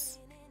spikes?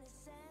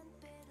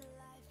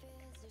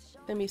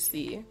 Let me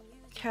see.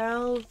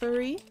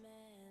 Cavalry.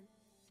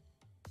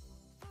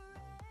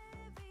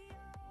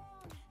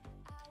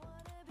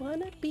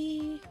 Wanna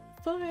be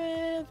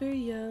forever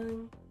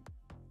young.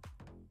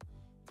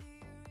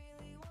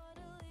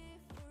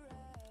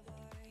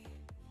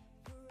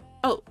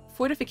 Oh,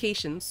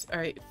 fortifications.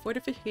 Alright,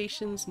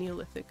 fortifications,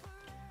 Neolithic.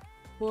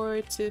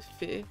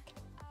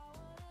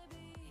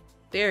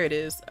 There it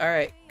is.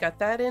 Alright, got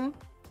that in.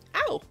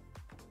 Ow!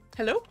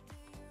 Hello?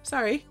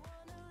 Sorry.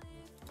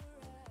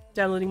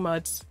 Downloading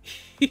mods.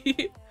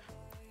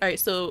 Alright,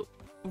 so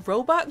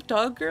robot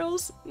dog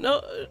girls?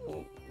 No.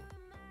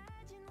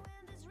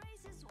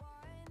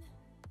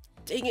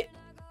 Dang it.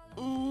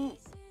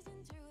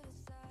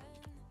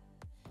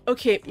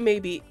 Okay,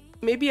 maybe.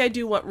 Maybe I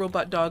do want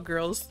robot dog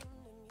girls.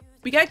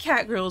 We got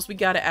cat girls, we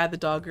gotta add the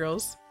dog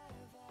girls.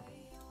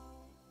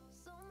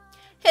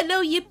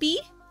 Hello, Yippee!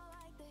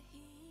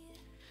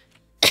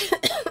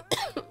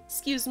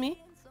 Excuse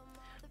me.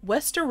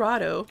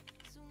 Westerado.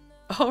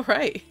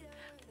 Alright.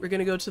 We're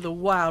gonna go to the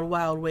wild,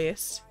 wild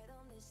west.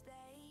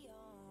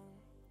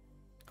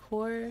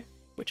 Core.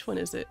 Which one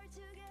is it?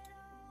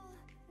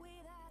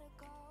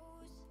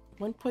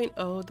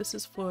 1.0. This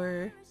is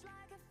for...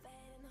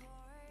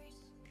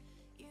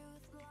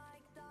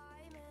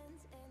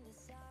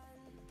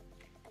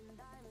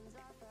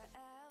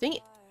 Dang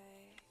it.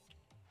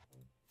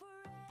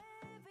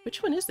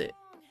 Which one is it?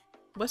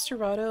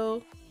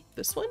 Westerado.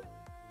 This one?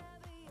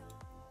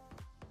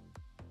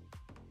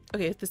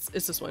 Okay, it's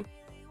this one.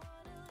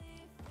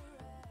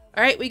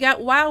 Alright, we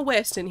got Wild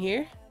West in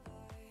here.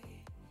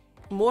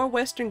 More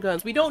Western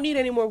guns. We don't need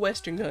any more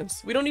Western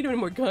guns. We don't need any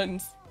more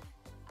guns.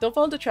 Don't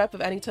fall into the trap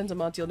of adding tons of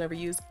mods you'll never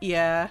use.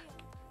 Yeah.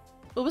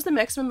 What was the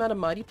maximum amount of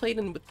mod you played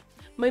in?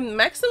 My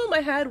maximum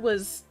I had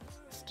was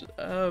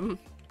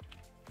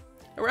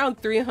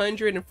around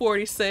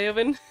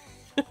 347.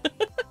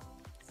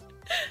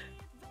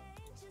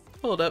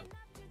 Hold up.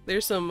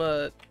 There's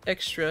some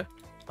extra.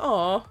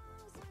 Aw.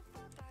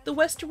 The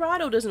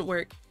Westerado doesn't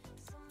work.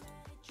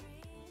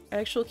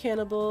 Actual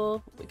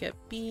cannibal. We get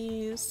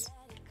bees.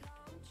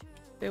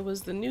 There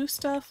was the new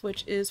stuff,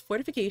 which is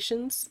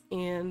fortifications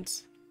and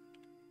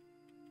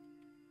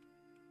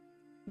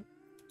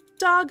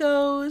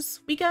doggos.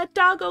 We got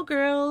doggo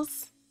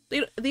girls.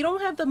 They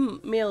don't have the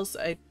males.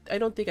 I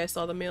don't think I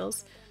saw the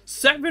males.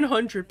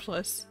 700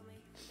 plus.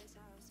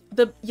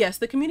 Yes,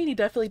 the community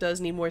definitely does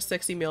need more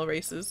sexy male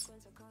races.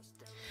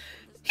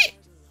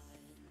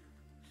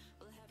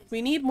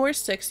 We need more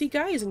sexy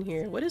guys in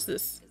here. What is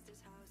this?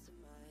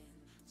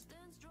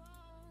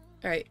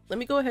 Alright, let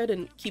me go ahead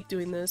and keep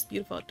doing this.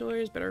 Beautiful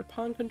outdoors, better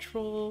pawn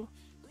control,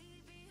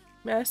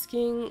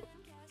 masking,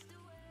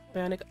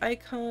 bionic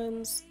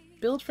icons,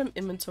 build from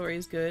inventory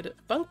is good.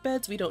 Bunk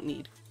beds we don't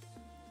need.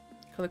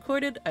 Color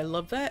coded, I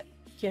love that.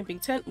 Camping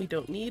tent we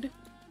don't need.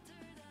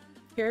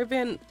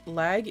 Caravan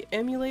lag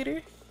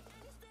emulator.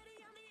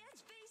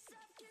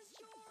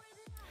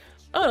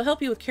 Oh, it'll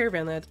help you with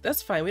caravan lag.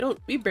 That's fine.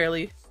 We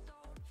barely.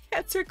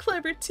 Cats are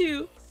clever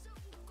too.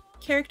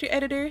 Character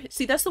editor.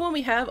 See, that's the one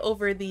we have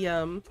over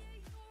the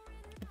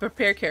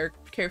prepare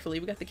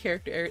carefully. We got the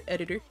character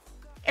editor.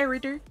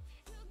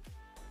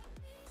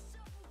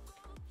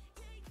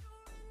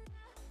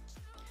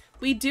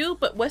 We do,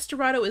 but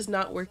Westerado is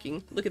not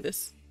working. Look at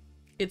this.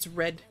 It's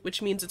red,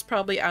 which means it's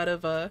probably out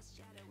of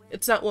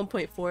it's not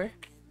 1.4.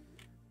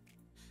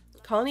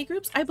 Colony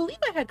groups? I believe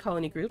I had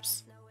colony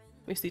groups.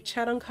 Let me see.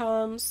 Chat on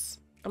comms.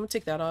 I'm gonna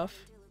take that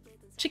off.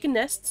 Chicken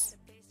nests.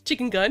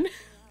 Chicken gun.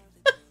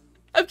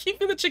 I'm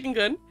keeping the chicken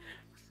gun.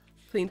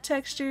 Clean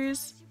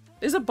textures.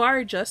 There's a bar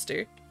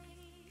adjuster.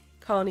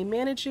 Colony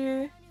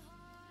manager.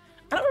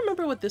 I don't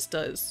remember what this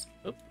does.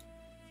 Oh.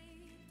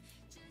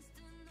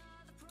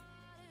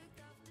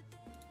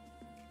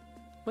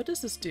 What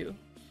does this do?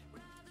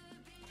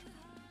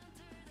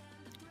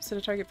 Set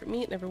a target for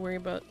meat. Never worry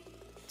about.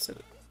 Set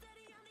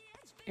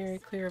area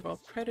clear of all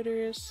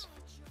predators.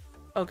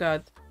 Oh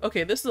god.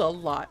 Okay, this is a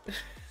lot.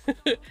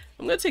 I'm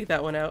gonna take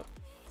that one out.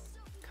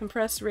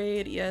 Compress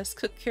raid, yes.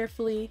 Cook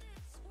carefully.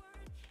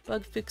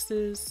 Bug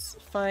fixes.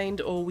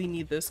 Find. Oh, we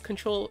need this.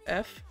 Control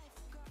F.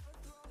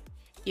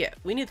 Yeah,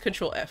 we need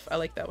Control F. I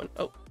like that one.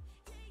 Oh.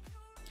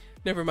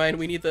 Never mind.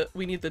 We need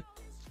the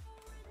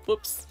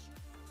whoops.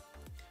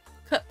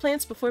 Cut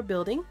plants before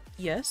building.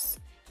 Yes.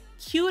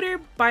 Cuter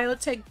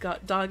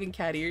biotech dog and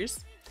cat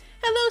ears.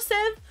 Hello,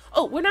 Sev.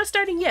 Oh, we're not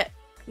starting yet.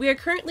 We are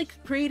currently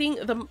creating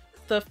the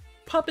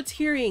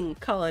puppeteering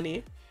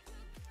colony.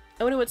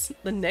 I wonder what's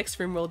the next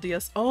Rimworld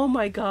DLC. Oh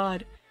my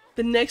god.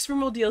 The next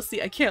Rimworld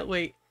DLC. I can't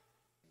wait.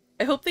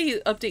 I hope they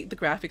update the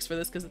graphics for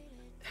this because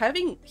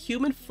having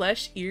human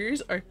flesh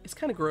ears is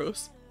kind of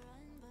gross.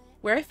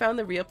 Where I found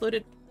the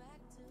re-uploaded...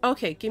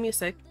 Okay, give me a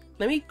sec.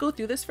 Let me go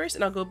through this first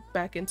and I'll go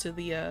back into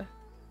the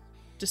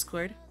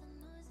Discord.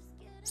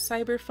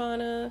 Cyber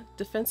fauna,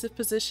 defensive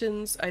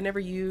positions, I never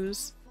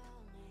use.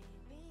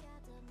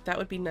 That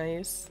would be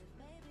nice.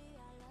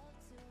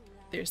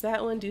 There's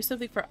that one. Do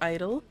something for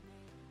idle.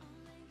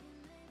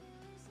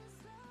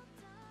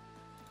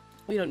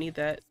 We don't need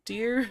that. Do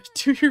your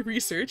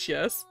research,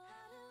 yes.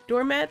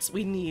 Doormats,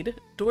 we need.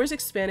 Doors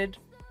expanded.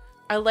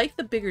 I like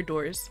the bigger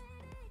doors.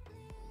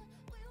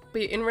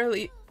 But in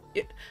really...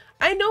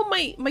 I know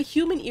my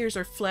human ears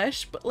are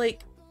flesh, but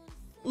like,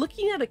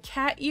 looking at a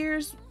cat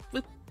ears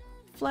with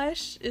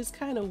flesh is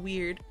kind of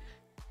weird.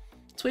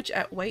 Twitch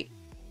at white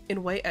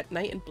at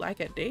night and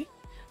black at day.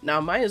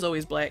 Nah, mine is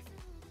always black.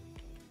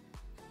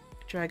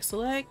 Drag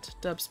select,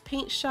 Dub's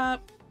paint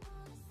shop.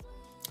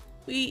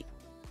 You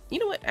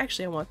know what?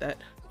 Actually, I want that.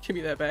 Give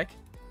me that back.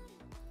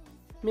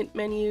 Mint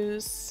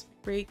menus,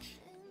 break.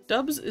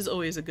 Dubs is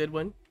always a good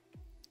one.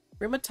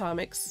 Rim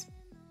atomics.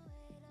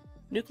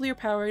 Nuclear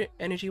power,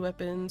 energy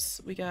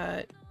weapons. We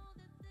got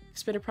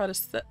expanded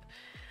products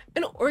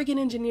and organ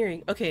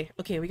engineering. Okay,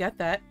 we got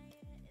that.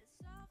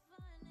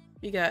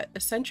 We got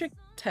eccentric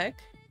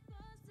tech.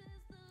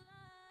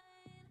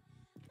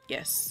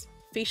 Yes.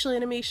 Facial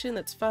animation,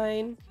 that's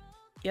fine.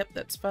 Yep,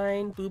 that's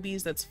fine.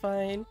 Boobies, that's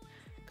fine.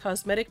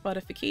 Cosmetic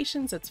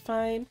modifications, that's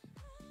fine.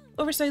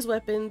 Oversized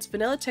weapons.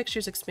 Vanilla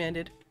textures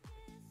expanded.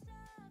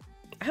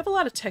 I have a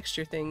lot of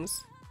texture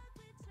things.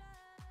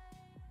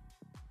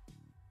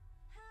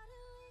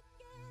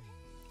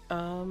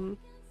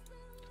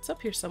 It's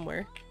up here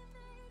somewhere.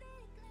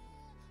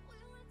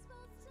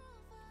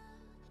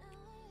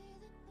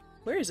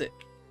 Where is it?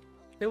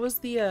 There was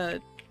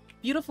the,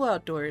 beautiful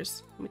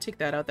outdoors. Let me take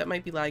that out. That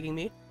might be lagging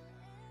me.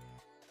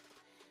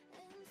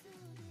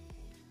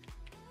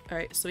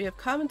 Alright, so we have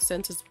common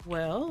sense as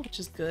well, which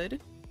is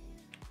good.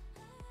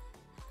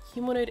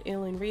 Humanoid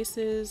alien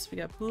races. We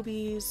got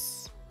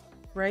boobies.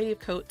 Variety of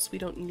coats we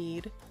don't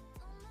need.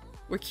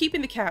 We're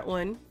keeping the cat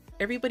one.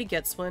 Everybody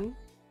gets one.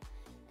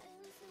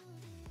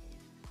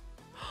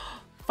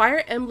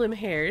 Fire Emblem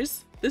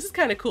hairs. This is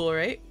kind of cool,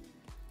 right?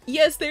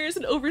 Yes, there is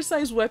an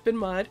oversized weapon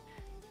mod.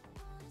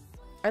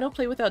 I don't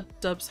play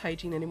without Dub's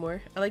hygiene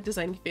anymore. I like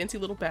designing fancy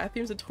little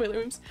bathrooms and toilet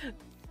rooms.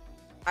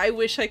 I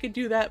wish I could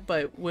do that,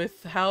 but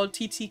with how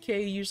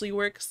TTK usually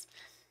works,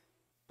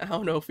 I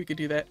don't know if we could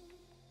do that.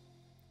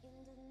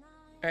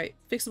 Alright,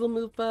 fixable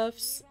move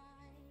buffs.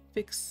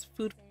 Fix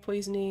food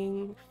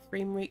poisoning.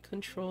 Frame rate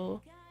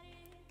control.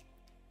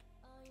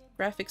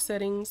 Graphic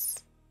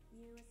settings.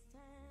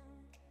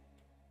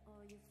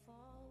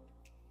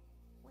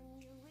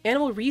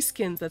 Animal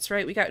reskins, that's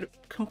right. We got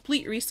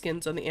complete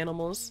reskins on the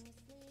animals.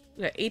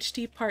 We got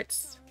HD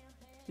parts.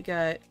 We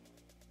got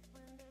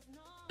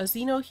a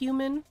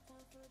xeno-human.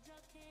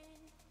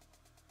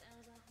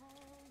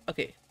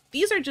 Okay,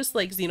 these are just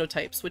like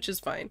xenotypes, which is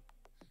fine.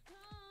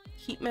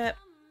 Heat map.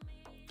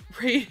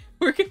 Raid.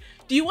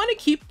 Do you want to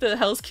keep the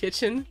Hell's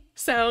Kitchen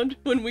sound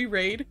when we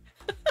raid?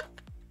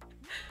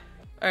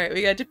 Alright,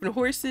 we got different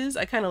horses.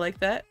 I kind of like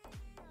that.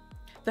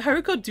 The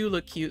Haruko do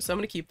look cute, so I'm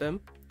going to keep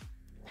them.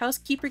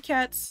 Housekeeper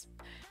cats.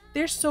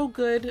 They're so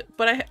good,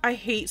 but I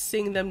hate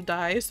seeing them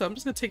die, so I'm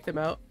just going to take them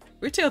out.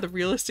 We're going to take out the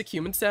realistic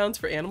human sounds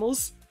for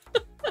animals.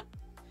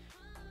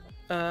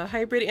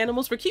 Hybrid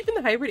animals. We're keeping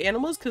the hybrid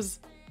animals because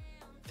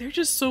they're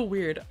just so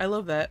weird. I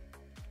love that.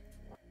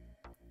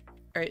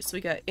 Alright, so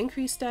we got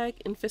increased stack,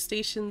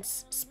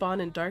 infestations, spawn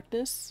in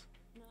darkness,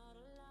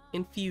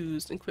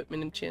 infused,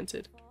 equipment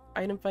enchanted,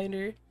 item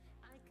finder,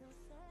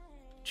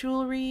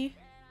 jewelry,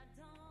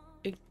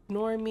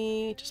 ignore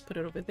me, just put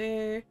it over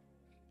there.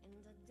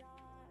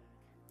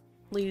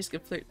 Ladies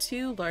can flirt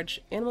too, large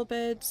animal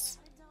beds,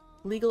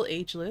 legal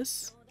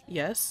ageless,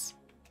 yes.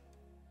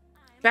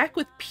 Back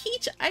with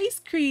peach ice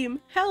cream,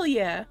 hell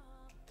yeah.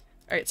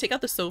 Alright, take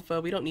out the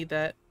sofa, we don't need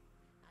that.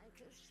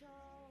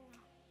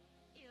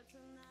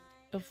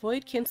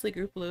 Avoid canceling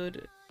group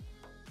load.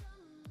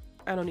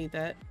 I don't need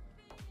that.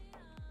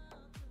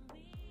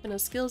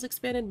 And skills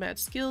expanded, map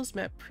skills,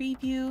 map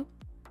preview.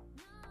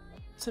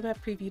 So map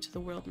preview to the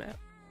world map.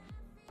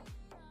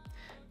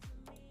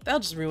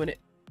 That'll just ruin it.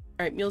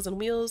 Alright, Meals on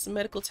Wheels,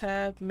 medical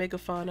tab,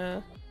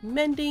 megafauna,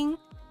 mending.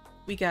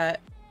 We got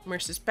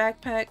Mercer's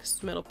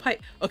backpacks, metal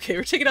pipe. Okay,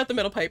 we're taking out the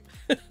metal pipe.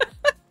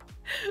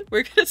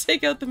 We're gonna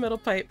take out the metal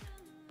pipe.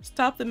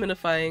 Stop the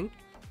minifying.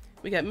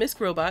 We got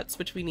Misc robots,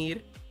 which we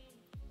need.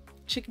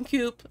 Chicken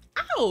coop.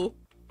 Ow!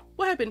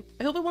 What happened?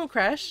 I hope it won't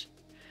crash.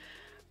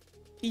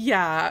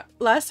 Yeah,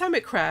 last time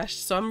it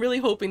crashed, so I'm really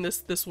hoping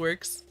this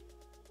works.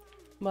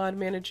 Mod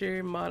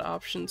manager, mod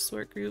options,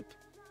 sort group,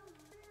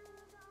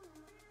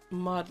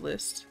 mod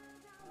list.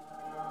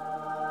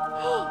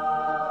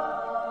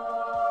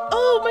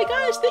 Oh my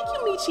gosh, thank you,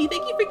 Michi.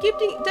 Thank you for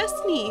gifting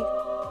Destiny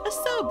a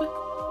sub.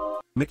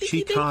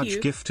 Michi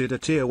Kaj gifted a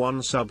tier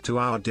 1 sub to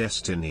our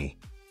Destiny.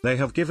 They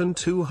have given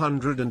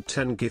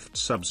 210 gift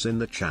subs in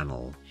the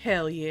channel.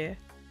 Hell yeah.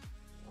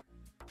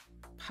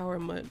 Power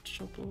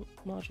module.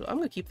 I'm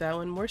gonna keep that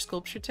one. More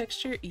sculpture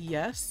texture.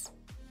 Yes.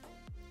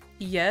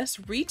 Yes.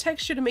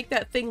 Retexture to make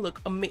that thing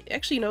look amazing.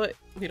 Actually, you know what?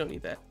 We don't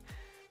need that.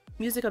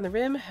 Music on the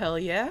rim. Hell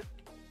yeah.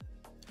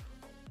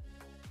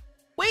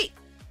 Wait.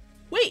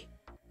 Wait.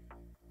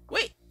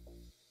 Wait.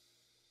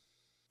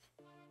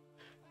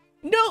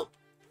 No.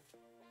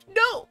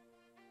 No.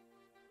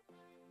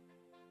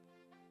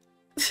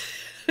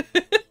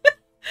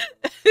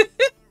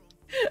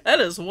 That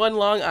is one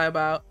long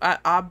eyeball.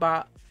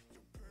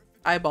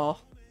 Eyeball.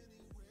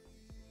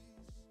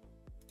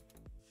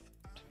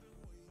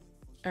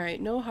 Alright,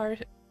 no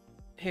hard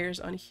hairs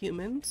on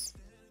humans.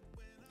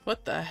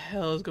 What the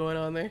hell is going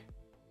on there?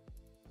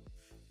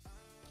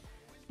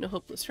 No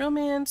hopeless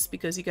romance,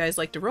 because you guys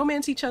like to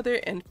romance each other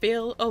and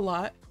fail a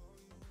lot.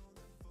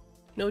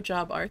 No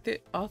job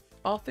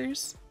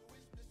authors.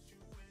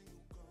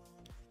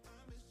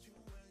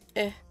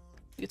 You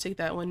can take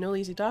that one. No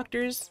lazy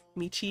doctors.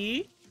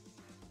 Michi.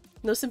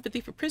 No sympathy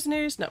for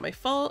prisoners. Not my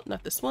fault.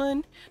 Not this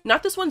one.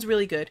 Not this one's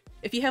really good.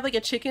 If you have like a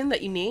chicken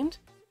that you named,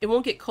 it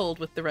won't get cold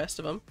with the rest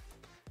of them.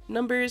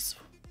 Numbers.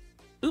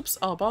 Oops,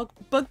 all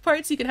bug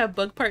parts. You can have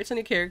bug parts on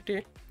your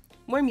character.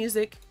 More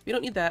music. We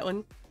don't need that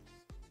one.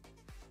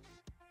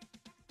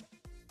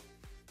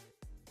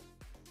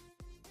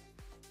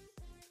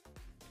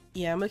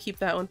 Yeah, I'm gonna keep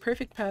that one.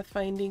 Perfect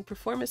pathfinding.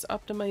 Performance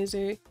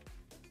optimizer.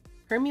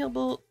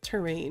 Permeable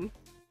terrain.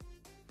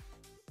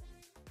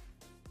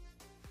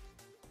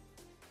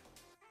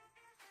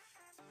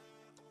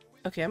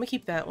 Okay, I'm gonna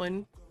keep that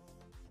one.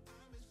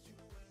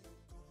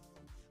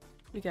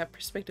 We got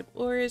perspective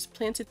ores,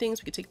 planted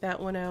things. We could take that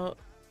one out.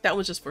 That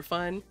one's just for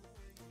fun.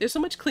 There's so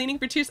much cleaning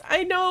for tiers.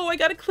 I know, I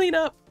gotta clean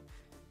up.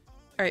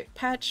 Alright,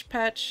 patch.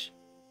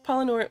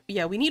 Polynor.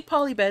 Yeah, we need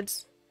poly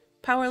beds.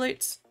 Power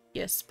alerts.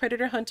 Yes.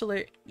 Predator hunt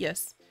alert.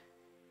 Yes.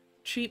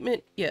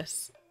 Treatment.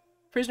 Yes.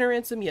 Prisoner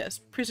ransom. Yes.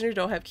 Prisoners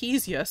don't have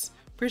keys. Yes.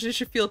 Prisoners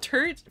should fear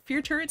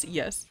turrets.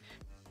 Yes.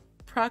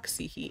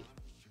 Proxy heat.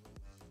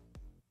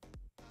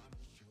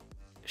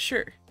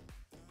 Sure.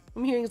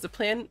 I'm hearing the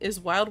plan is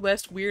Wild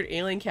West weird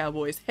alien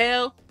cowboys.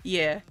 Hell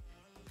yeah.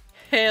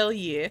 Hell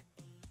yeah.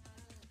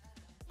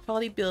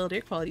 Quality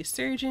builder, quality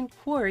surgeon,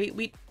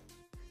 quarry.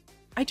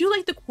 I do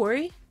like the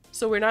quarry,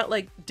 so we're not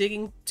like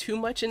digging too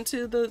much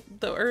into the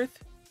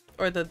earth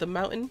or the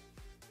mountain.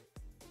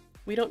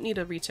 We don't need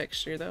a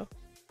retexture though.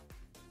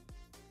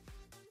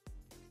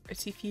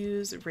 RT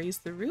fuse, raise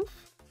the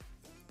roof.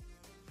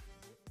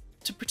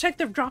 To protect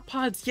the drop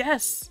pods,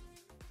 yes!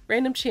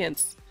 Random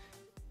chance.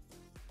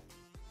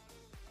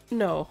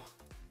 No.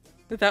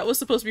 That was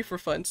supposed to be for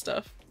fun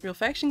stuff. Real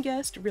faction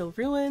guest, real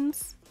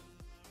ruins,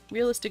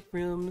 realistic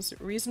rooms,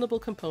 reasonable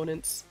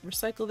components,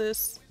 recycle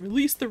this,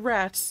 release the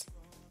rats,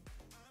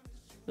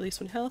 release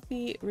when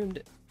healthy,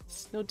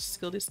 no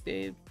skill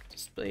display.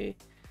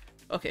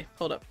 Okay,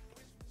 hold up.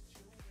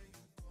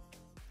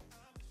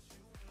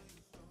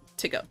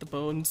 Take out the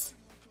bones.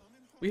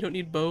 We don't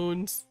need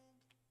bones.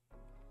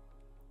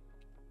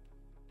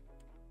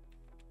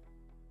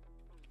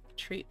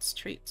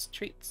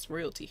 Traits,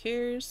 royalty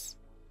hairs.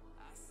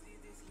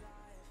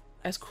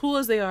 As cool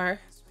as they are,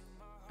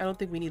 I don't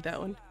think we need that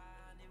one.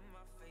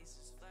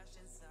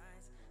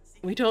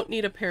 We don't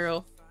need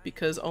apparel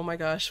because, oh my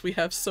gosh, we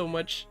have so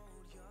much.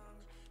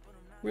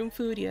 Room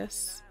food,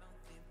 yes.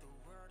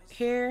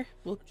 Hair,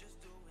 we'll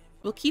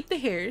keep the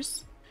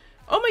hairs.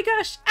 Oh my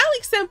gosh,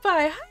 Alex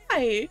Senpai,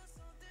 hi!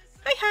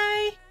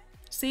 Hi!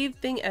 Save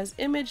thing as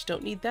image,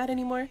 don't need that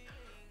anymore.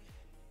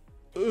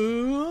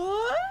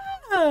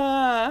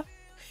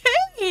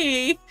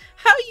 Hey!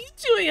 How you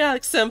doing,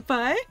 Alex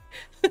Senpai?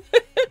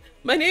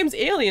 My name's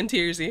Alien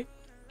Tearsy.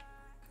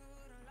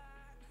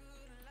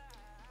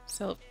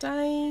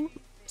 Self-dying,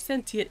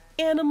 sentient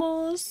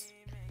animals.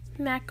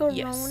 Macaroni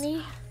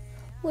yes.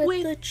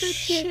 with the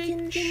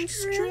chicken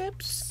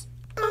strips.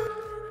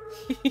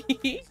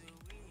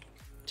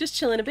 Just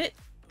chilling a bit.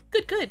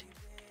 Good.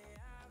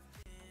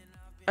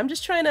 I'm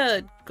just trying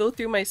to go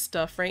through my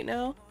stuff right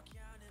now.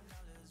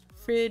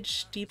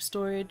 Fridge, deep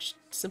storage,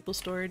 simple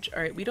storage.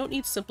 Alright, we don't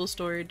need simple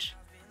storage.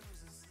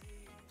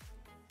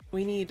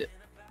 We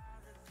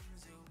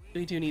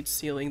do need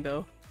ceiling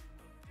though.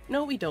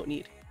 No, we don't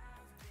need.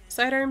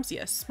 Sidearms,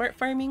 yes. Smart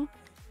farming.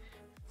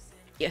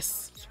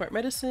 Yes. Smart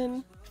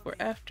medicine. Before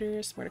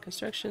after. Smarter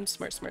construction.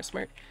 Smart.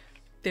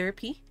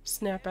 Therapy.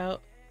 Snap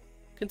out.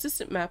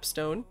 Consistent map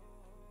stone.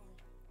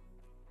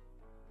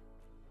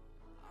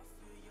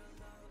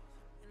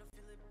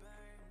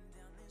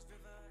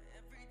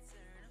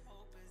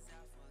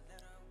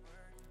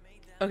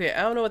 Okay,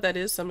 I don't know what that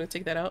is, so I'm gonna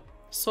take that out.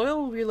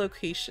 Soil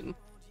relocation.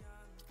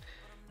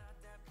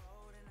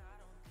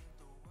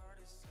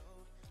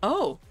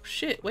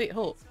 wait,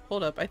 hold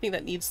up. I think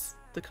that needs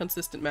the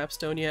consistent map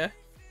stone, yeah.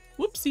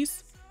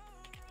 Whoopsies.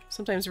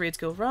 Sometimes raids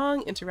go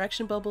wrong.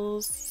 Interaction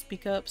bubbles.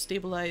 Speak up.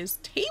 Stabilize.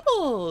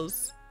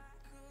 Tables!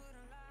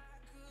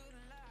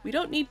 We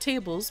don't need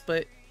tables,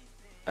 but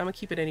I'm gonna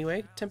keep it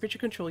anyway. Temperature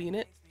control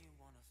unit.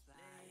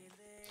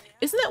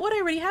 Isn't that what I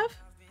already have?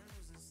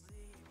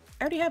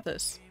 I already have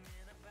this.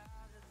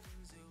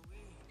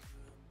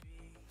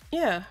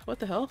 Yeah, what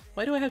the hell?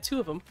 Why do I have two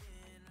of them?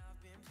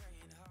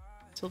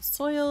 Tilt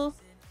soil,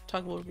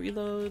 toggle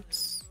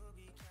reloads,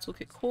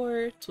 toolkit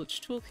core,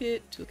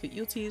 toolkit, toolkit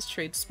utils,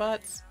 trade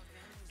spots,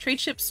 trade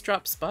ships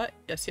drop spot,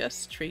 yes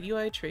yes, trade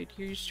UI, trade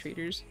use,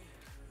 traders.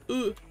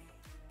 Ooh.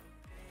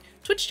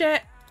 Twitch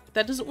chat!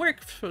 That doesn't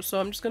work, so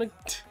I'm just gonna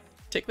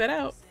take that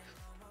out.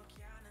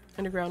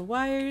 Underground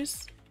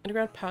wires,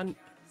 underground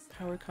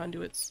power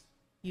conduits.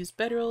 Use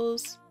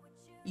bedrolls,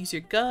 use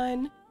your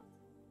gun,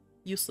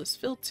 useless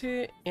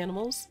filter,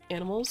 animals.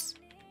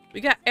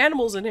 We got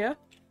animals in here.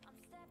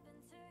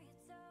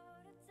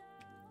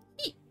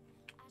 Eat.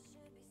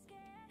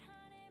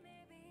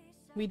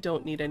 We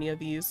don't need any of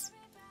these.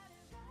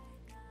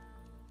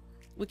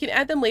 We can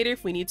add them later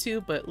if we need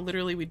to, but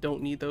literally we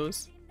don't need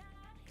those.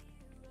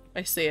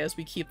 I say as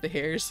we keep the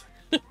hairs.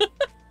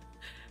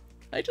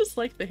 I just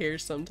like the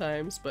hairs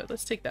sometimes, but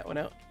let's take that one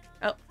out.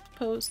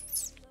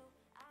 Outposts.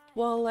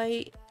 Wall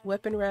light,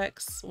 weapon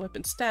racks,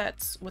 weapon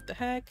stats, what the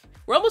heck?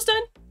 We're almost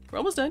done! We're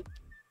almost done.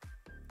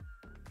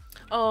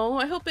 Oh,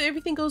 I hope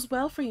everything goes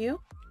well for you.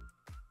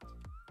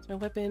 My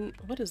weapon,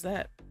 what is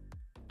that?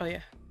 Oh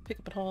yeah, pick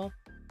up and haul.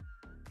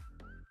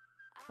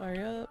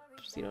 Fire up,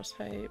 Xenos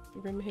type,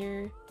 rim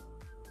hair.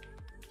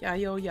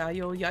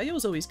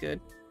 Yayo's always good.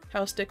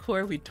 House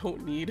decor, we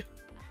don't need.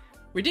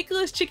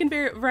 Ridiculous chicken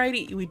bear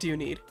variety, we do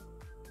need.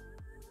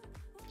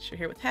 Short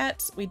hair with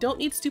hats, we don't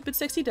need stupid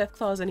sexy death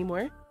claws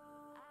anymore.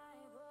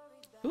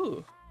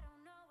 Ooh.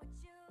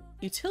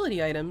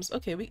 Utility items.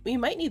 Okay, we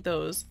might need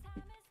those.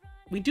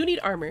 We do need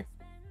armor.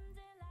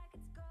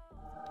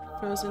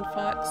 Frozen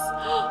fox.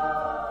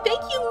 Thank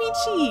you,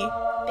 Michi!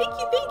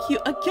 Thank you!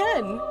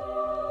 Again!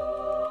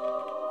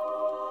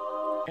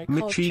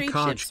 Michi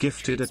Kaj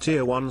gifted a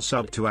tier 1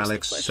 sub to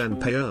Alex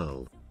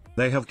Senpearl.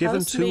 They have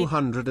given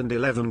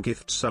 211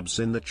 gift subs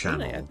in the channel.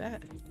 Why did I add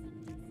that?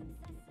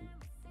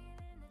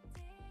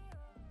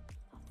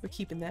 We're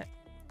keeping that.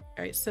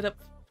 Alright, set up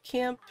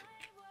camp.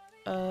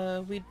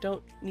 We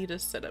don't need a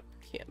setup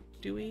camp,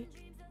 do we?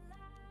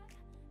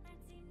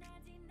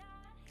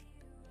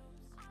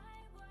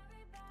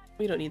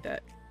 We don't need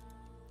that.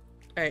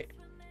 Alright.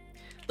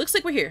 Looks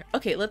like we're here.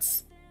 Okay,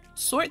 let's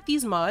sort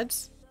these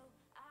mods.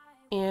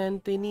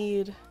 And they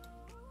need...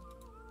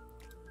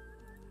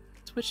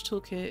 Twitch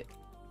toolkit.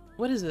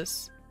 What is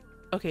this?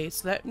 Okay,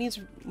 so that needs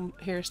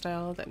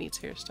hairstyle. That needs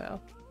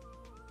hairstyle.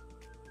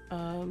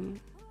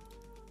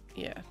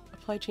 Yeah.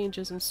 Apply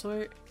changes and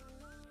sort.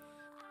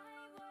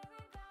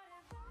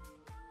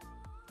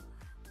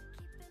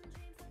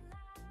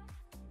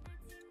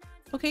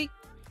 Okay,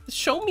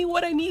 show me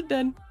what I need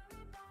then.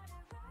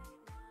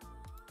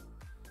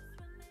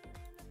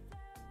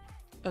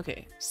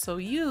 Okay, so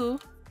you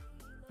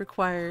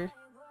require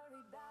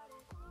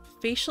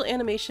facial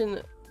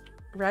animation,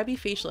 Rabby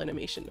facial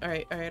animation.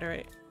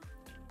 Alright.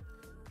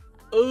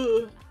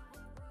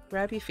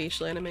 Rabby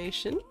facial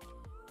animation.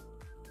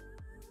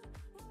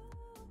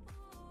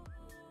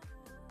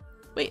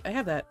 Wait, I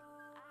have that.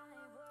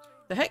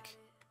 The heck?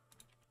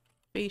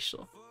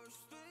 Facial.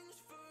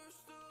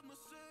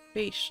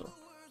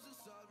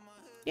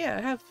 Yeah,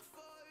 I have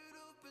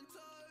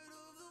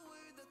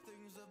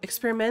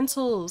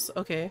experimentals.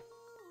 Okay.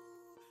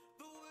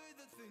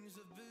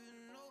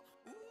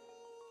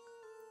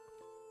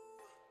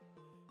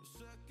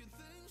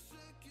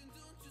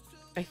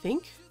 I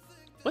think?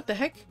 What the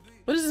heck?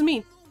 What does this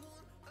mean?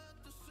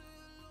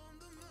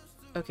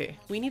 Okay,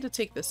 we need to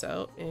take this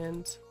out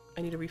and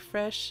I need to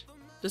refresh.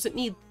 Does it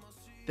need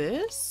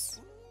this?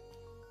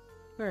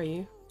 Where are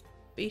you?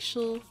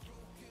 Facial.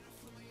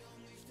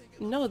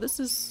 No, this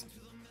is...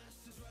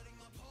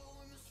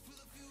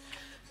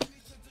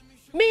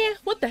 Man,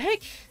 what the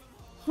heck?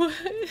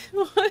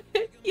 What?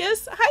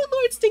 Yes, hi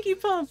Lord Stinky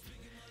Pump!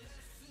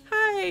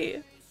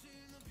 Hi!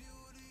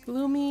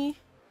 Gloomy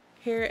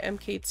hair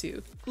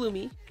MK2.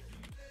 Gloomy.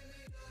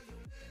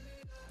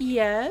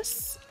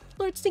 Yes,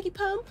 Lord Stinky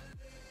Pump.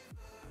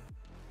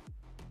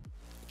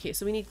 Okay,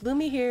 so we need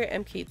gloomy hair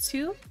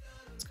MK2.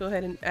 Let's go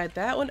ahead and add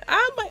that one.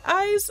 Ah, my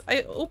eyes!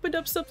 I opened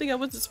up something I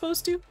wasn't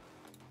supposed to.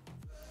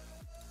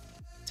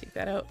 Take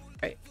that out.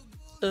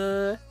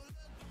 Alright.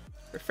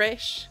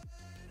 Refresh.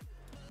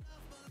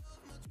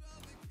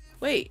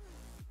 Wait.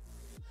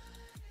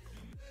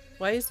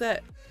 Why is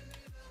that?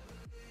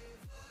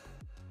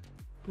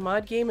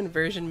 Mod game and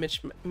version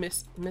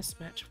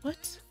mismatch.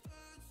 What?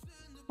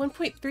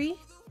 1.3?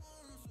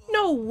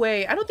 No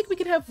way! I don't think we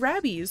can have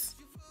Rabbies.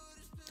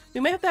 We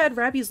might have to add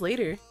Rabbies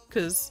later,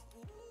 because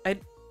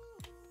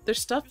their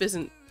stuff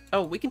isn't...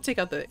 Oh, we can take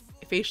out the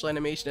facial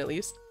animation at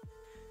least.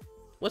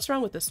 What's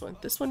wrong with this one?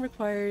 This one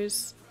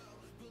requires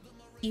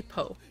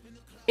EPO.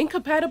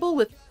 Incompatible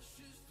with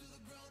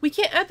We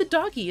can't add the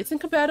doggy. It's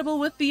incompatible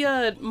with the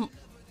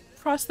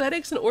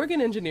prosthetics and organ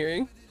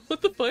engineering.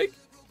 What the fuck?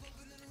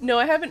 No,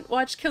 I haven't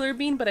watched Killer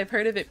Bean, but I've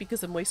heard of it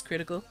because of Moist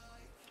Critical.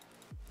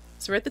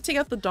 So we have to take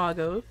out the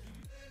doggo.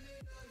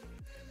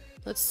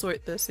 Let's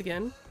sort this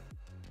again.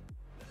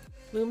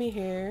 Bloomy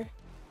hair.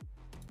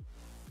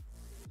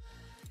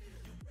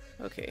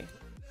 Okay.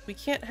 We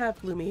can't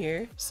have bloomy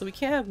hair, so we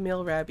can't have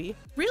male Rabby.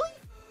 Really?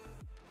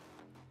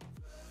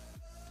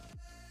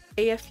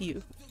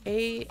 AFU.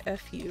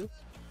 AFU.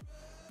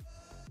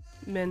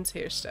 Men's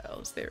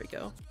hairstyles. There we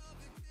go.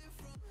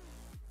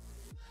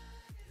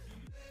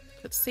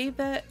 Let's save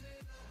that.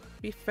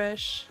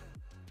 Refresh.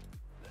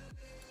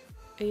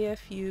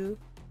 AFU.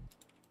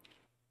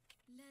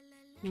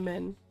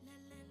 Men.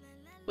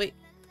 Wait.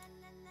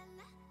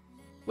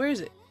 Where is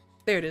it?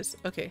 There it is.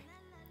 Okay.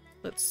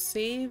 Let's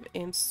save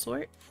and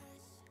sort.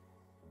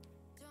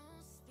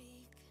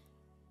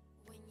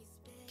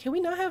 Can we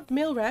not have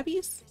male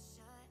Rabbies?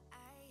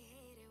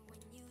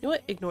 You know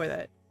what? Ignore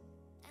that.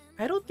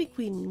 I don't think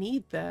we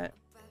need that.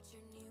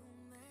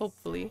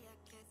 Hopefully.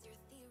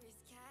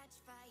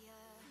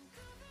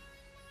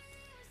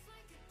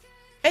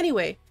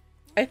 Anyway,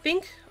 I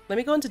think, let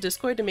me go into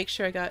Discord to make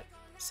sure I got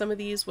some of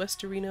these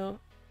Westerino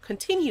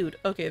continued.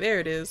 Okay, there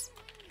it is.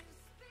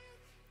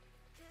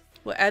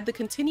 We'll add the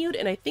continued,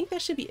 and I think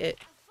that should be it.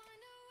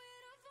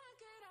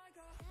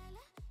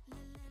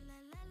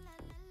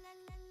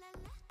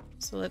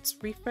 So let's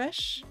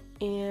refresh,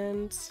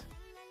 and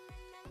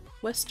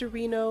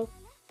Westerino,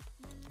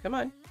 come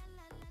on.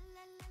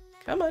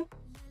 Come on.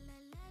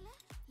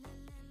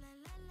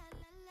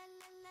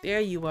 There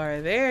you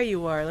are, there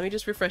you are. Let me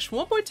just refresh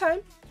one more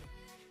time.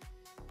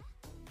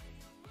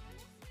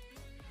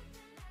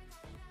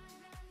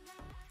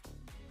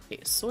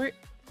 Okay, sort.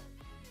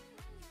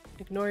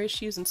 Ignore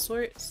issues and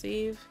sort.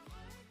 Save.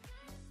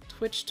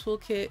 Twitch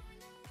toolkit.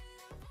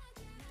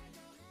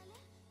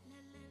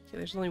 Okay,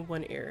 there's only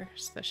one error,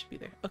 so that should be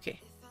there. Okay.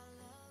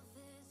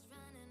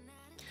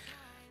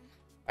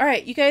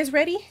 Alright, you guys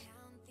ready?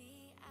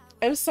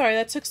 I'm sorry,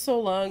 that took so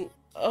long.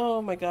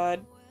 Oh my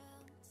god.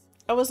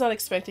 I was not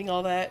expecting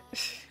all that.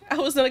 I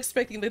was not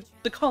expecting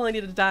the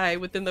colony to die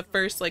within the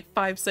first, like,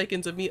 5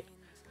 seconds of me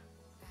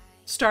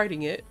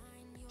starting it.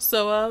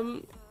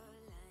 So,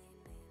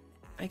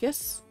 I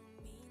guess...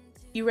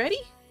 You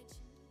ready?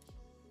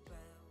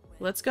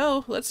 Let's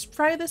go. Let's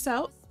try this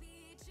out.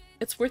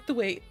 It's worth the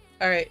wait.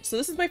 Alright, so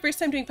this is my first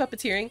time doing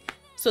puppeteering.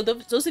 So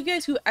those of you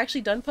guys who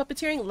actually done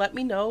puppeteering, let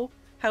me know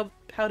how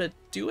to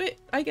do it,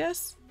 I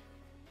guess.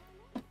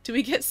 Do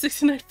we get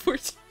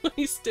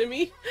 69,420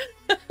 stimmy?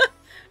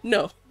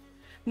 No.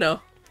 No.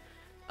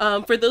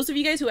 For those of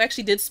you guys who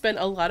actually did spend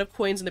a lot of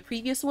coins in the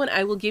previous one,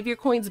 I will give your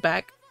coins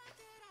back.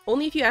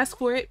 Only if you ask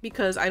for it,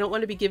 because I don't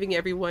want to be giving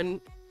everyone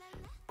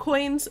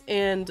coins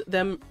and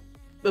them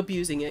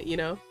abusing it, you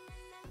know?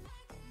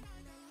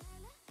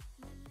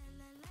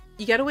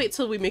 You gotta wait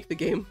till we make the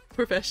game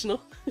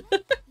professional.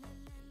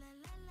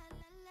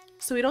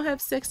 So we don't have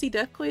sexy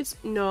death coins?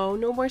 No,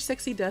 no more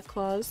sexy death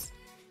claws.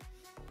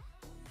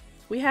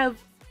 We have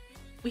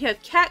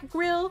cat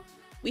grill,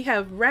 we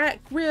have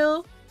rat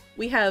grill,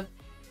 we have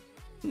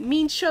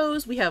mean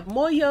shows, we have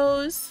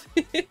moyos.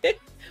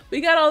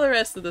 We got all the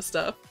rest of the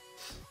stuff.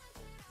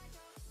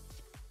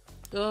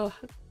 Ugh.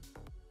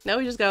 Now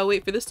we just gotta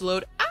wait for this to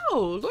load.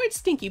 Ow! Lord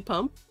Stinky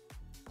Pump.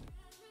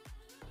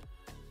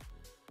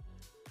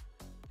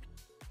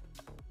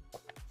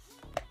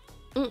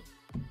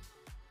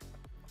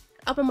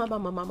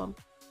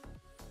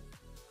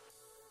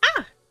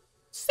 Ah!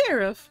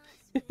 Seraph!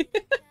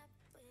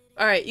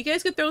 Alright, you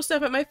guys can throw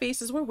stuff at my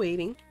face as we're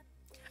waiting.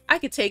 I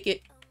could take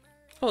it.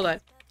 Hold on.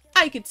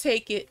 I could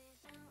take it.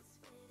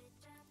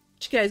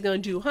 What you guys gonna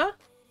do, huh?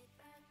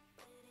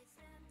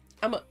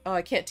 Oh,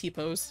 I can't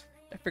T-pose.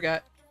 I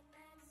forgot.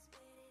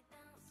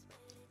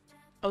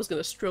 I was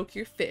gonna stroke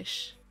your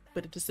fish,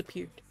 but it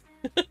disappeared.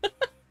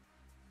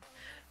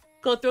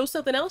 Gonna throw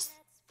something else?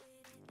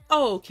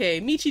 Okay,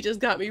 Michi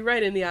just got me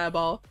right in the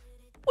eyeball.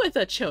 With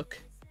a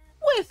chook.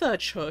 With a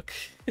chook.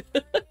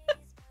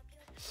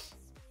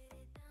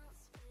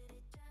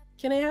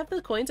 Can I have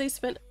the coins? I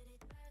spent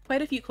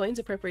quite a few coins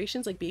in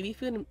preparations like baby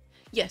food. And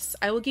yes,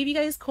 I will give you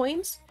guys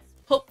coins.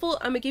 Hopeful,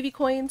 I'm gonna give you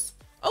coins.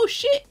 Oh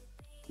shit!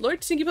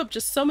 Lord Stinky Up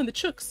just summoned the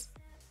chooks.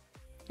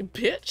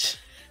 Bitch.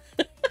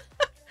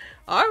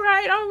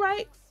 Alright,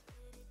 alright.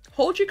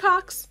 Hold your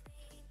cocks.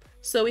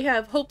 So we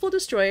have Hopeful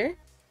Destroyer.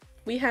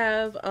 We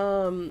have,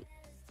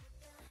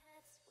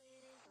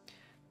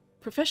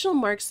 Professional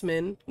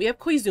Marksman. We have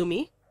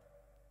Koizumi.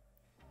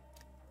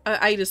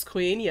 Itis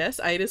Queen. Yes,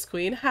 Itis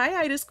Queen.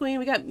 Hi, Itis Queen.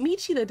 We got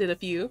Michi that did a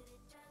few.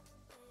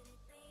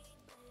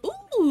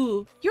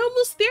 Ooh, you're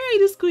almost there,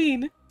 Itis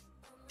Queen.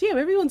 Damn,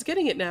 everyone's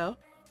getting it now.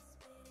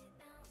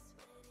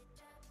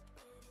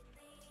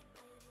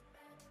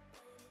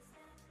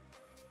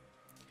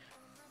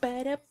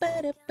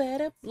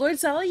 Lord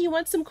Zala, you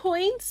want some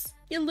coins?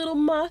 You little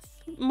moth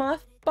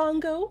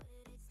bongo.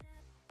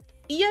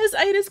 Yes,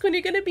 Itis Queen,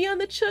 you're gonna be on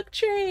the Chook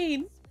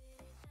train.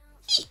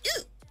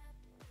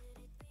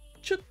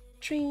 Chook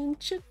train,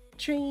 Chook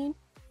train.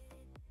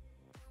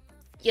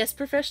 Yes,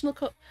 professional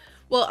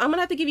well, I'm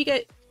gonna have to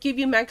give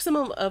you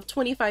maximum of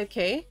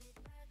 25k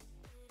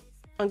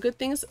on good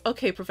things.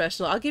 Okay,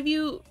 professional. I'll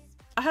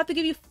have to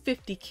give you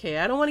 50k.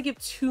 I don't want to give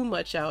too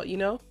much out, you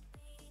know?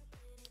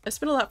 I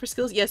spent a lot for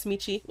skills. Yes,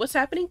 Michi. What's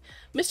happening?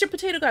 Mr.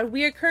 Potato God,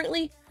 we are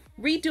currently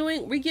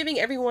regiving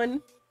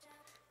everyone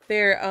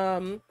their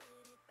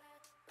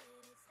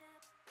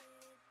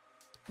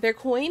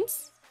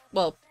coins.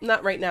 Well,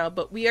 not right now,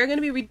 but we are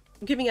going to be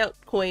giving out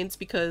coins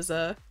because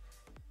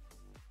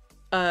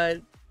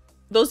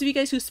those of you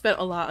guys who spent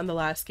a lot on the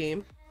last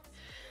game.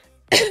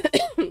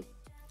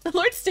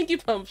 Lord Stinky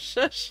Pump,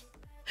 shush.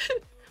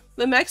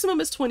 The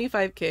maximum is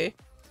 25k.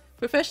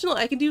 Professional,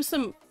 I can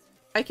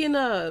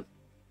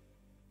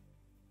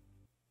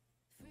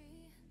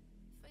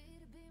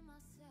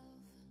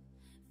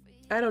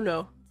I don't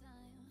know.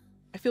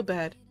 I feel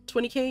bad.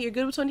 20k? You're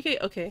good with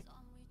 20k? Okay.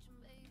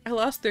 I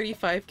lost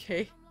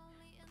 35k.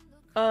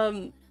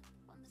 I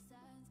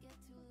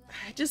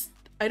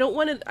don't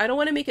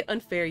want to make it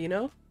unfair, you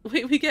know?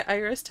 We get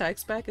IRS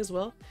tax back as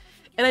well.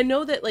 And I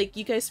know that like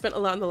you guys spent a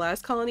lot in the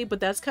last colony, but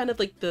that's kind of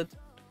like the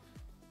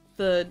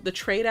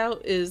trade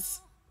out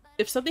is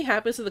if something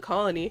happens to the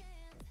colony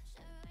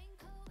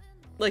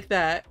like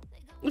that.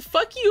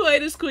 Fuck you,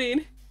 Itis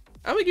Queen.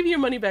 I'm gonna give you your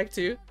money back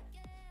too.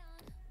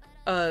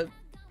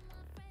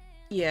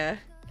 Yeah.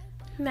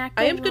 Macaroni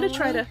I am gonna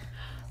try to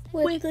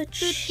with the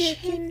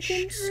chicken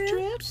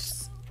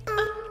strips.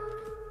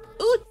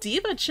 Ooh,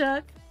 Diva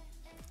Chuck.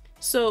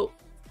 So,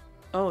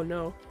 oh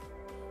no.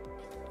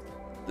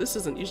 This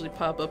doesn't usually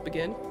pop up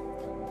again.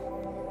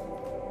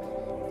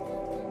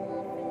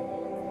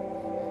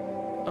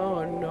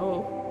 Oh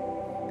no.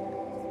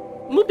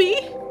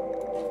 Moopy!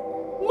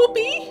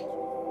 Moopy!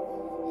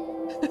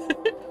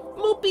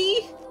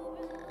 Moopy!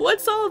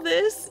 What's all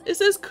this? It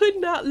says could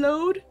not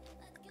load.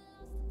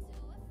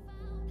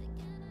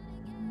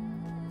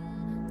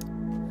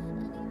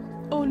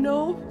 Oh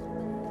no.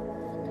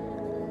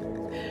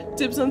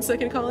 Dibs on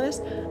second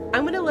colonist.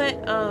 I'm gonna let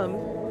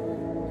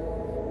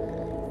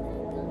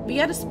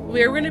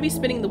we're gonna be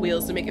spinning the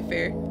wheels to make it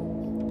fair.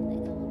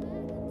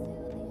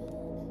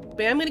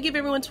 But I'm gonna give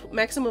everyone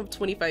maximum of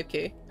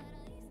 25k.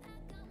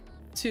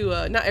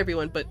 To not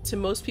everyone, but to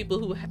most people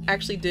who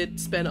actually did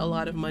spend a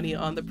lot of money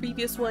on the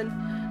previous one.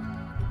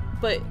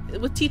 But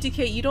with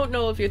TTK, you don't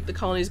know if the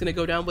colony is gonna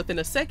go down within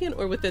a second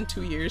or within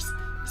 2 years.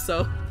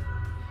 So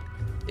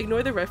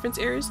ignore the reference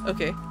errors.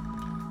 Okay.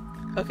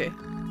 Okay.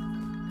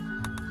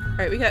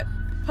 Alright, we got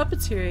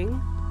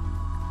puppeteering.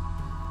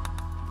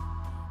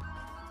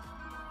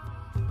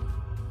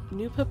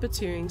 New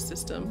puppeteering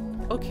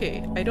system.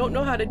 Okay, I don't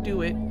know how to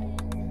do it.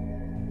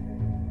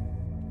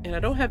 And I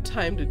don't have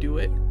time to do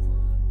it.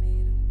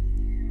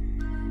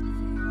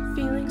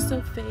 Feeling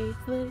so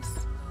faithless.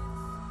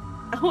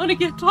 I want to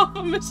get off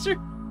of Mr.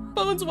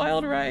 Bones'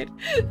 wild ride.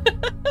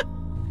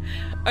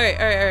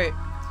 Alright.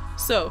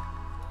 So,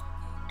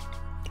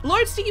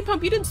 Lord Stinky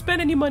Pump, you didn't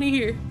spend any money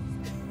here.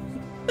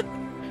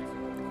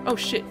 Oh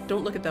shit,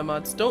 don't look at that,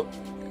 mods. Don't.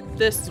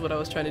 This is what I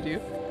was trying to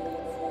do.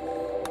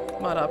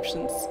 Mod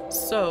options.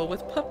 So,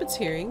 with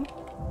puppeteering.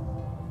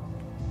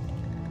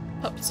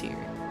 Puppeteer.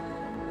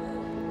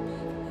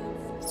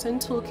 Send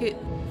toolkit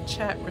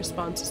chat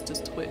responses to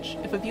Twitch.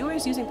 If a viewer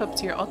is using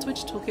Puppeteer, all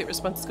Twitch toolkit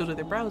responses go to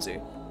their browser.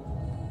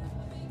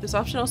 This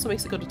option also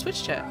makes it go to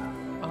Twitch chat.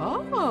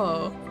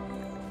 Oh!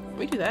 Let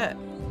me do that.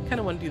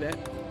 Kinda wanna do that.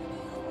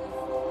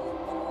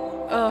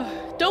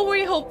 Don't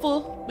worry,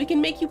 hopeful. We can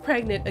make you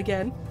pregnant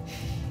again.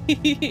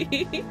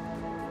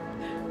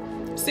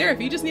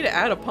 Seraph, you just need to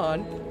add a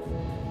pawn.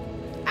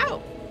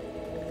 Ow!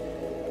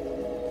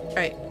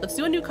 Alright, let's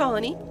do a new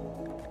colony.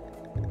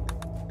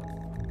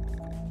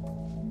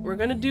 We're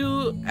gonna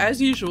do,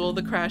 as usual,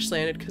 the crash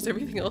landed because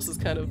everything else is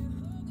kind of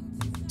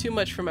too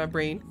much for my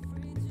brain.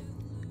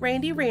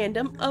 Randy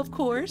Random, of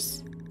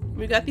course.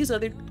 We got these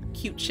other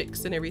cute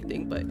chicks and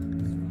everything, but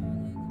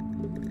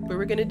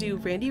we're gonna do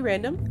Randy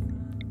Random,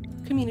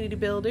 Community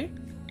Builder,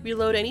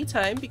 reload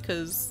anytime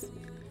because...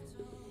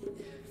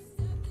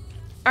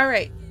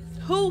 Alright,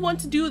 who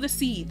wants to do the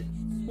seed?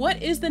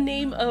 What is the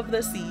name of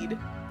the seed?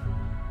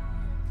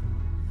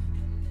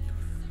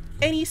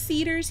 Any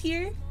seeders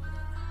here?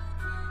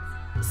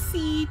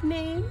 Seed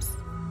names?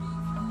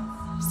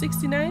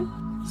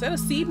 69? Is that a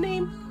seed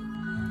name?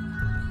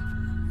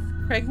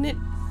 Pregnant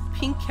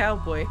Pink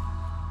Cowboy.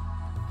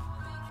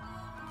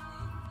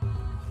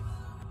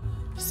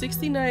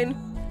 69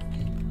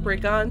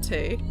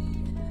 Brigante.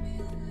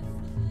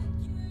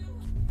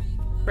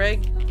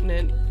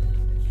 Pregnant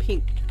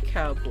Pink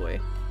Cowboy.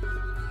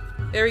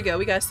 There we go.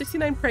 We got a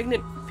 69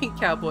 Pregnant Pink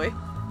Cowboy.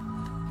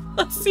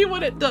 Let's see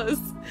what it does.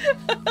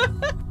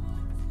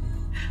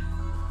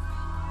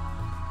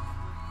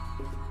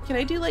 Can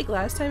I do like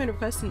last time and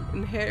request an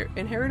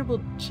inheritable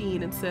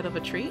gene instead of a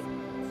trait?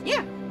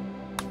 Yeah!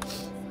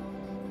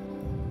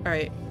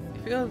 Alright,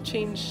 if you're gonna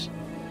change...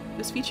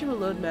 This feature will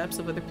load maps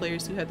of other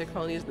players who had their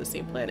colonies on the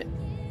same planet.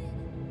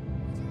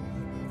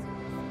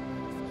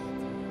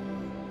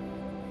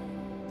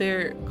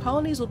 Their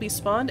colonies will be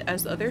spawned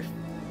as other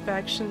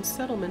faction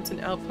settlements and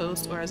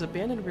outposts or as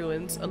abandoned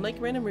ruins, unlike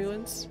random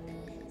ruins.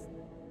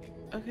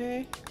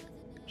 Okay.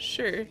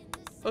 Sure.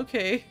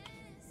 Okay.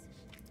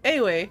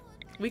 Anyway,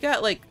 we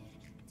got like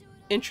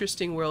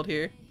interesting world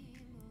here.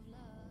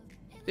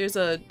 There's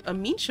a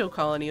meat show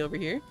colony over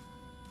here.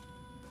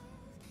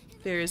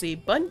 There is a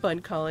bun bun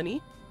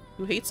colony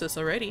who hates us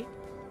already.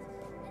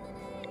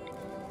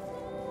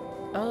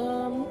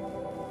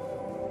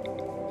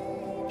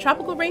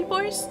 Tropical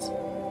rainforest?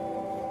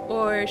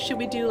 Or should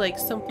we do like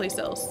someplace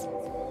else?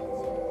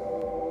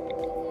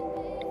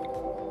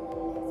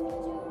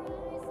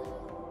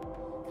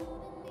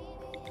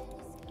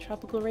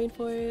 Tropical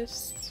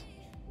rainforest.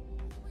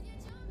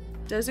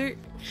 Desert?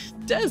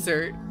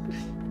 Desert?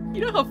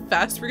 You know how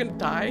fast we're gonna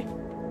die?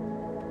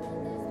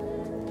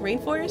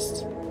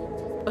 Rainforest?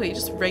 Okay,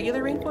 just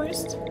regular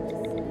rainforest?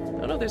 I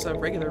don't know if there's a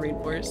regular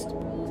rainforest.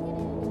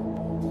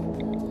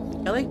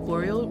 I like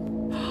boreal.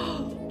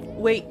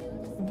 Wait,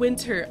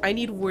 winter. I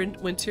need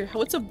winter.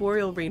 What's a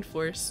boreal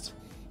rainforest?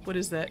 What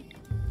is that?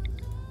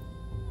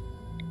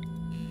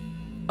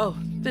 Oh,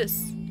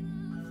 this.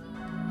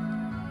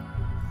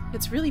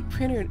 It's really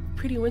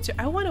pretty winter.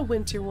 I want a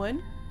winter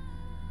one.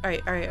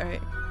 Alright, alright,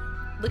 alright.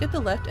 Look at the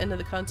left end of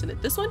the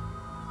continent. This one?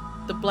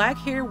 The black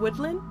hair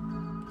woodland?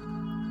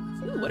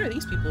 Ooh, what are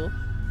these people?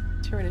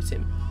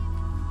 Tyrannitim.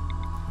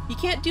 You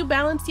can't do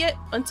balance yet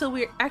until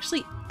we're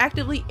actually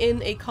actively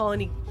in a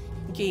colony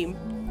game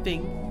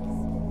thing.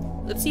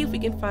 Let's see if we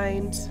can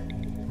find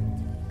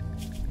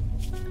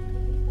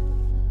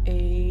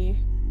a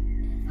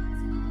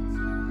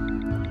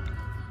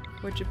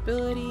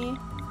forgeability.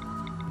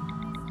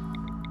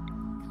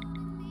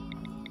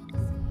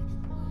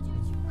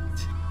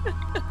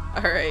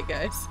 Alright,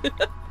 guys.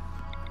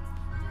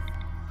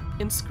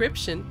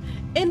 Inscription.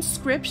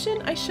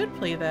 Inscription? I should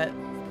play that.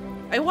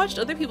 I watched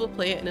other people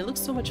play it and it looks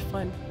so much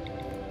fun.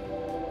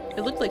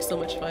 It looked like so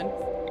much fun.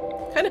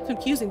 Kind of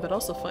confusing, but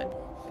also fun.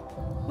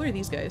 Who are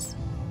these guys?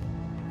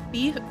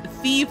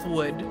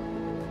 Thiefwood.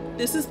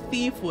 This is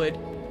Thiefwood.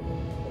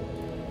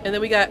 And then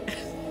we got...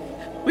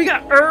 we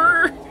got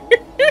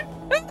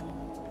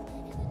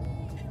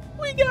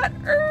we got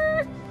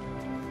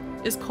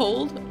Is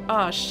cold?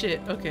 Ah,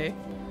 shit. Okay.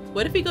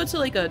 What if we go to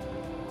like a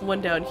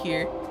one down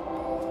here?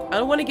 I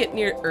don't want to get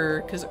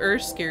near because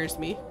scares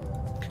me.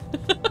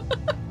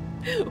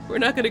 We're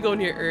not gonna go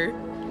near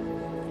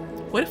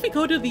What if we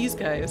go to these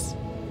guys?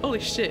 Holy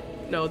shit.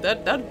 No,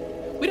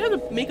 we'd have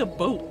to make a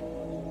boat.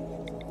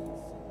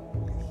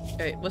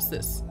 Alright, what's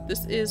this?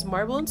 This is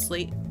marble and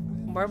slate,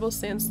 marble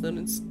sandstone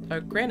and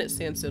granite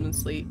sandstone and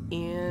slate,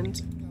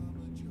 and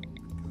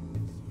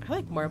I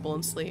like marble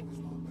and slate.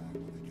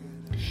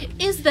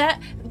 Is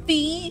that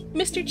the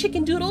Mr.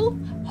 Chicken Doodle?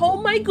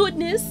 Oh my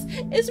goodness!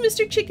 It's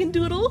Mr. Chicken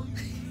Doodle!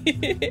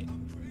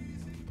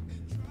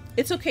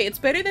 It's okay, it's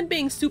better than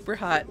being super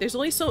hot. There's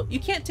only you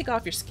can't take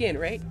off your skin,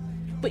 right?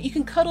 But you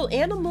can cuddle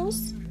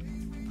animals.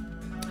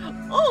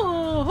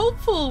 Oh,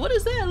 hopeful! What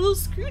is that? A little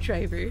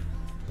screwdriver.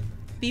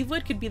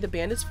 Thievewood could be the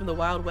bandits from the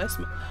Wild West.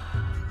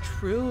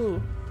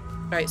 True.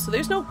 Alright, so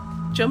there's no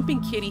jumping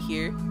kitty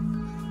here.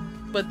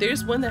 But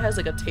there's one that has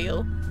like a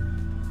tail.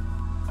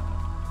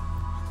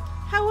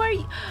 How are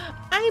you?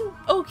 I'm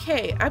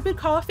okay. I've been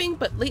coughing,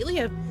 but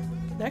lately I've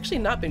actually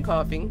not been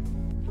coughing.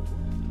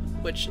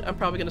 Which I'm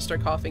probably gonna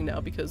start coughing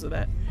now because of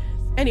that.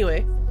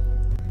 Anyway.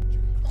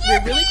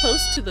 We're really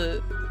close to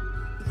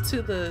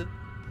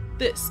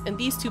this and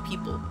these two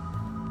people.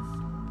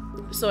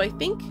 So I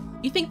think,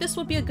 you think this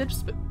would be a good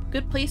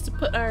place to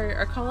put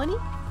our colony?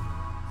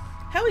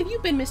 How have you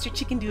been, Mr.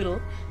 Chicken Doodle?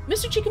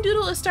 Mr. Chicken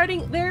Doodle is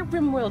starting their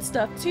Rimworld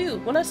stuff too.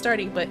 Well, not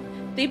starting, but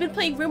they've been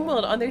playing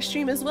Rimworld on their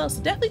stream as well, so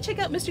definitely check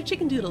out Mr.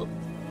 Chicken Doodle.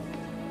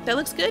 That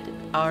looks good?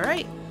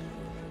 Alright.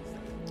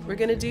 We're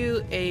gonna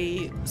do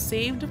a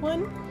saved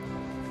one.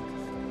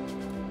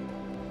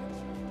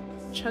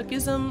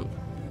 Chuckism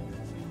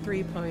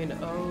 3.0,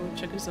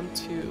 Chuckism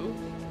 2.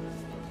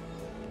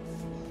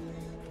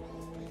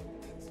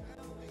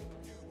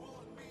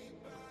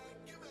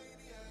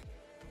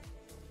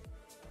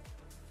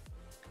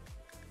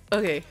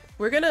 Okay,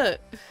 we're gonna...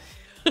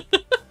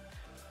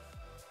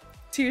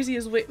 Tearsy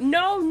is wait.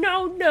 No,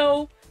 no,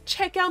 no!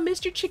 Check out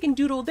Mr. Chicken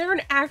Doodle. They're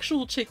an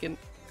actual chicken.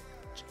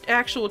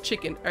 Actual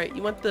chicken. Alright,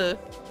 you want the...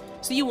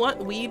 So you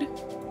want weed?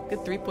 Get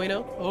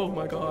 3.0? Oh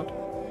my god.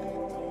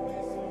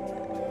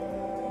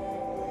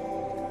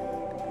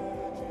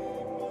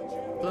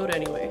 Load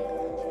anyway.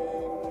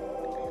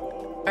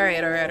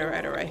 Alright, alright,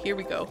 alright, alright. Here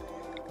we go.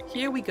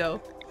 Here we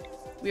go.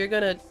 We are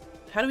gonna...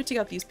 How do we take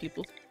out these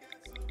people?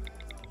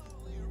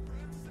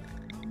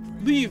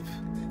 Leave!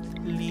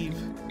 Leave.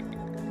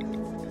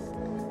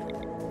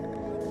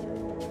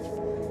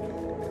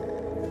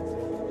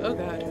 Oh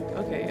god.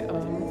 Okay,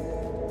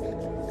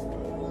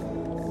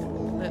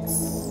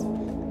 let's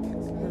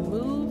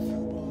remove.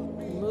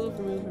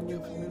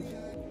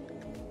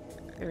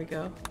 There we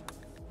go.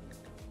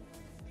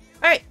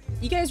 Alright,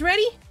 you guys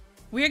ready?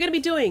 We are gonna be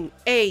doing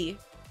a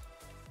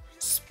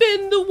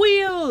spin the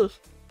wheel!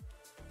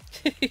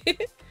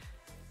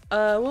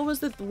 What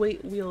was the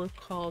wheel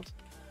called?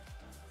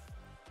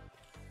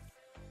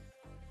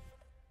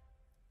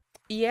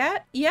 Yeah?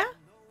 Yeah?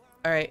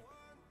 Alright.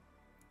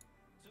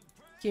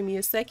 Give me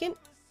a second.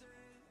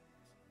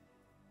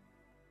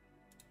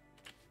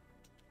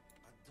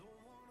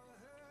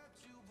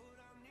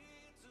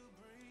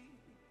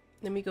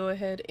 Let me go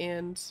ahead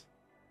and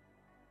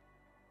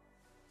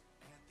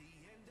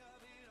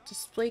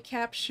display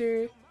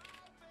capture.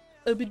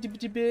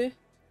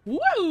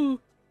 Whoa!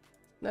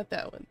 Not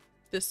that one.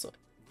 This one.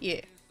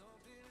 Yeah.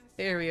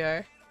 There we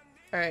are.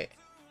 Alright.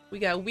 We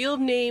got Wheel of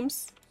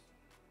Names.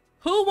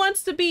 Who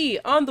wants to be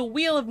on the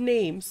Wheel of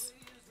Names?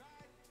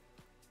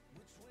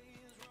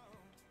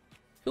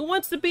 Who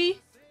wants to be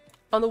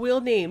on the Wheel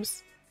of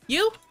Names?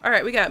 You?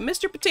 Alright, we got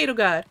Mr. Potato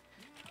God.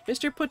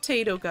 Mr.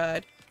 Potato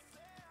God.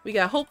 We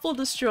got Hopeful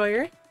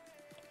Destroyer.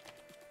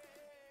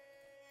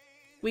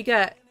 We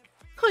got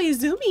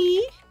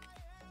Koizumi.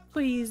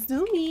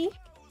 Koizumi.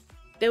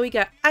 Then we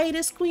got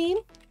Itis Queen.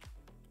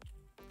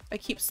 I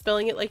keep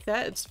spelling it like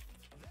that.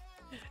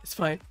 It's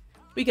fine.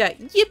 We got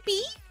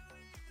Yippee.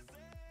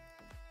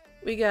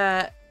 We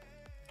got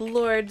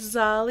Lord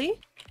Zali.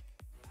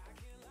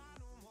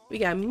 We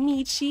got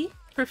Michi.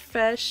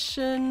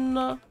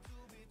 Professional.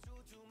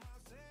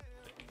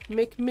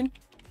 Mickman.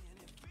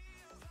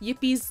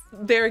 Yippie's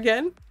there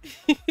again.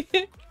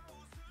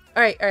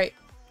 Alright.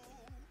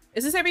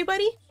 Is this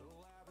everybody?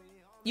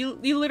 You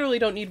literally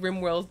don't need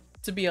Rimworld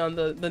to be on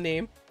the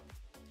name.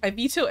 I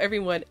veto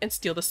everyone and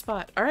steal the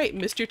spot. Alright,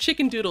 Mr.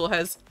 Chicken Doodle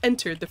has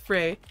entered the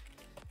fray.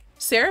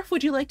 Seraph,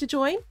 would you like to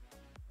join?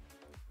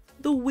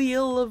 The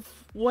Wheel of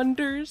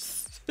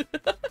Wonders?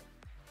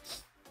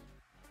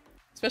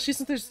 Especially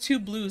since there's 2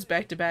 blues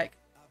back to back.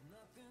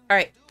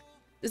 Alright,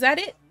 is that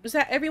it? Is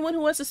that everyone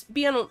who wants to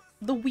be on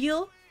the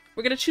wheel?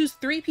 We're gonna choose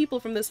 3 people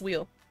from this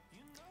wheel.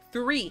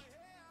 3.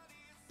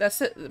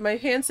 That's it. My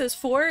hand says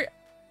 4.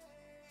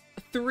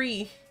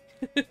 3.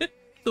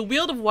 The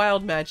Wheel of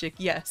Wild Magic,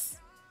 yes.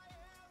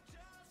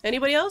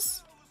 Anybody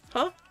else?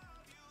 Huh?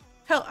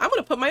 Hell, I'm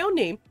gonna put my own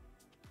name.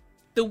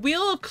 The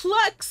Wheel of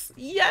Clux!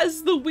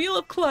 Yes, the Wheel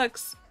of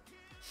Clux!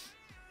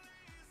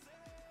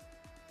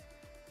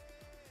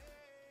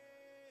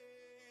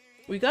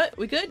 We good?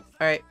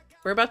 Alright,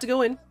 we're about to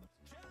go in.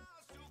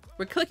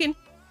 We're clicking.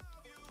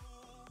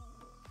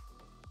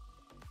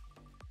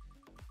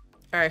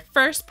 Alright,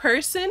 first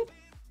person.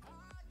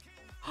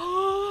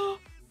 Ooh,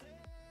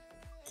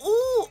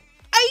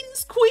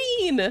 Itis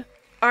Queen!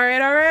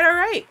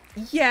 Alright.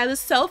 Yeah, the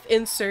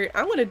self-insert.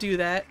 I'm gonna do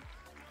that.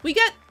 We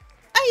got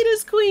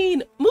Itis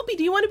Queen! Moopy,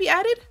 do you want to be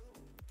added?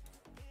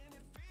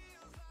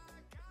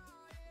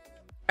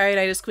 Alright,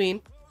 Itis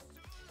Queen.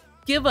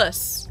 Give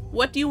us,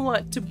 what do you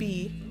want to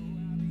be?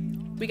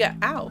 We got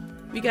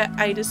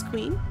Itis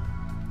Queen,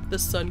 the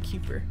Sun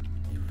Keeper.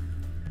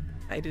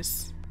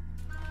 Itis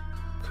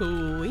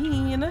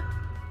Queen.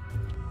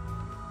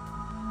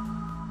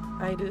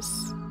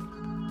 Itis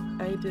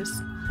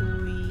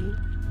Queen.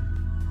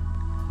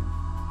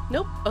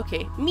 Nope.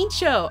 Okay.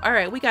 Mincho.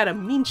 Alright, we got a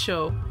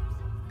Mincho.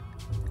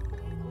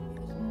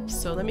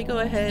 So let me go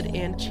ahead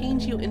and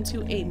change you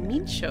into a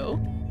Mincho.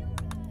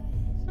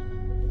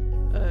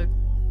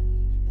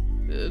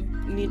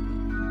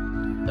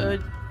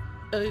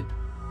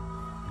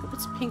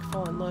 What's Pink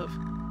Fall in Love?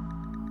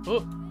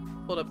 Oh,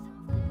 hold up.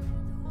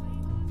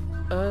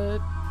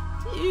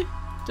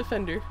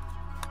 Defender.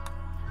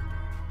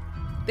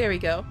 There we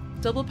go.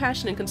 Double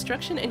passion in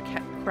construction and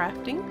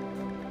crafting.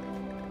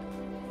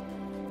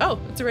 Oh,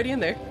 it's already in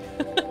there.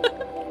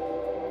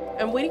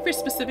 I'm waiting for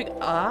specific.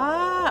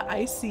 Ah,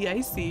 I see.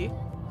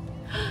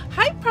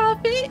 Hi,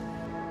 Prophet.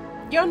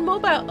 You're on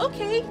mobile.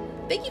 Okay.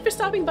 Thank you for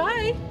stopping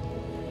by.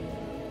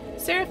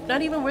 Seraph,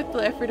 not even worth the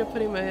effort of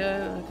putting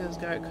my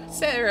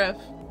Seraph.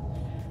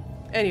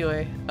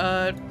 Anyway,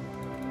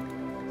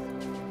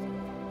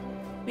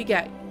 we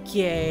got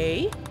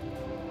Gay.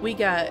 We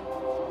got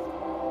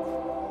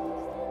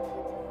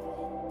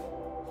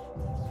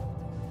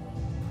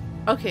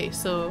okay,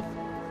 so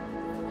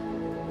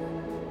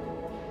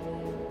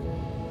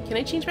can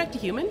I change back to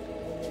human?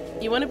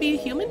 You want to be a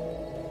human?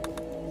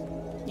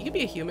 You can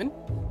be a human.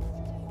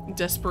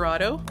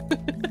 Desperado.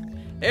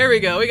 There we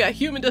go. We got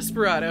human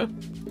Desperado.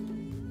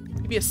 You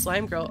could be a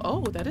slime girl.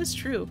 Oh, that is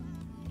true.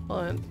 Hold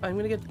on. I'm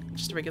gonna get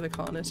just a regular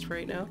colonist for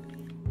right now.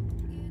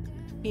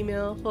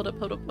 Female. Hold up.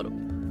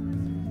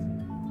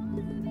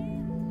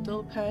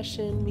 Dull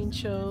passion.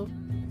 Mincho.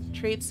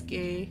 Traits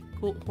gay.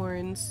 Goat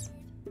horns.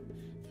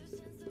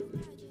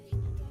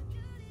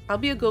 I'll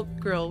be a goat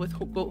girl with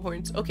goat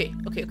horns. Okay.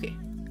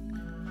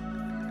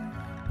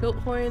 Goat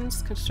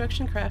horns,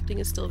 construction crafting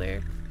is still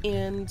there.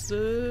 And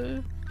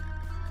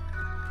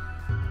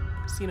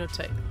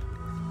xenotype.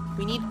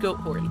 We need goat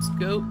horns.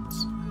 Goat.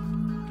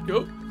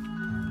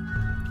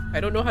 I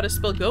don't know how to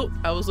spell goat.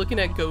 I was looking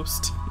at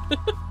ghost.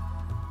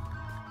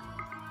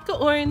 Goat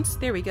horns.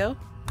 There we go.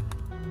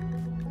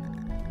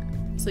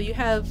 So you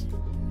have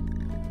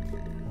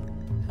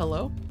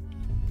hello?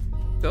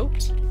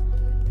 Goat?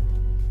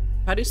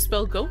 How do you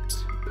spell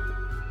goat?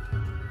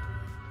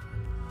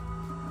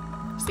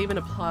 Save and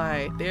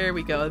apply. There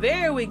we go.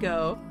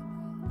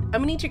 I'm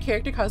gonna need your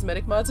character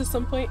cosmetic mods at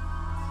some point.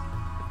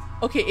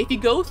 Okay, if you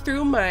go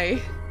through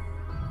my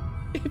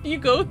If you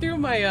go through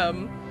my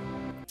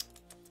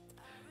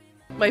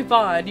my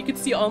VOD, you can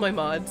see all my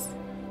mods.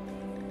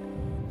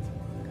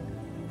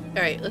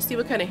 Alright, let's see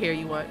what kind of hair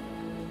you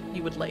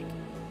would like.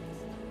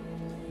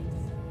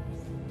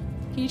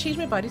 Can you change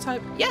my body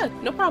type? Yeah,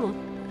 no problem.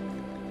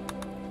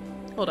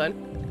 Hold on.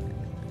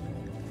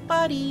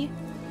 Body.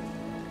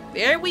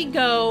 There we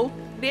go.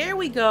 There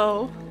we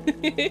go.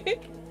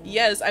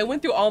 Yes, I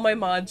went through all my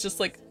mods just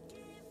like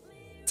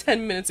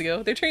 10 minutes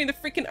ago. They're turning the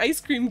freaking ice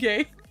cream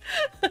gay.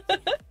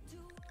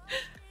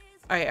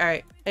 Alright,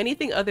 alright.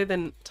 Anything other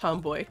than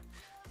tomboy.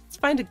 Let's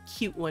find a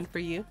cute one for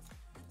you.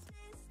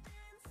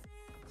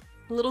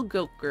 Little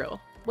goat girl.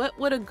 What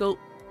would a goat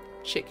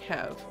chick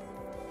have?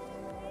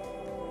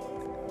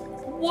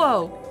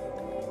 Whoa!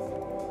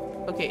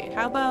 Okay,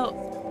 how about...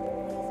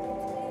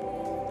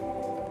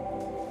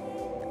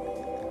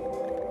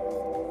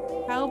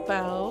 How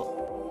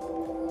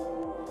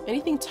about...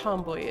 anything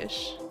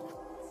tomboyish?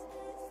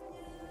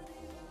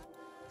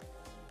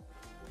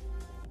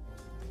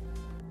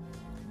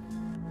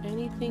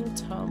 Anything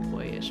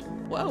tomboyish.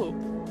 Whoa!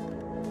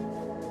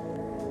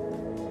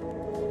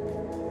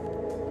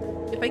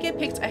 If I get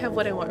picked, I have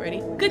what I want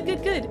ready. Good,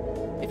 good, good!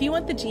 If you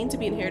want the gene to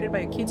be inherited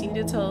by your kids, you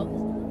need to tell...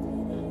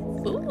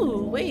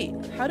 Ooh, wait.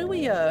 How do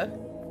we,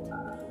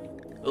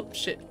 Oh,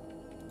 shit.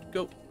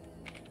 Go.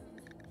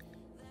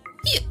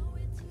 Yeah.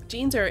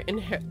 Genes are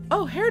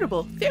oh,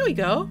 heritable. There we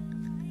go.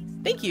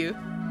 Thank you.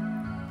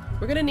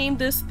 We're gonna name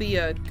this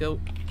the,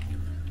 goat.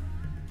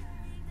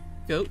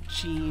 Goat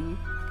gene.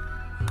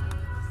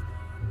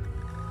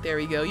 There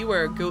we go. You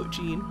are a goat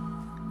gene.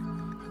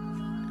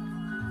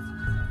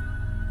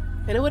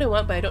 I know what I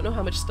want, but I don't know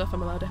how much stuff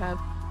I'm allowed to have.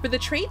 For the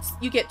traits,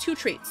 you get 2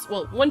 traits.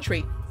 Well, 1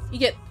 trait. You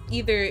get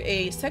either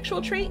a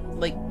sexual trait,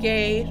 like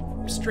gay,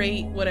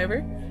 straight,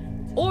 whatever,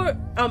 or,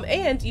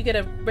 and you get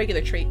a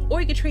regular trait.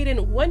 Or you can trade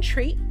in 1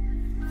 trait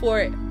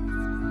for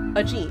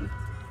a gene.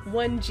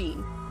 1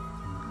 gene.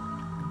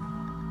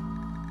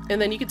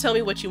 And then you can tell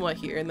me what you want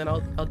here, and then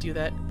I'll do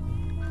that.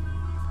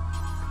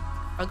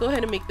 I'll go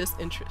ahead and make this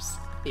interest.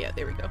 Yeah,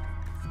 there we go.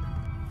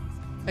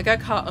 I got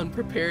caught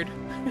unprepared.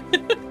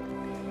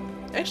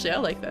 Actually, I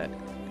like that.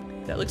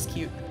 That looks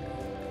cute.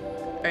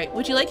 Alright,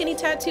 would you like any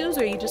tattoos,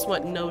 or you just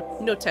want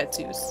no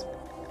tattoos?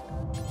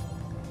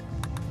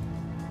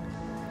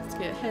 Let's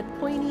get head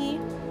pointy.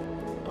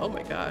 Oh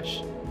my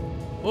gosh.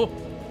 Oh.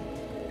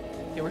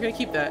 Yeah, we're gonna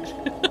keep that.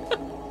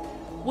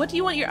 What do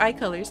you want your eye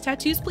colors?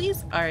 Tattoos,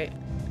 please? Alright.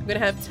 I'm gonna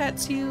have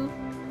tattoo.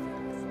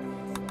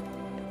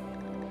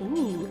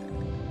 Ooh.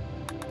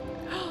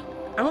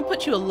 I'm gonna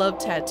put you a love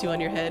tattoo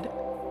on your head.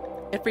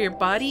 And for your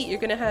body, you're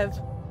gonna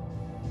have...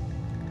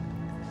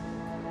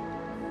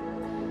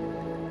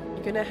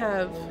 You're gonna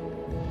have...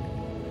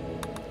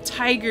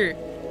 Tiger!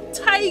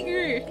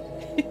 Tiger!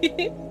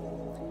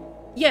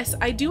 Yes,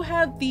 I do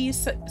have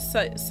these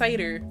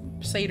Satyr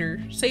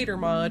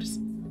mods.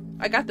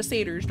 I got the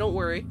Satyrs, don't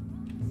worry.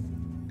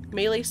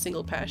 Melee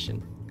single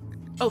passion.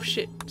 Oh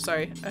shit,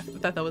 sorry. I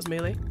thought that was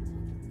melee.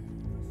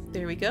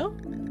 There we go.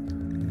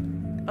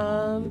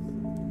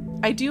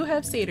 I do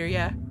have Satyr,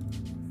 yeah.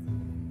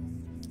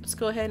 Let's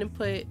go ahead and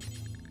put...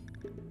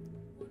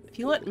 If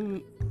you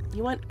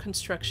want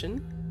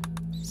construction.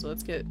 So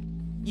let's get...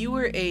 You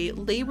were a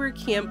labor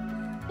camp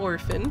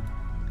orphan.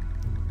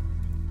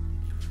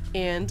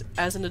 And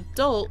as an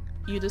adult,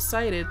 you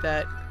decided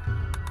that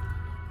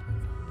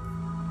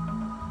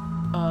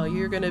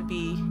you're gonna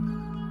be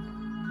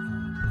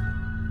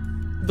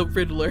the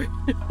Riddler.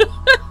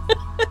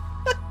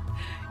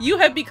 You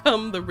have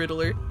become the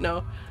Riddler.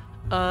 No.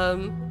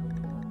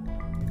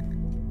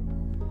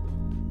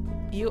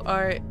 You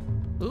are...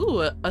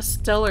 Ooh, a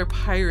stellar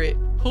pirate.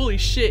 Holy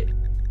shit.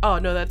 Oh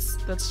no,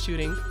 that's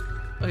shooting.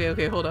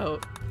 Okay, hold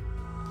out.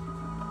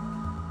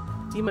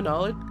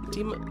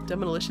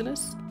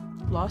 Demolitionist?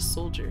 Lost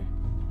soldier.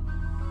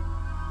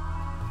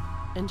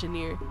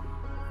 Engineer.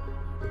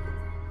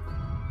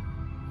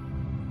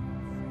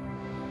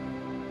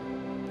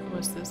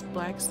 What's this?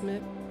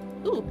 Blacksmith?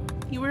 Ooh,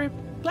 you were a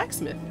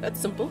blacksmith. That's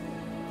simple.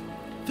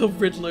 The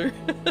Riddler.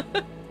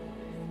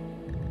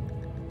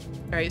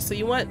 Alright, so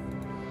you want...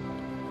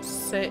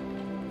 Sit.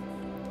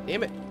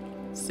 Damn it.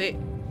 Sit.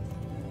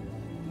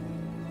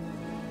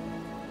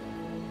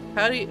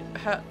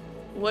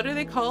 What are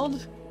they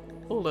called?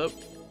 Hold up.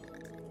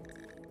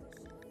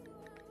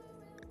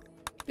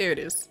 There it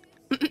is.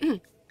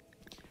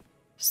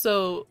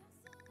 So...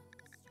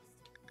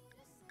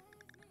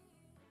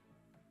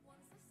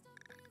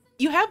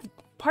 You have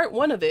part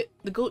 1 of it.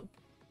 The goat...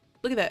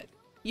 Look at that.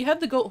 You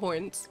have the goat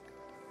horns.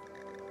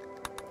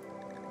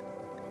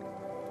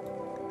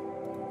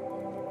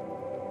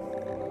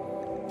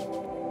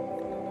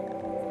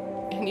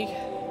 And you...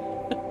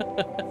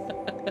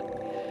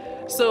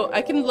 So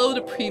I can load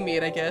a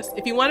pre-made, I guess.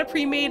 If you want a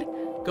pre-made,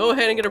 go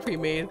ahead and get a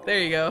pre-made. There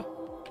you go.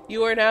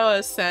 You are now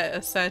a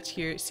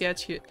satyr,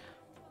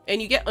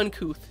 and you get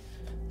uncouth.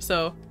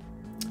 So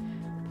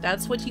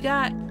that's what you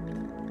got.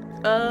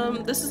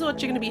 This is what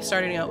you're gonna be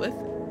starting out with.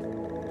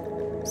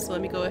 So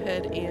let me go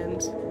ahead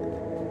and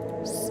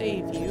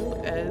save you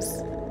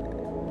as...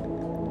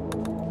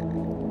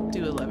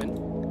 Do a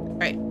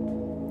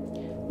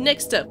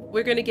Next up,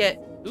 we're gonna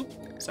get... Oop,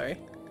 sorry.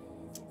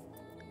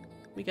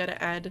 We gotta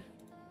add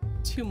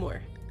 2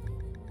 more.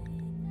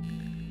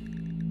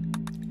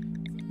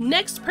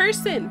 Next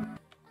person!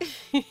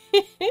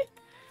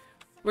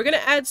 We're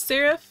gonna add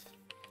Seraph.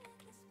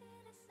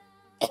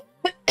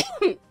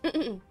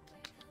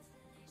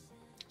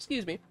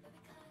 Excuse me.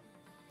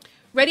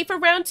 Ready for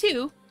round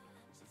 2?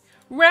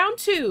 Round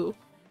 2.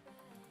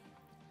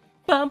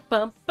 Bum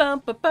bum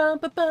bum bum bum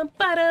bum bum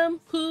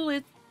bum. Who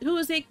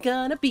is it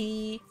gonna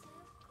be?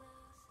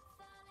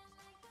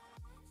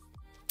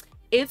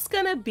 It's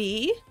gonna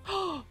be...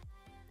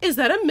 Is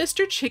that a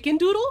Mr. Chicken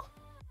Doodle?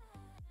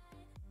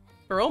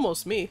 Or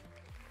almost me.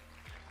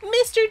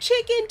 Mr.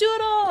 Chicken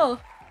Doodle!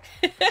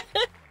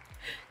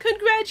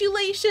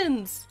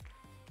 Congratulations!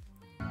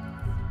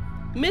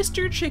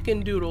 Mr. Chicken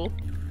Doodle.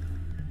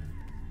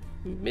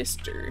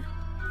 Mr.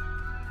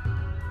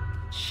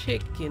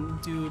 Chicken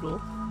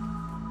Doodle.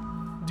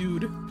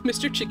 Dude.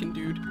 Mr. Chicken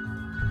Dude.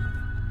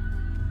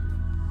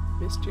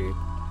 Mr.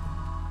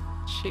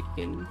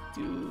 Chicken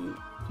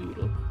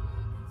Doodle.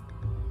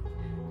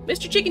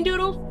 Mr. Chicken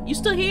Doodle, you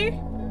still here?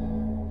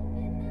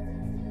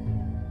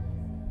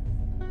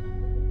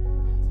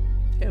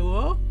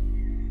 Hello?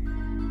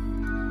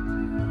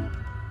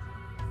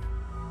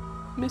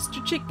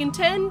 Mr. Chicken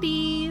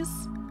Tendies.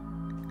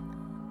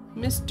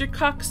 Mr.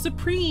 Cock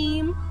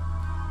Supreme.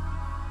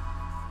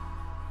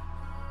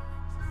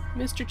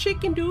 Mr.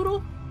 Chicken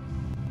Doodle.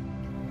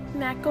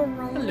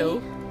 Macaroni.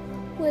 Hello.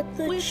 With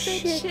the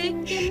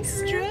chicken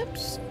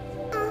strips.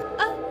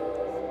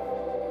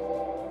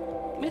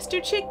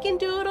 Mr. Chicken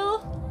Doodle.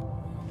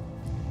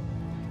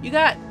 You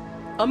got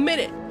a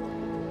minute.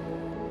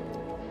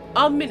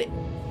 A minute.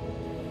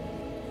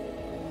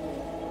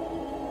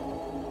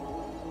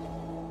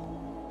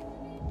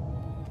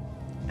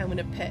 I'm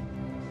gonna pet.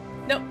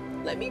 No,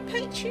 let me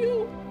pet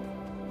you.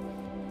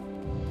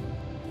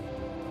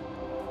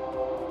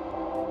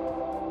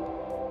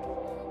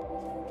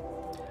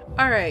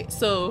 Alright,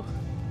 so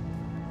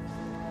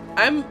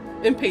I'm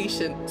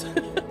impatient.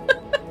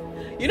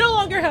 You no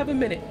longer have a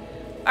minute.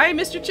 Alright,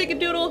 Mr. Chicken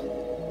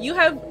Doodle, you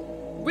have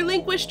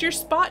relinquished your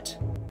spot.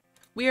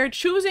 We are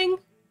choosing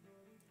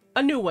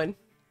a new one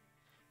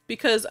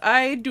because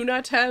I do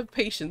not have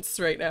patience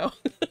right now.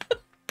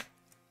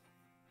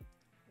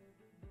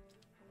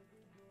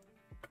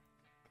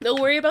 Don't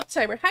worry about the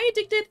timer. Hi,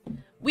 Addicted.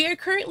 We are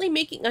currently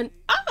making an...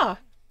 Ah!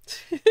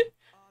 Hey,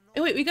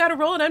 wait, we got a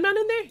roll and I'm not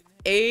in there?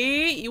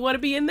 Hey, you want to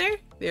be in there?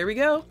 There we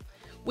go.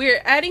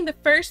 We're adding the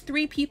first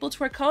 3 people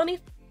to our colony.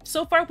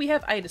 So far, we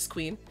have Idas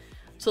Queen.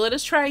 So let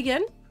us try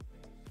again.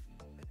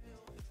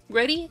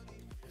 Ready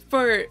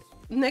for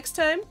next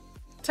time?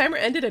 Timer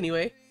ended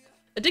anyway.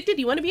 Addicted,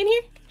 you want to be in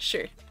here?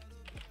 Sure.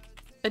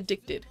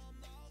 Addicted.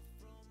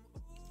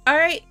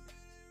 Alright.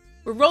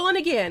 We're rolling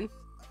again.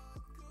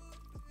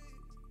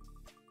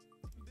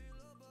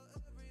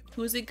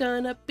 Who's it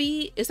gonna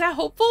be? Is that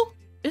hopeful?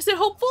 Is it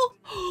hopeful?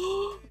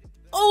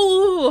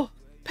 Oh!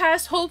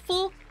 Past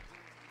hopeful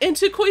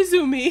into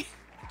Koizumi.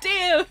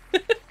 Damn!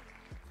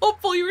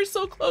 Hopeful, you were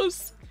so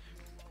close.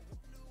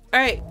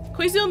 Alright,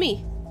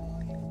 Koizumi.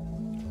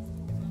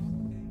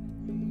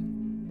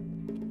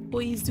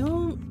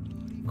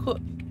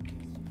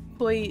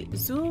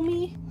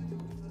 Koizumi.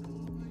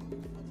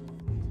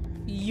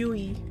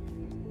 Yui.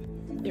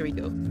 There we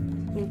go.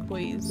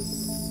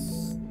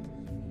 Koizumi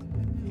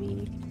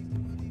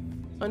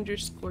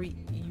underscore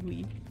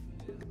Yui.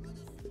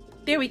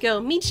 There we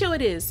go. Micho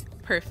it is.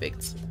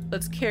 Perfect.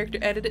 Let's character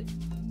edit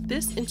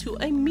this into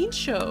a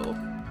Micho.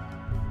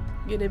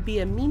 You're gonna be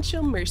a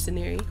Micho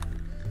mercenary.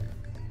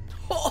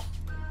 Oh!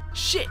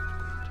 Shit!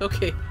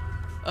 Okay.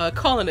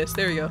 Colonists.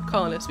 There we go.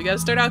 Colonists. We gotta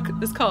start out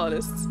as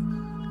colonists.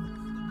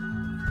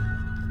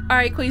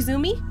 Alright,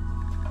 Koizumi.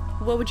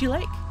 What would you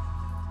like?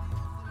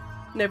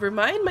 Never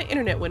mind, my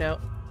internet went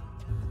out.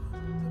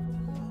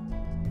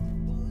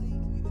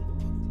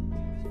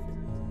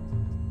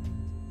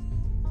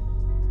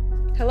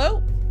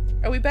 Hello?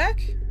 Are we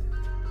back?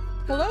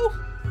 Hello?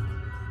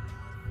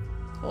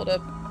 Hold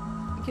up.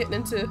 I'm getting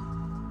into...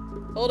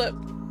 Hold up.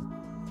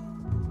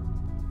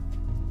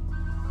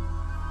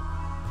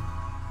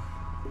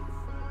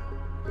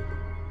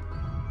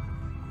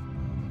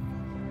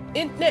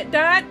 Internet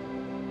died.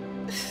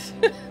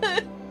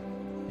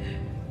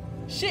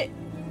 Shit.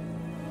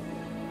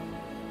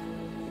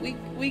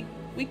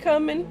 We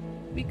coming.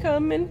 We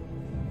coming.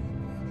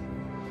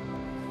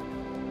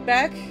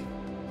 Back.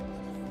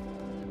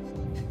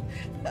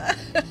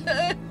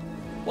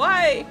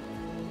 Why?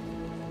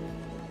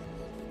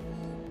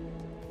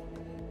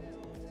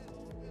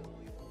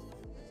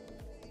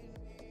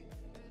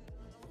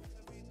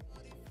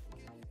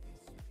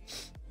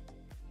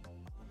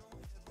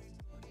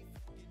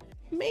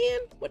 Man,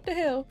 what the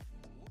hell?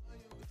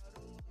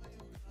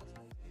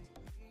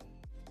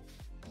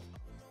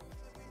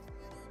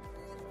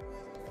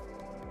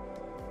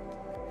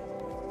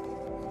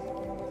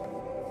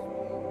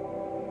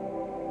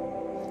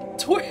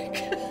 Twerk.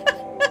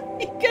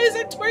 You guys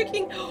are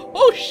twerking.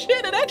 Oh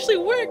shit, it actually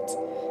worked.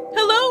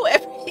 Hello,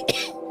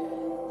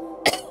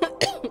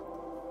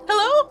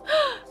 Hello?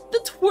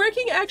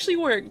 actually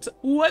worked.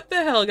 What the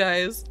hell,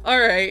 guys?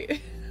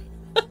 Alright.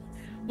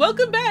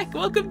 Welcome back!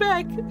 Welcome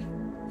back!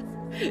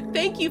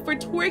 Thank you for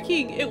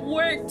twerking! It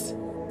worked!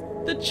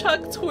 The Chuck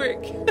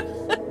twerk!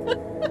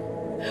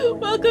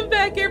 Welcome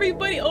back,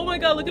 everybody! Oh my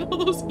god, look at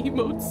all those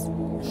emotes!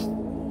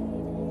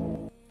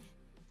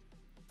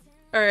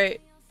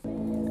 Alright.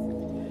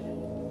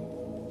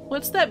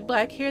 What's that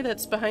black hair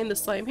that's behind the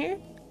slime hair?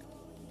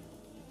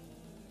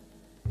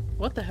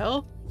 What the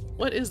hell?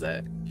 What is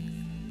that?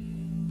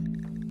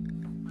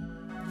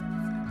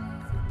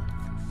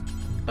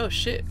 Oh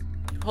shit.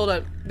 Hold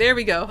on. There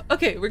we go.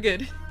 Okay, we're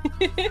good.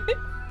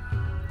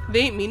 They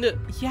ain't mean to-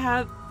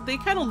 yeah, they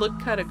kind of look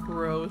kind of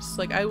gross.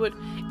 Like I would-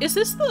 is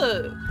this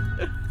the-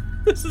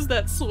 this is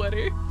that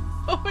sweater.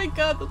 Oh my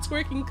god, the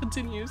twerking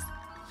continues.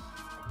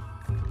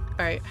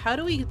 Alright, how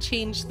do we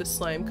change the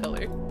slime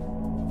color?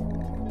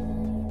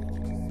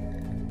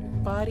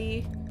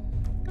 Body,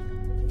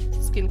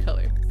 skin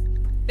color.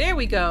 There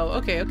we go.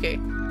 Okay, okay.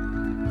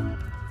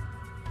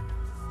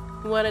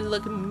 You want to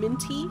look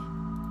minty?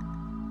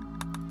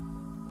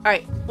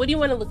 Alright, what do you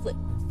want to look like?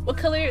 What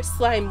color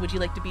slime would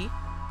you like to be?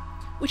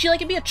 Would you like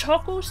to be a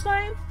chocolate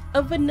slime?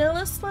 A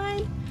vanilla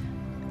slime?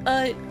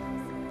 A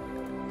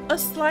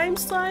slime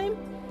slime?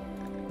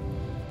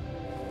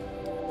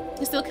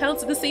 It still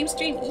counts as the same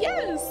stream?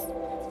 Yes!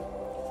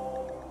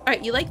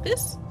 Alright, you like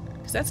this?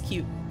 Because that's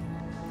cute.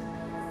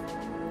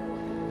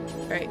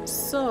 Alright,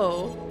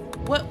 so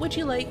what would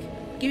you like?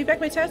 Give me back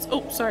my tats?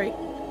 Oh, sorry.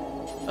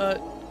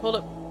 Hold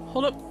up.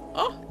 Hold up.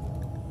 Oh!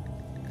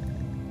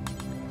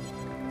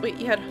 Wait,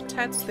 you had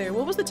tats there.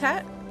 What was the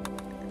tat?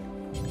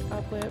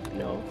 Cobweb?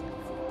 No.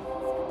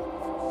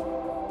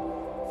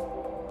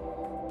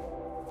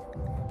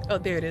 Oh,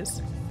 there it is.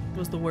 It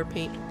was the war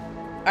paint.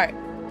 Alright.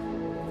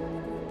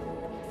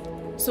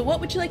 So what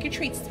would you like your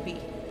traits to be?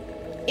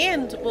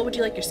 And what would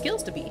you like your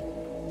skills to be?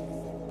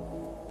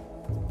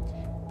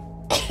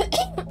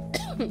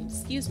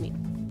 Excuse me.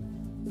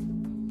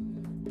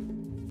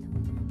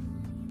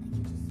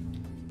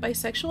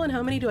 Bisexual, and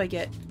how many do I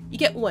get? You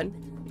get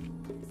 1.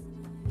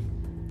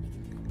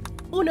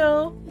 Oh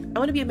no! I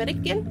want to be a medic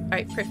again?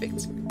 Alright,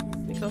 perfect.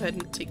 Let me go ahead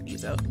and take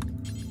these out.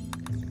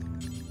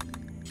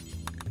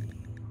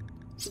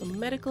 So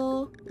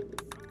medical,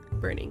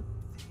 burning.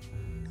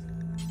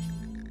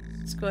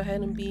 Let's go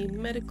ahead and be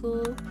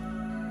medical.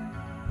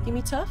 Give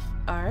me tough?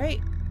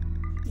 Alright.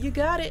 You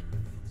got it.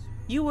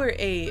 You were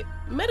a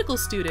medical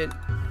student.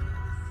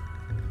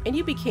 And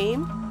you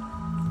became...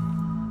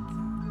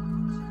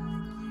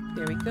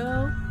 There we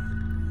go.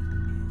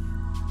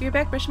 You're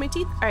back brushing my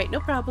teeth? Alright, no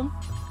problem.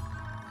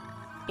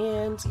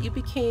 And you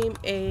became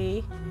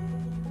a...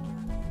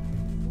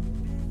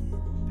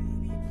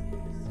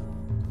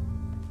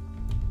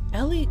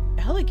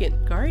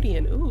 Elegant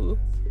guardian. Ooh.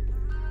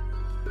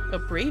 A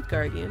brave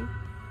guardian.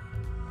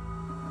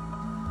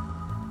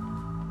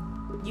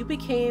 You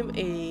became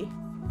a...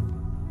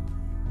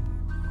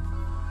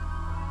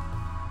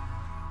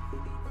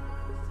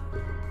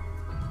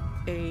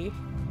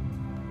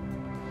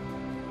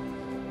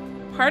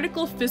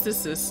 particle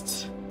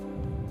physicist.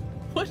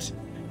 What?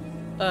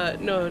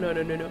 No.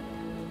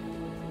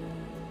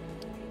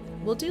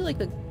 We'll do like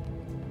the...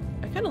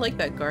 I kind of like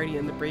that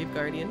guardian, the brave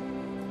guardian.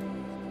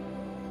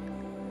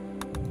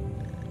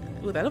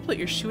 Ooh, that'll put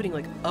your shooting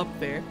like up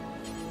there.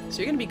 So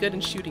you're gonna be good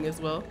in shooting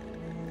as well.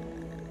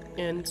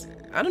 And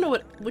I don't know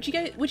what...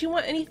 Would you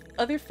want any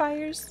other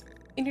fires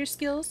in your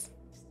skills?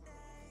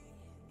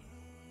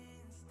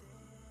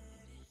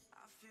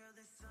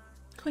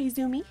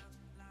 Koizumi?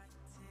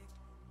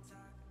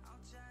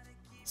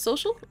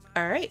 Social?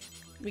 Alright.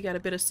 We got a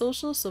bit of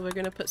social, so we're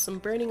gonna put some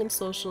burning in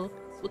social.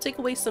 We'll take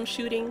away some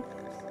shooting,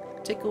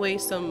 take away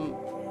some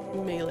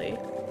melee,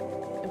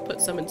 and put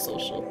some in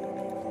social.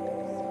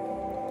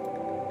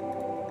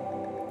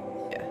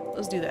 Yeah,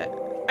 let's do that.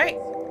 Alright,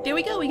 there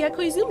we go, we got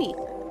Koizumi!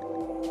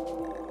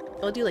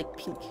 I'll do like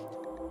pink.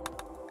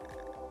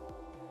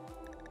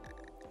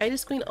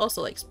 Itis Queen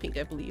also likes pink,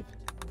 I believe.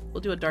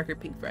 We'll do a darker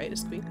pink for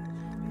Itis Queen.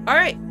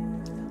 Alright,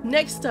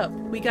 next up,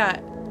 we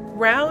got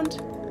round...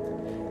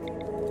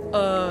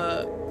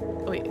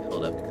 wait,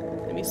 hold up.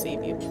 Let me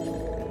save you.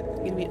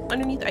 You're gonna be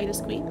underneath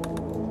Itis Queen.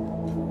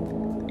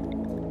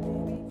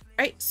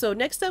 Alright, so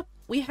next up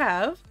we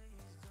have...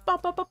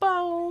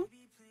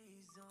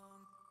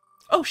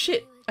 Oh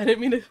shit! I didn't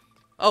mean to...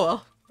 Oh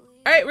well.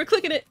 Alright, we're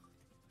clicking it!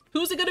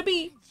 Who's it gonna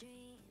be?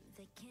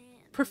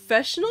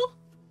 Professional?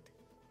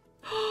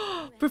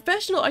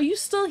 Professional, are you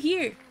still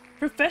here?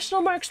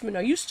 Professional marksman,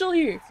 are you still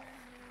here?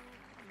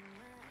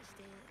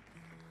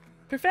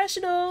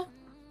 Professional!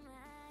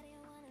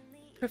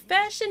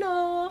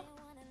 Professional!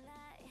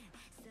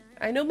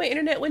 I know my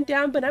internet went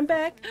down, but I'm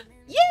back.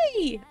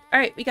 Yay!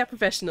 Alright, we got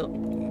professional.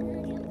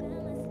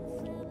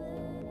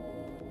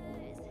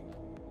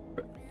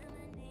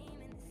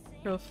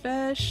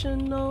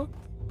 Professional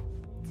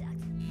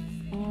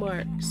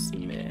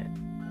marksman.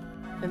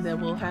 And then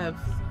we'll have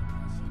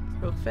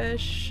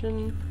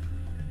profession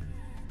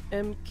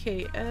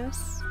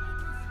MKS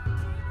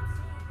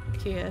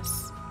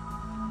KS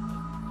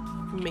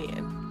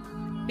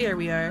man. There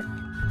we are.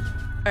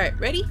 Alright,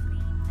 ready?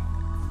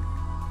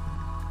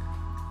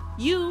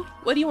 You,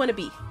 what do you want to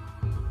be?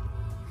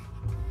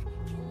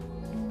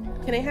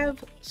 Can I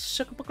have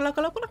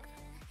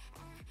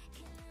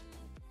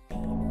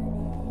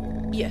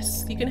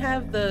Yes, you can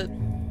have the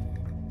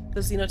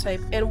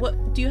xenotype. And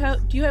what do you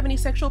have any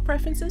sexual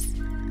preferences?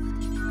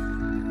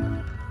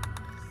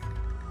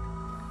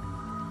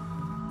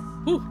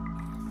 Ooh.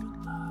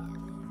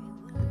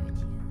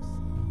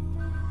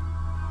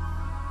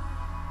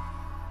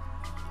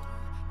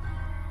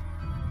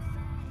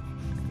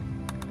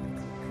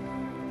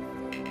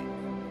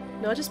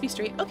 No, I'll just be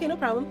straight. Okay, no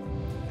problem.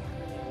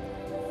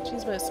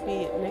 Genes must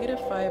be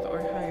 -5 or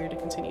higher to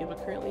continue,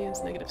 but currently is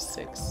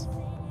 -6.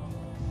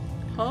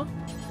 Huh?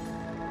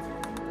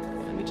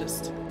 Let me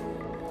just...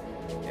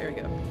 There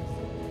we go.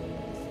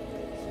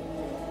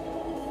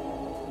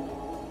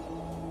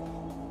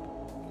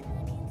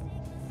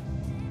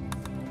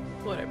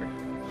 Whatever.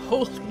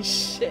 Holy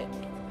shit.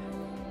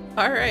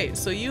 Alright,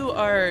 so you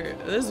are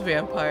this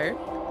vampire.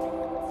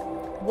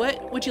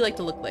 What would you like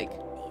to look like?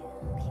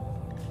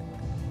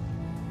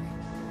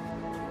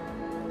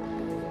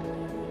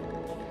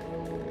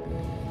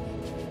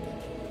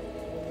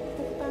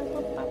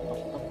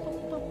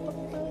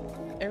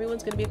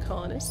 Everyone's gonna be a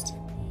colonist.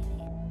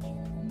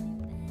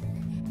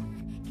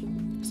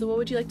 So what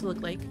would you like to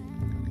look like?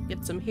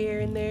 Get some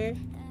hair in there.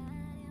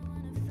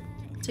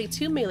 Take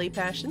 2 melee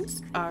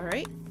passions.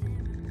 Alright.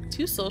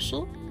 2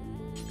 social.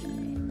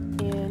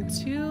 And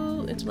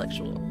 2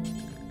 intellectual.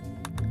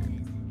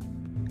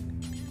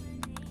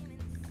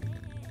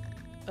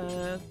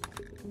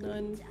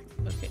 None.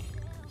 Okay.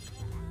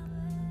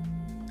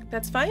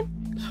 That's fine?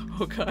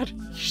 Oh god.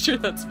 You sure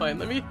that's fine?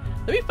 Let me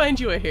find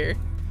you a hair.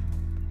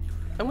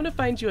 I'm gonna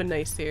find you a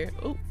nice hair.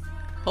 Oh,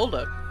 hold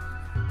up.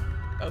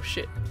 Oh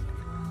shit.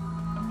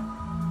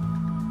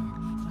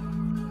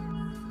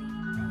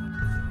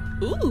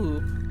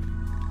 Ooh.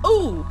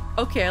 Ooh.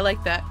 Okay, I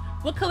like that.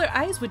 What color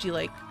eyes would you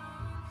like?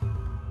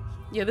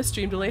 Yeah, the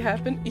stream delay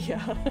happened.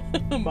 Yeah.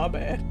 My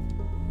bad.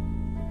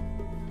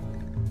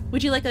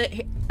 Would you like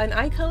an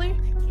eye color?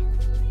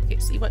 Okay,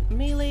 so you want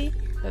melee.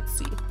 Let's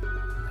see.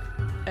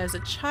 As a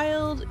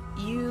child,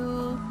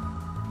 you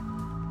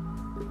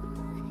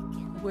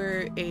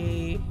were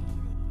a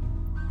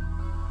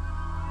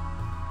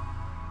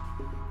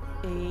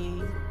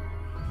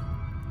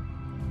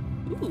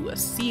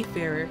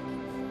seafarer.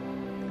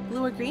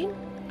 Blue or green?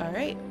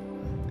 Alright.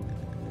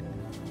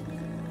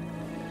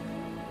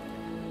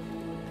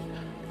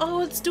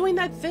 Oh, it's doing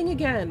that thing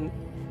again!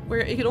 Where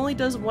it only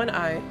does one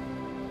eye.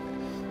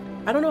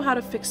 I don't know how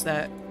to fix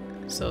that.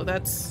 So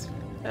that's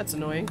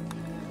annoying.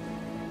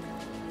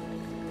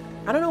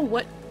 I don't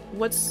know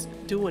what's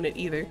doing it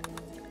either.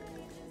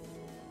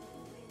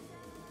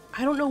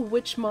 I don't know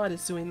which mod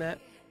is doing that.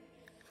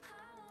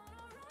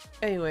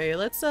 Anyway,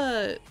 let's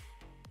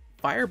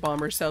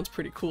Firebomber sounds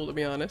pretty cool, to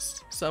be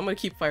honest. So I'm gonna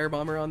keep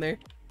Firebomber on there.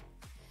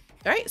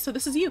 Alright, so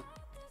this is you.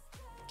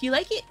 Do you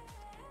like it?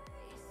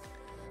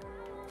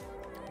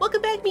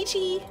 Welcome back,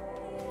 Michi!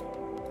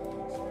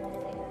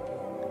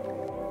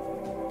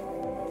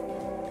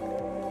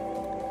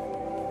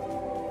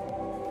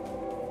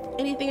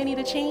 Anything I need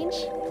to change?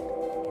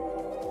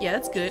 Yeah,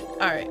 that's good.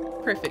 Alright,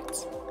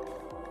 perfect.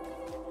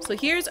 So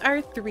here's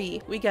our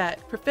 3. We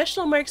got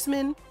Professional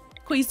Marksman,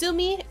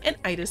 Koizumi, and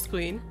Itis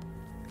Queen.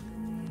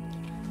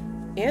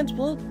 And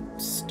we'll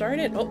start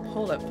it. Oh,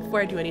 hold up.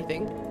 Before I do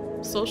anything.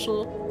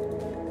 Social.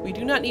 We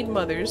do not need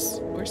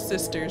mothers or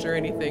sisters or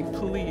anything,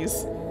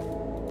 please.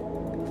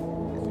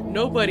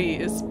 Nobody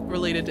is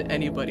related to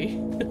anybody.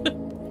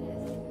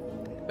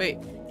 Wait.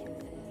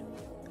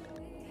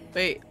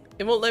 Wait.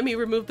 It won't let me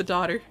remove the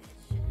daughter.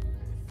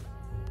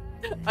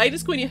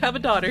 Itis Queen, you have a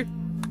daughter.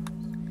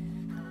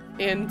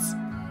 And...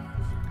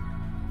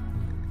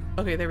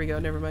 Okay, there we go.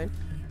 Never mind.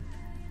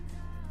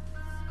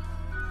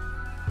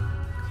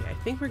 Okay, I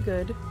think we're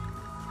good.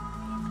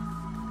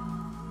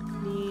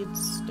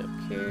 Needs,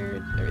 don't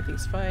care,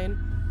 everything's fine.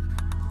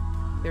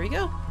 There we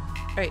go.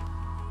 Alright.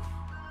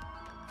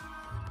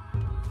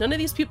 None of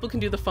these people can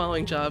do the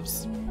following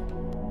jobs.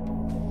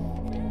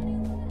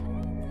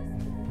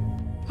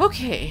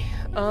 Okay,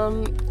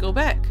 go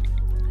back.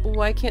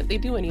 Why can't they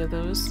do any of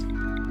those?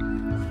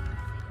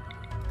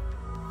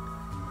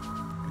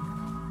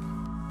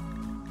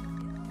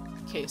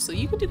 Okay, so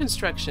you can do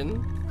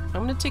construction.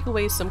 I'm gonna take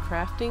away some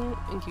crafting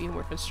and give you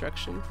more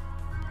construction.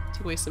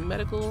 Take away some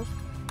medical.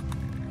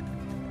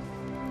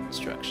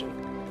 Construction.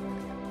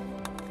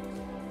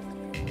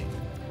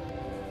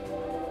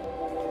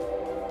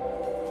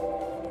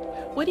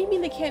 What do you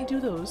mean they can't do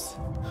those?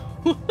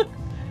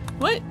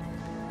 What?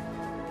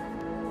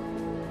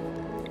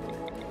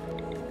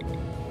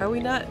 Are we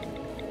not?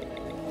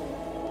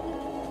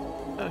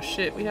 Oh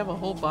shit, we have a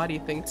whole body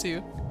thing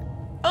too.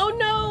 Oh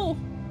no!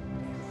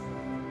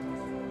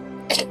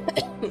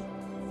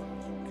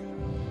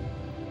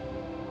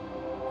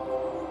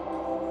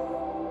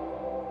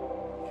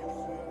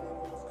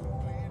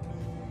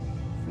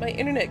 My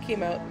internet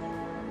came out.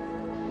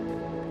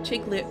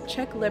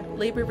 Check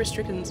labor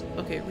restrictions.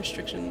 Okay,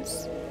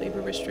 restrictions.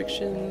 Labor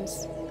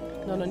restrictions.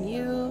 Not on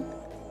you.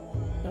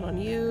 Not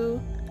on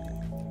you.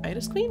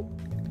 Itis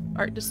Queen?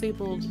 Art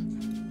disabled.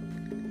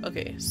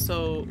 Okay,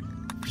 so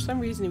for some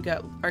reason you've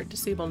got art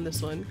disabled on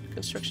this one.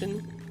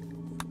 Construction.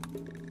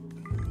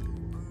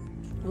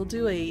 We'll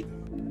do a...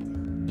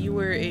 You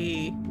were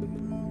a...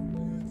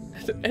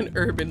 an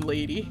urban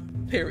lady.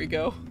 There we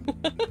go.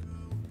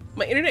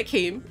 My internet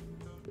came.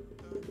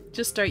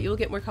 Just start, you'll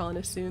get more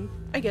colonists soon.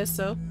 I guess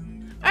so.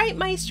 Alright,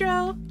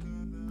 Maestro!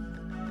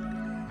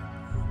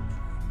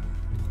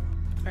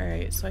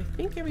 Alright, so I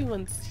think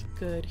everyone's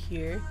good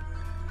here.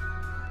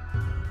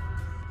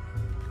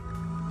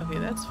 Okay,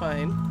 that's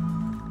fine.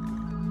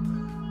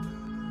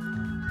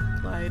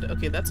 Clyde.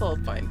 Okay, that's all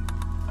fine.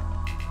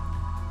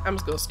 I'm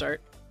just gonna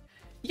start.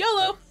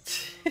 YOLO!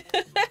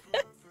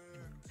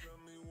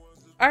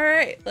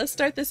 Alright, let's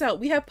start this out.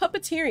 We have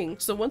puppeteering.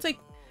 So once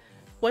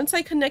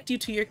I connect you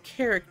to your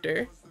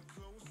character...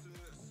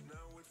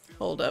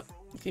 Hold up.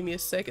 Give me a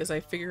sec as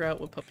I figure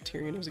out what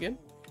puppeteering is again.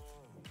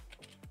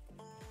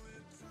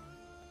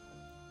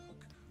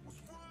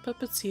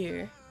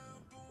 Puppeteer.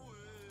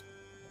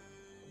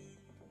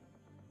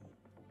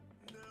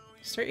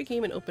 Start your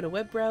game and open a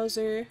web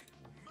browser.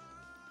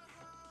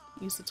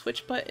 Use the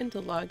Twitch button to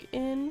log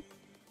in.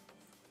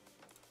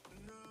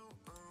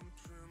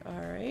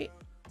 Alright.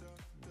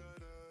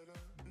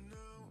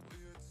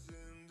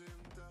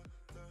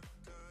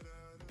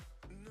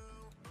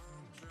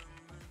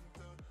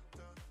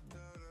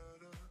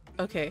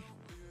 Okay,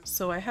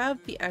 so I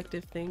have the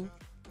active thing.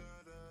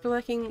 For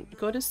lacking,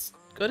 go to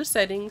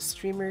settings,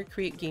 streamer,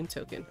 create game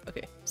token.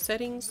 Okay,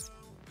 settings,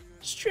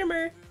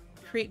 streamer,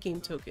 create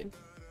game token.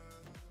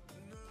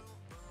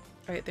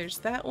 Alright, there's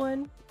that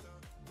one.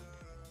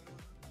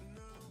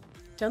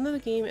 Download the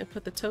game and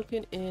put the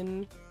token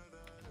in.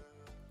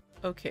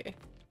 Okay,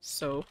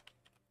 so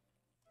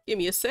give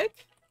me a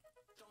sec.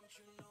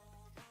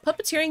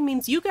 Puppeteering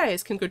means you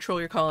guys can control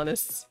your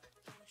colonists.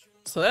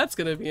 So that's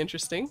gonna be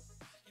interesting.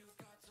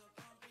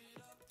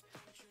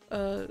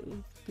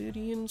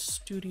 Lydian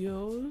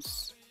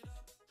Studios.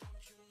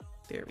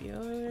 There we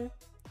are.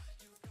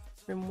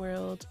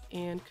 Rimworld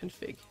and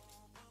config.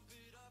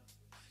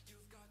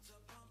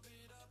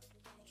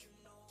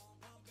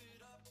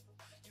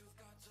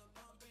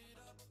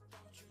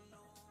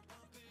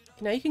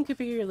 Now you can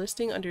configure your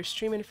listing under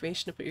stream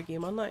information to put your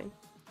game online.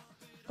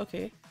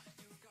 Okay.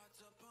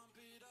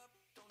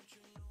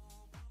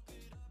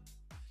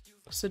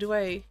 So do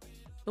I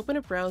open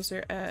a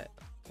browser at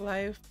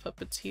Live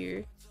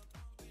Puppeteer?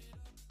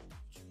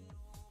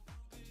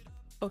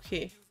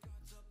 Okay.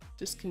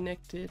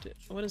 Disconnected.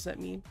 What does that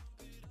mean?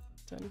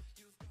 Done.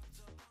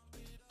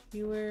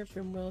 Viewer,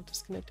 Rimworld,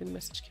 disconnected,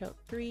 message count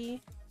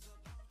 3.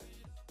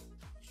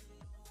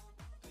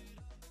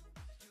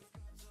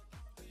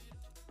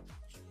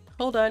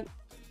 Hold on.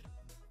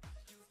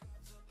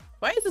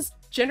 Why is this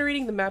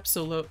generating the map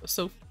so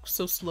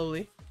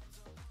slowly?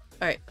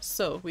 Alright,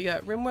 so we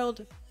got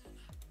Rimworld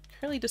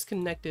currently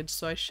disconnected,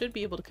 so I should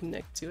be able to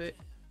connect to it.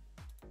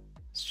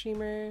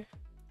 Streamer.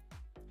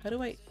 How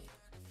do I...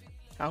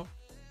 How?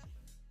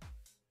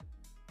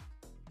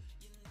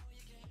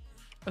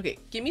 Okay,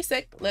 give me a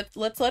sec.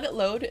 Let's let it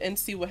load and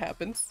see what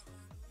happens.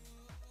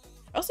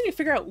 I also need to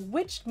figure out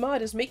which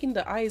mod is making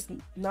the eyes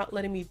not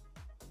letting me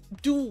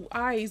do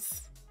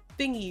eyes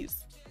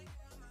thingies.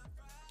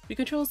 We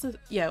control the...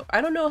 Yeah,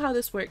 I don't know how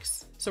this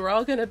works, so we're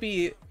all gonna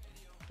be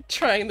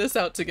trying this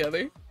out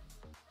together.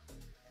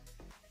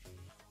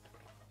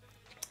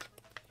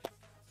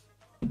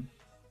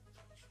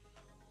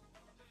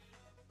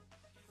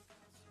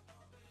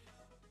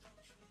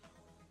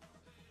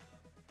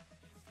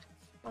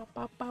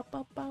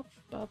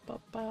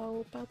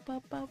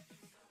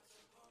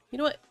 You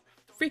know what?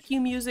 Freak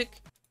you,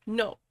 music.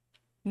 No.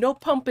 No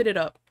pumping it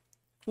up.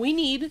 We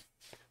need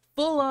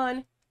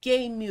full-on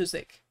game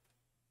music.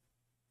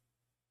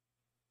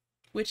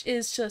 Which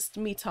is just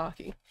me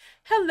talking.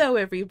 Hello,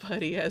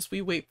 everybody, as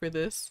we wait for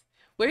this.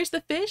 Where's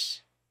the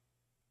fish?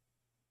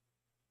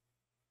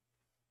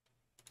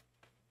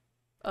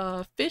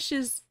 Fish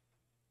is...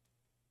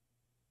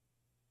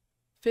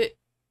 Fish?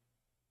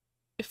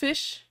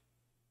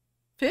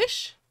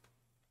 Fish?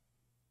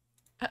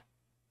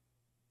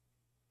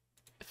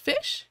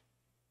 Fish?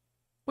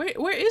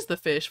 Where is the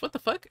fish? What the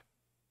fuck?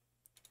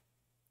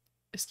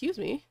 Excuse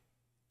me.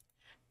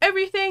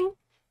 Everything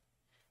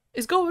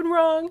is going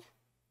wrong.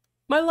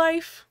 My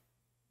life.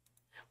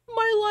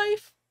 My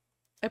life.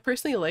 I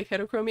personally like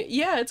heterochromia.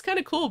 Yeah, it's kind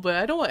of cool, but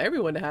I don't want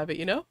everyone to have it,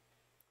 you know?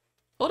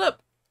 Hold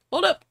up.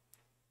 Hold up.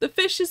 The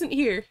fish isn't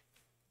here.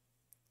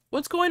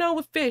 What's going on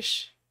with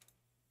fish?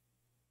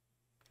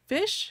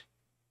 Fish?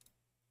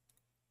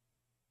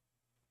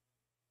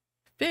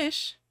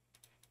 Fish?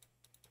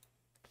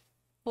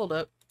 Hold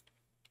up.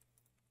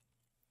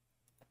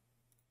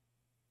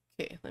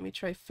 Okay, let me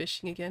try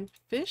fishing again.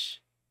 Fish?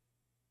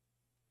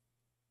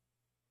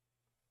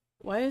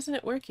 Why isn't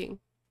it working?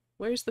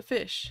 Where's the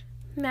fish?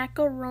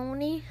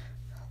 Macaroni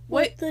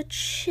What? with the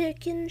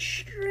chicken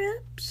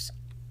strips.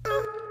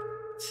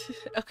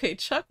 Okay,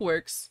 Chuck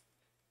works.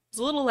 It's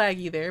a little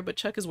laggy there, but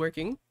Chuck is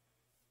working.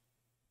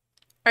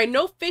 Alright,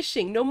 no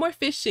fishing. No more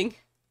fishing.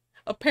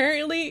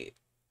 Apparently,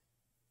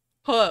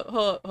 hold up,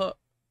 hold up, hold up.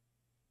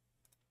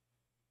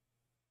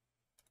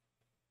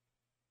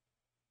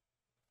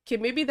 Okay,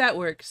 maybe that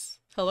works.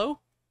 Hello?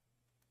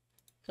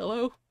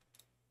 Hello?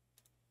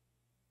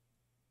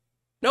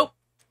 Nope.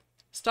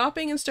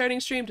 Stopping and starting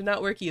stream did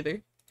not work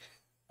either.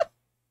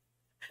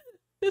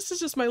 This is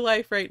just my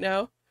life right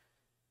now.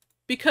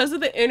 Because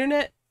of the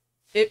internet,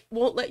 it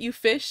won't let you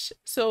fish,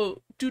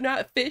 so do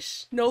not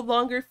fish. No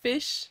longer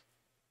fish.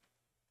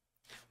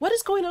 What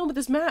is going on with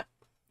this map?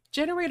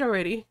 Generate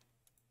already.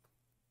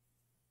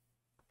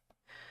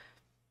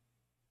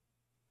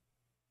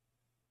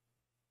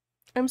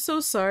 I'm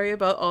so sorry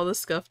about all the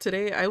scuff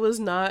today. I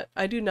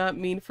do not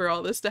mean for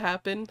all this to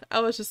happen. I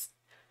thought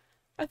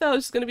it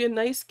was just gonna be a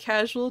nice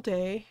casual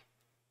day.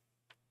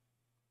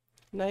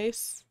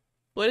 Nice.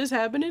 What is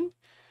happening?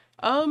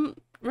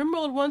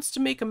 Rimworld wants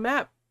to make a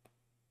map.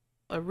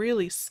 A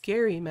really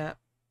scary map.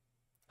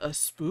 A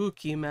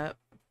spooky map.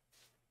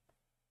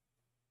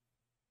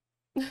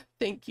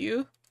 Thank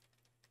you.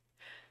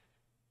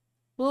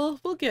 We'll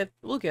get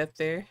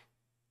there.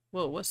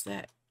 Whoa, what's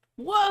that?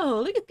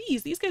 Whoa, look at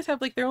these. These guys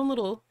have like their own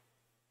little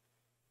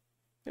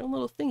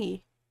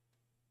thingy.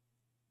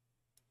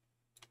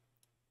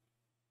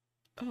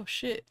 Oh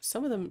shit,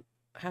 some of them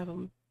have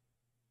them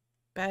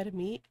bad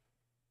meat.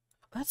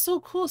 That's so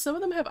cool. Some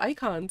of them have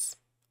icons.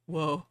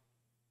 Whoa.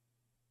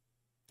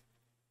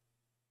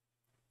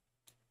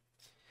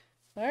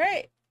 All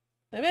right.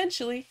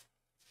 Eventually.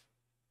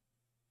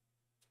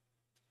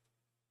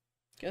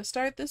 Gonna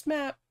start this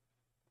map.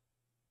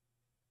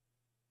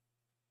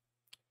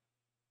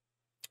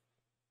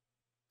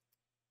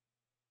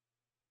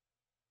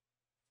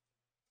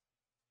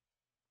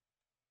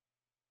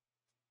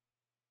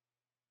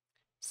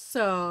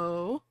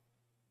 So,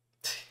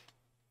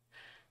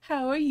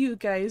 how are you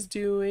guys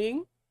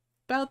doing?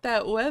 About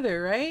that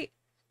weather, right?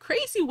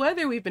 Crazy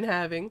weather we've been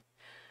having.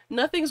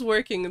 Nothing's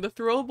working. The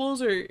throwables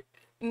are...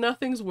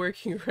 Nothing's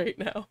working right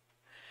now.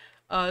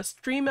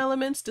 Stream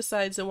Elements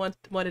decides it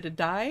wanted to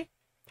die.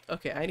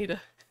 Okay, I need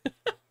to...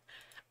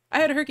 I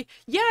had a hurricane.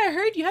 Yeah, I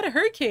heard you had a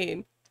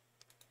hurricane.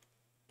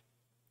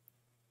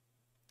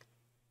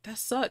 That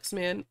sucks,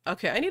 man.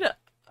 Okay, I need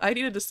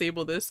to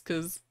disable this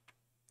because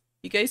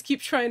you guys keep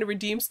trying to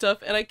redeem stuff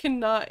and I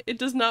cannot. It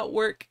does not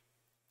work.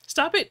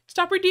 Stop it.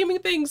 Stop redeeming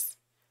things.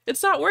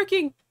 It's not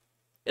working.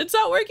 It's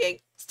not working.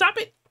 Stop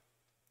it.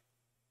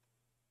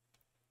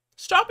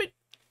 Stop it.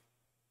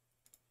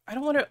 I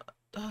don't want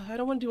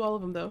to do all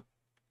of them though.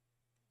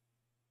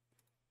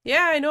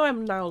 Yeah, I know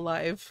I'm now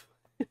live.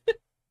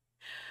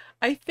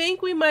 I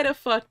think we might have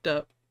fucked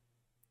up.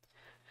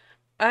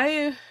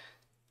 I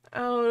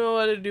don't know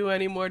what to do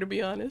anymore, to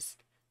be honest.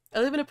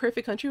 I live in a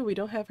perfect country where we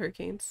don't have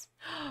hurricanes.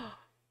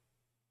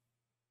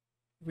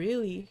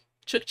 Really?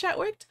 Chook chat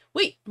worked?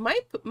 Wait,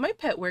 my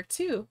pet worked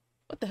too.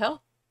 What the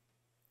hell?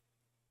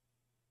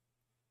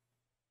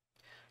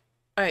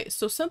 Alright,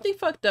 so something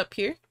fucked up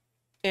here,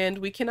 and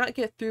we cannot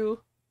get through.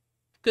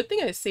 Good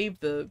thing I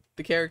saved the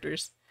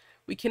characters.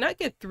 We cannot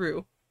get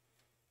through.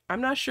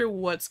 I'm not sure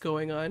what's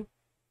going on.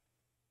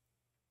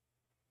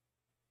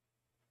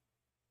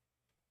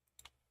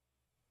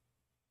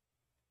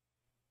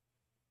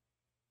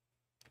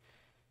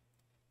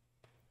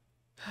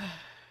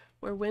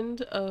 Where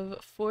wind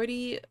of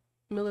 40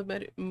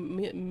 millimeter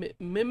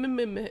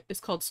is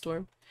called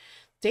storm.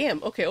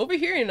 Damn, okay, over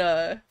here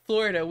in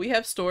Florida, we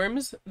have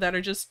storms that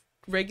are just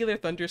regular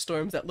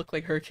thunderstorms that look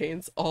like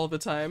hurricanes all the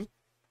time.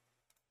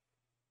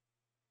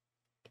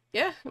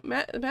 Yeah,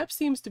 the map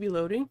seems to be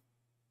loading.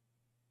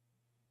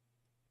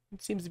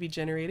 It seems to be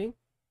generating.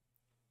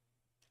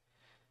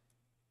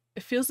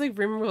 It feels like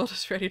Rimworld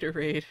is ready to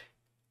raid.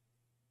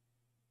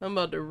 I'm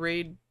about to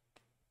raid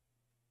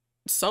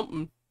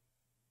something.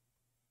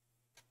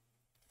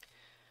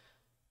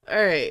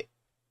 Alright.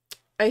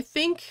 I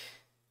think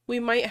we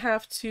might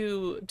have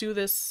to do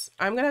this.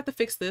 I'm gonna have to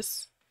fix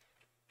this.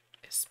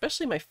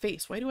 Especially my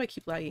face. Why do I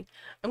keep lagging?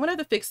 I'm gonna have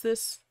to fix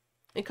this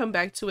and come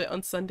back to it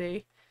on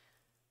Sunday.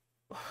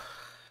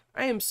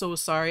 I am so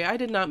sorry. I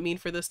did not mean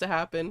for this to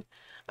happen.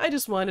 I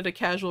just wanted a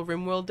casual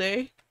Rimworld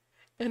day.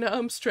 And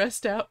I'm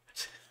stressed out.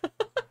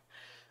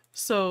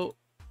 So,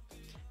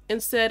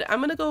 instead, I'm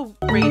gonna go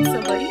raid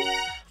somebody.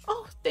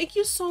 Oh, thank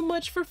you so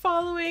much for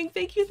following.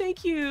 Thank you,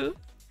 thank you.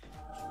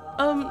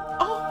 Oh,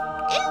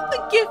 and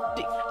the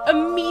gift,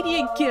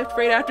 immediate gift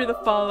right after the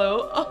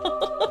follow.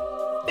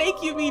 Oh,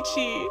 thank you,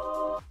 Michi.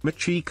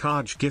 Michi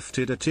Kaj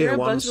gifted a tier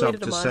 1 sub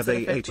to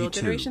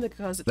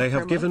Sede82. They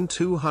have given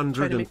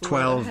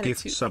 212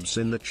 gift subs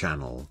in the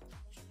channel.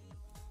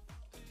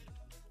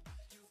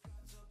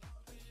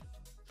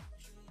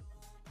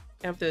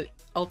 I have to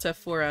Alt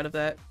F4 out of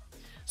that.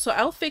 So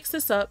I'll fix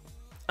this up.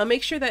 I'll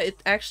make sure that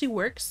it actually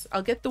works.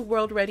 I'll get the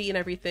world ready and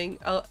everything.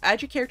 I'll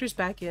add your characters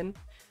back in.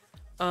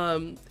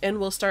 And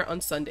we'll start on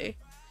Sunday.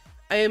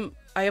 I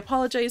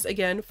apologize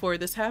again for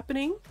this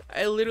happening.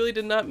 I literally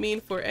did not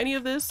mean for any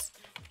of this,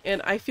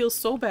 and I feel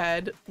so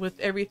bad with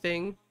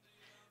everything.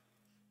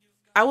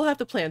 I will have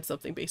to plan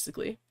something,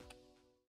 basically.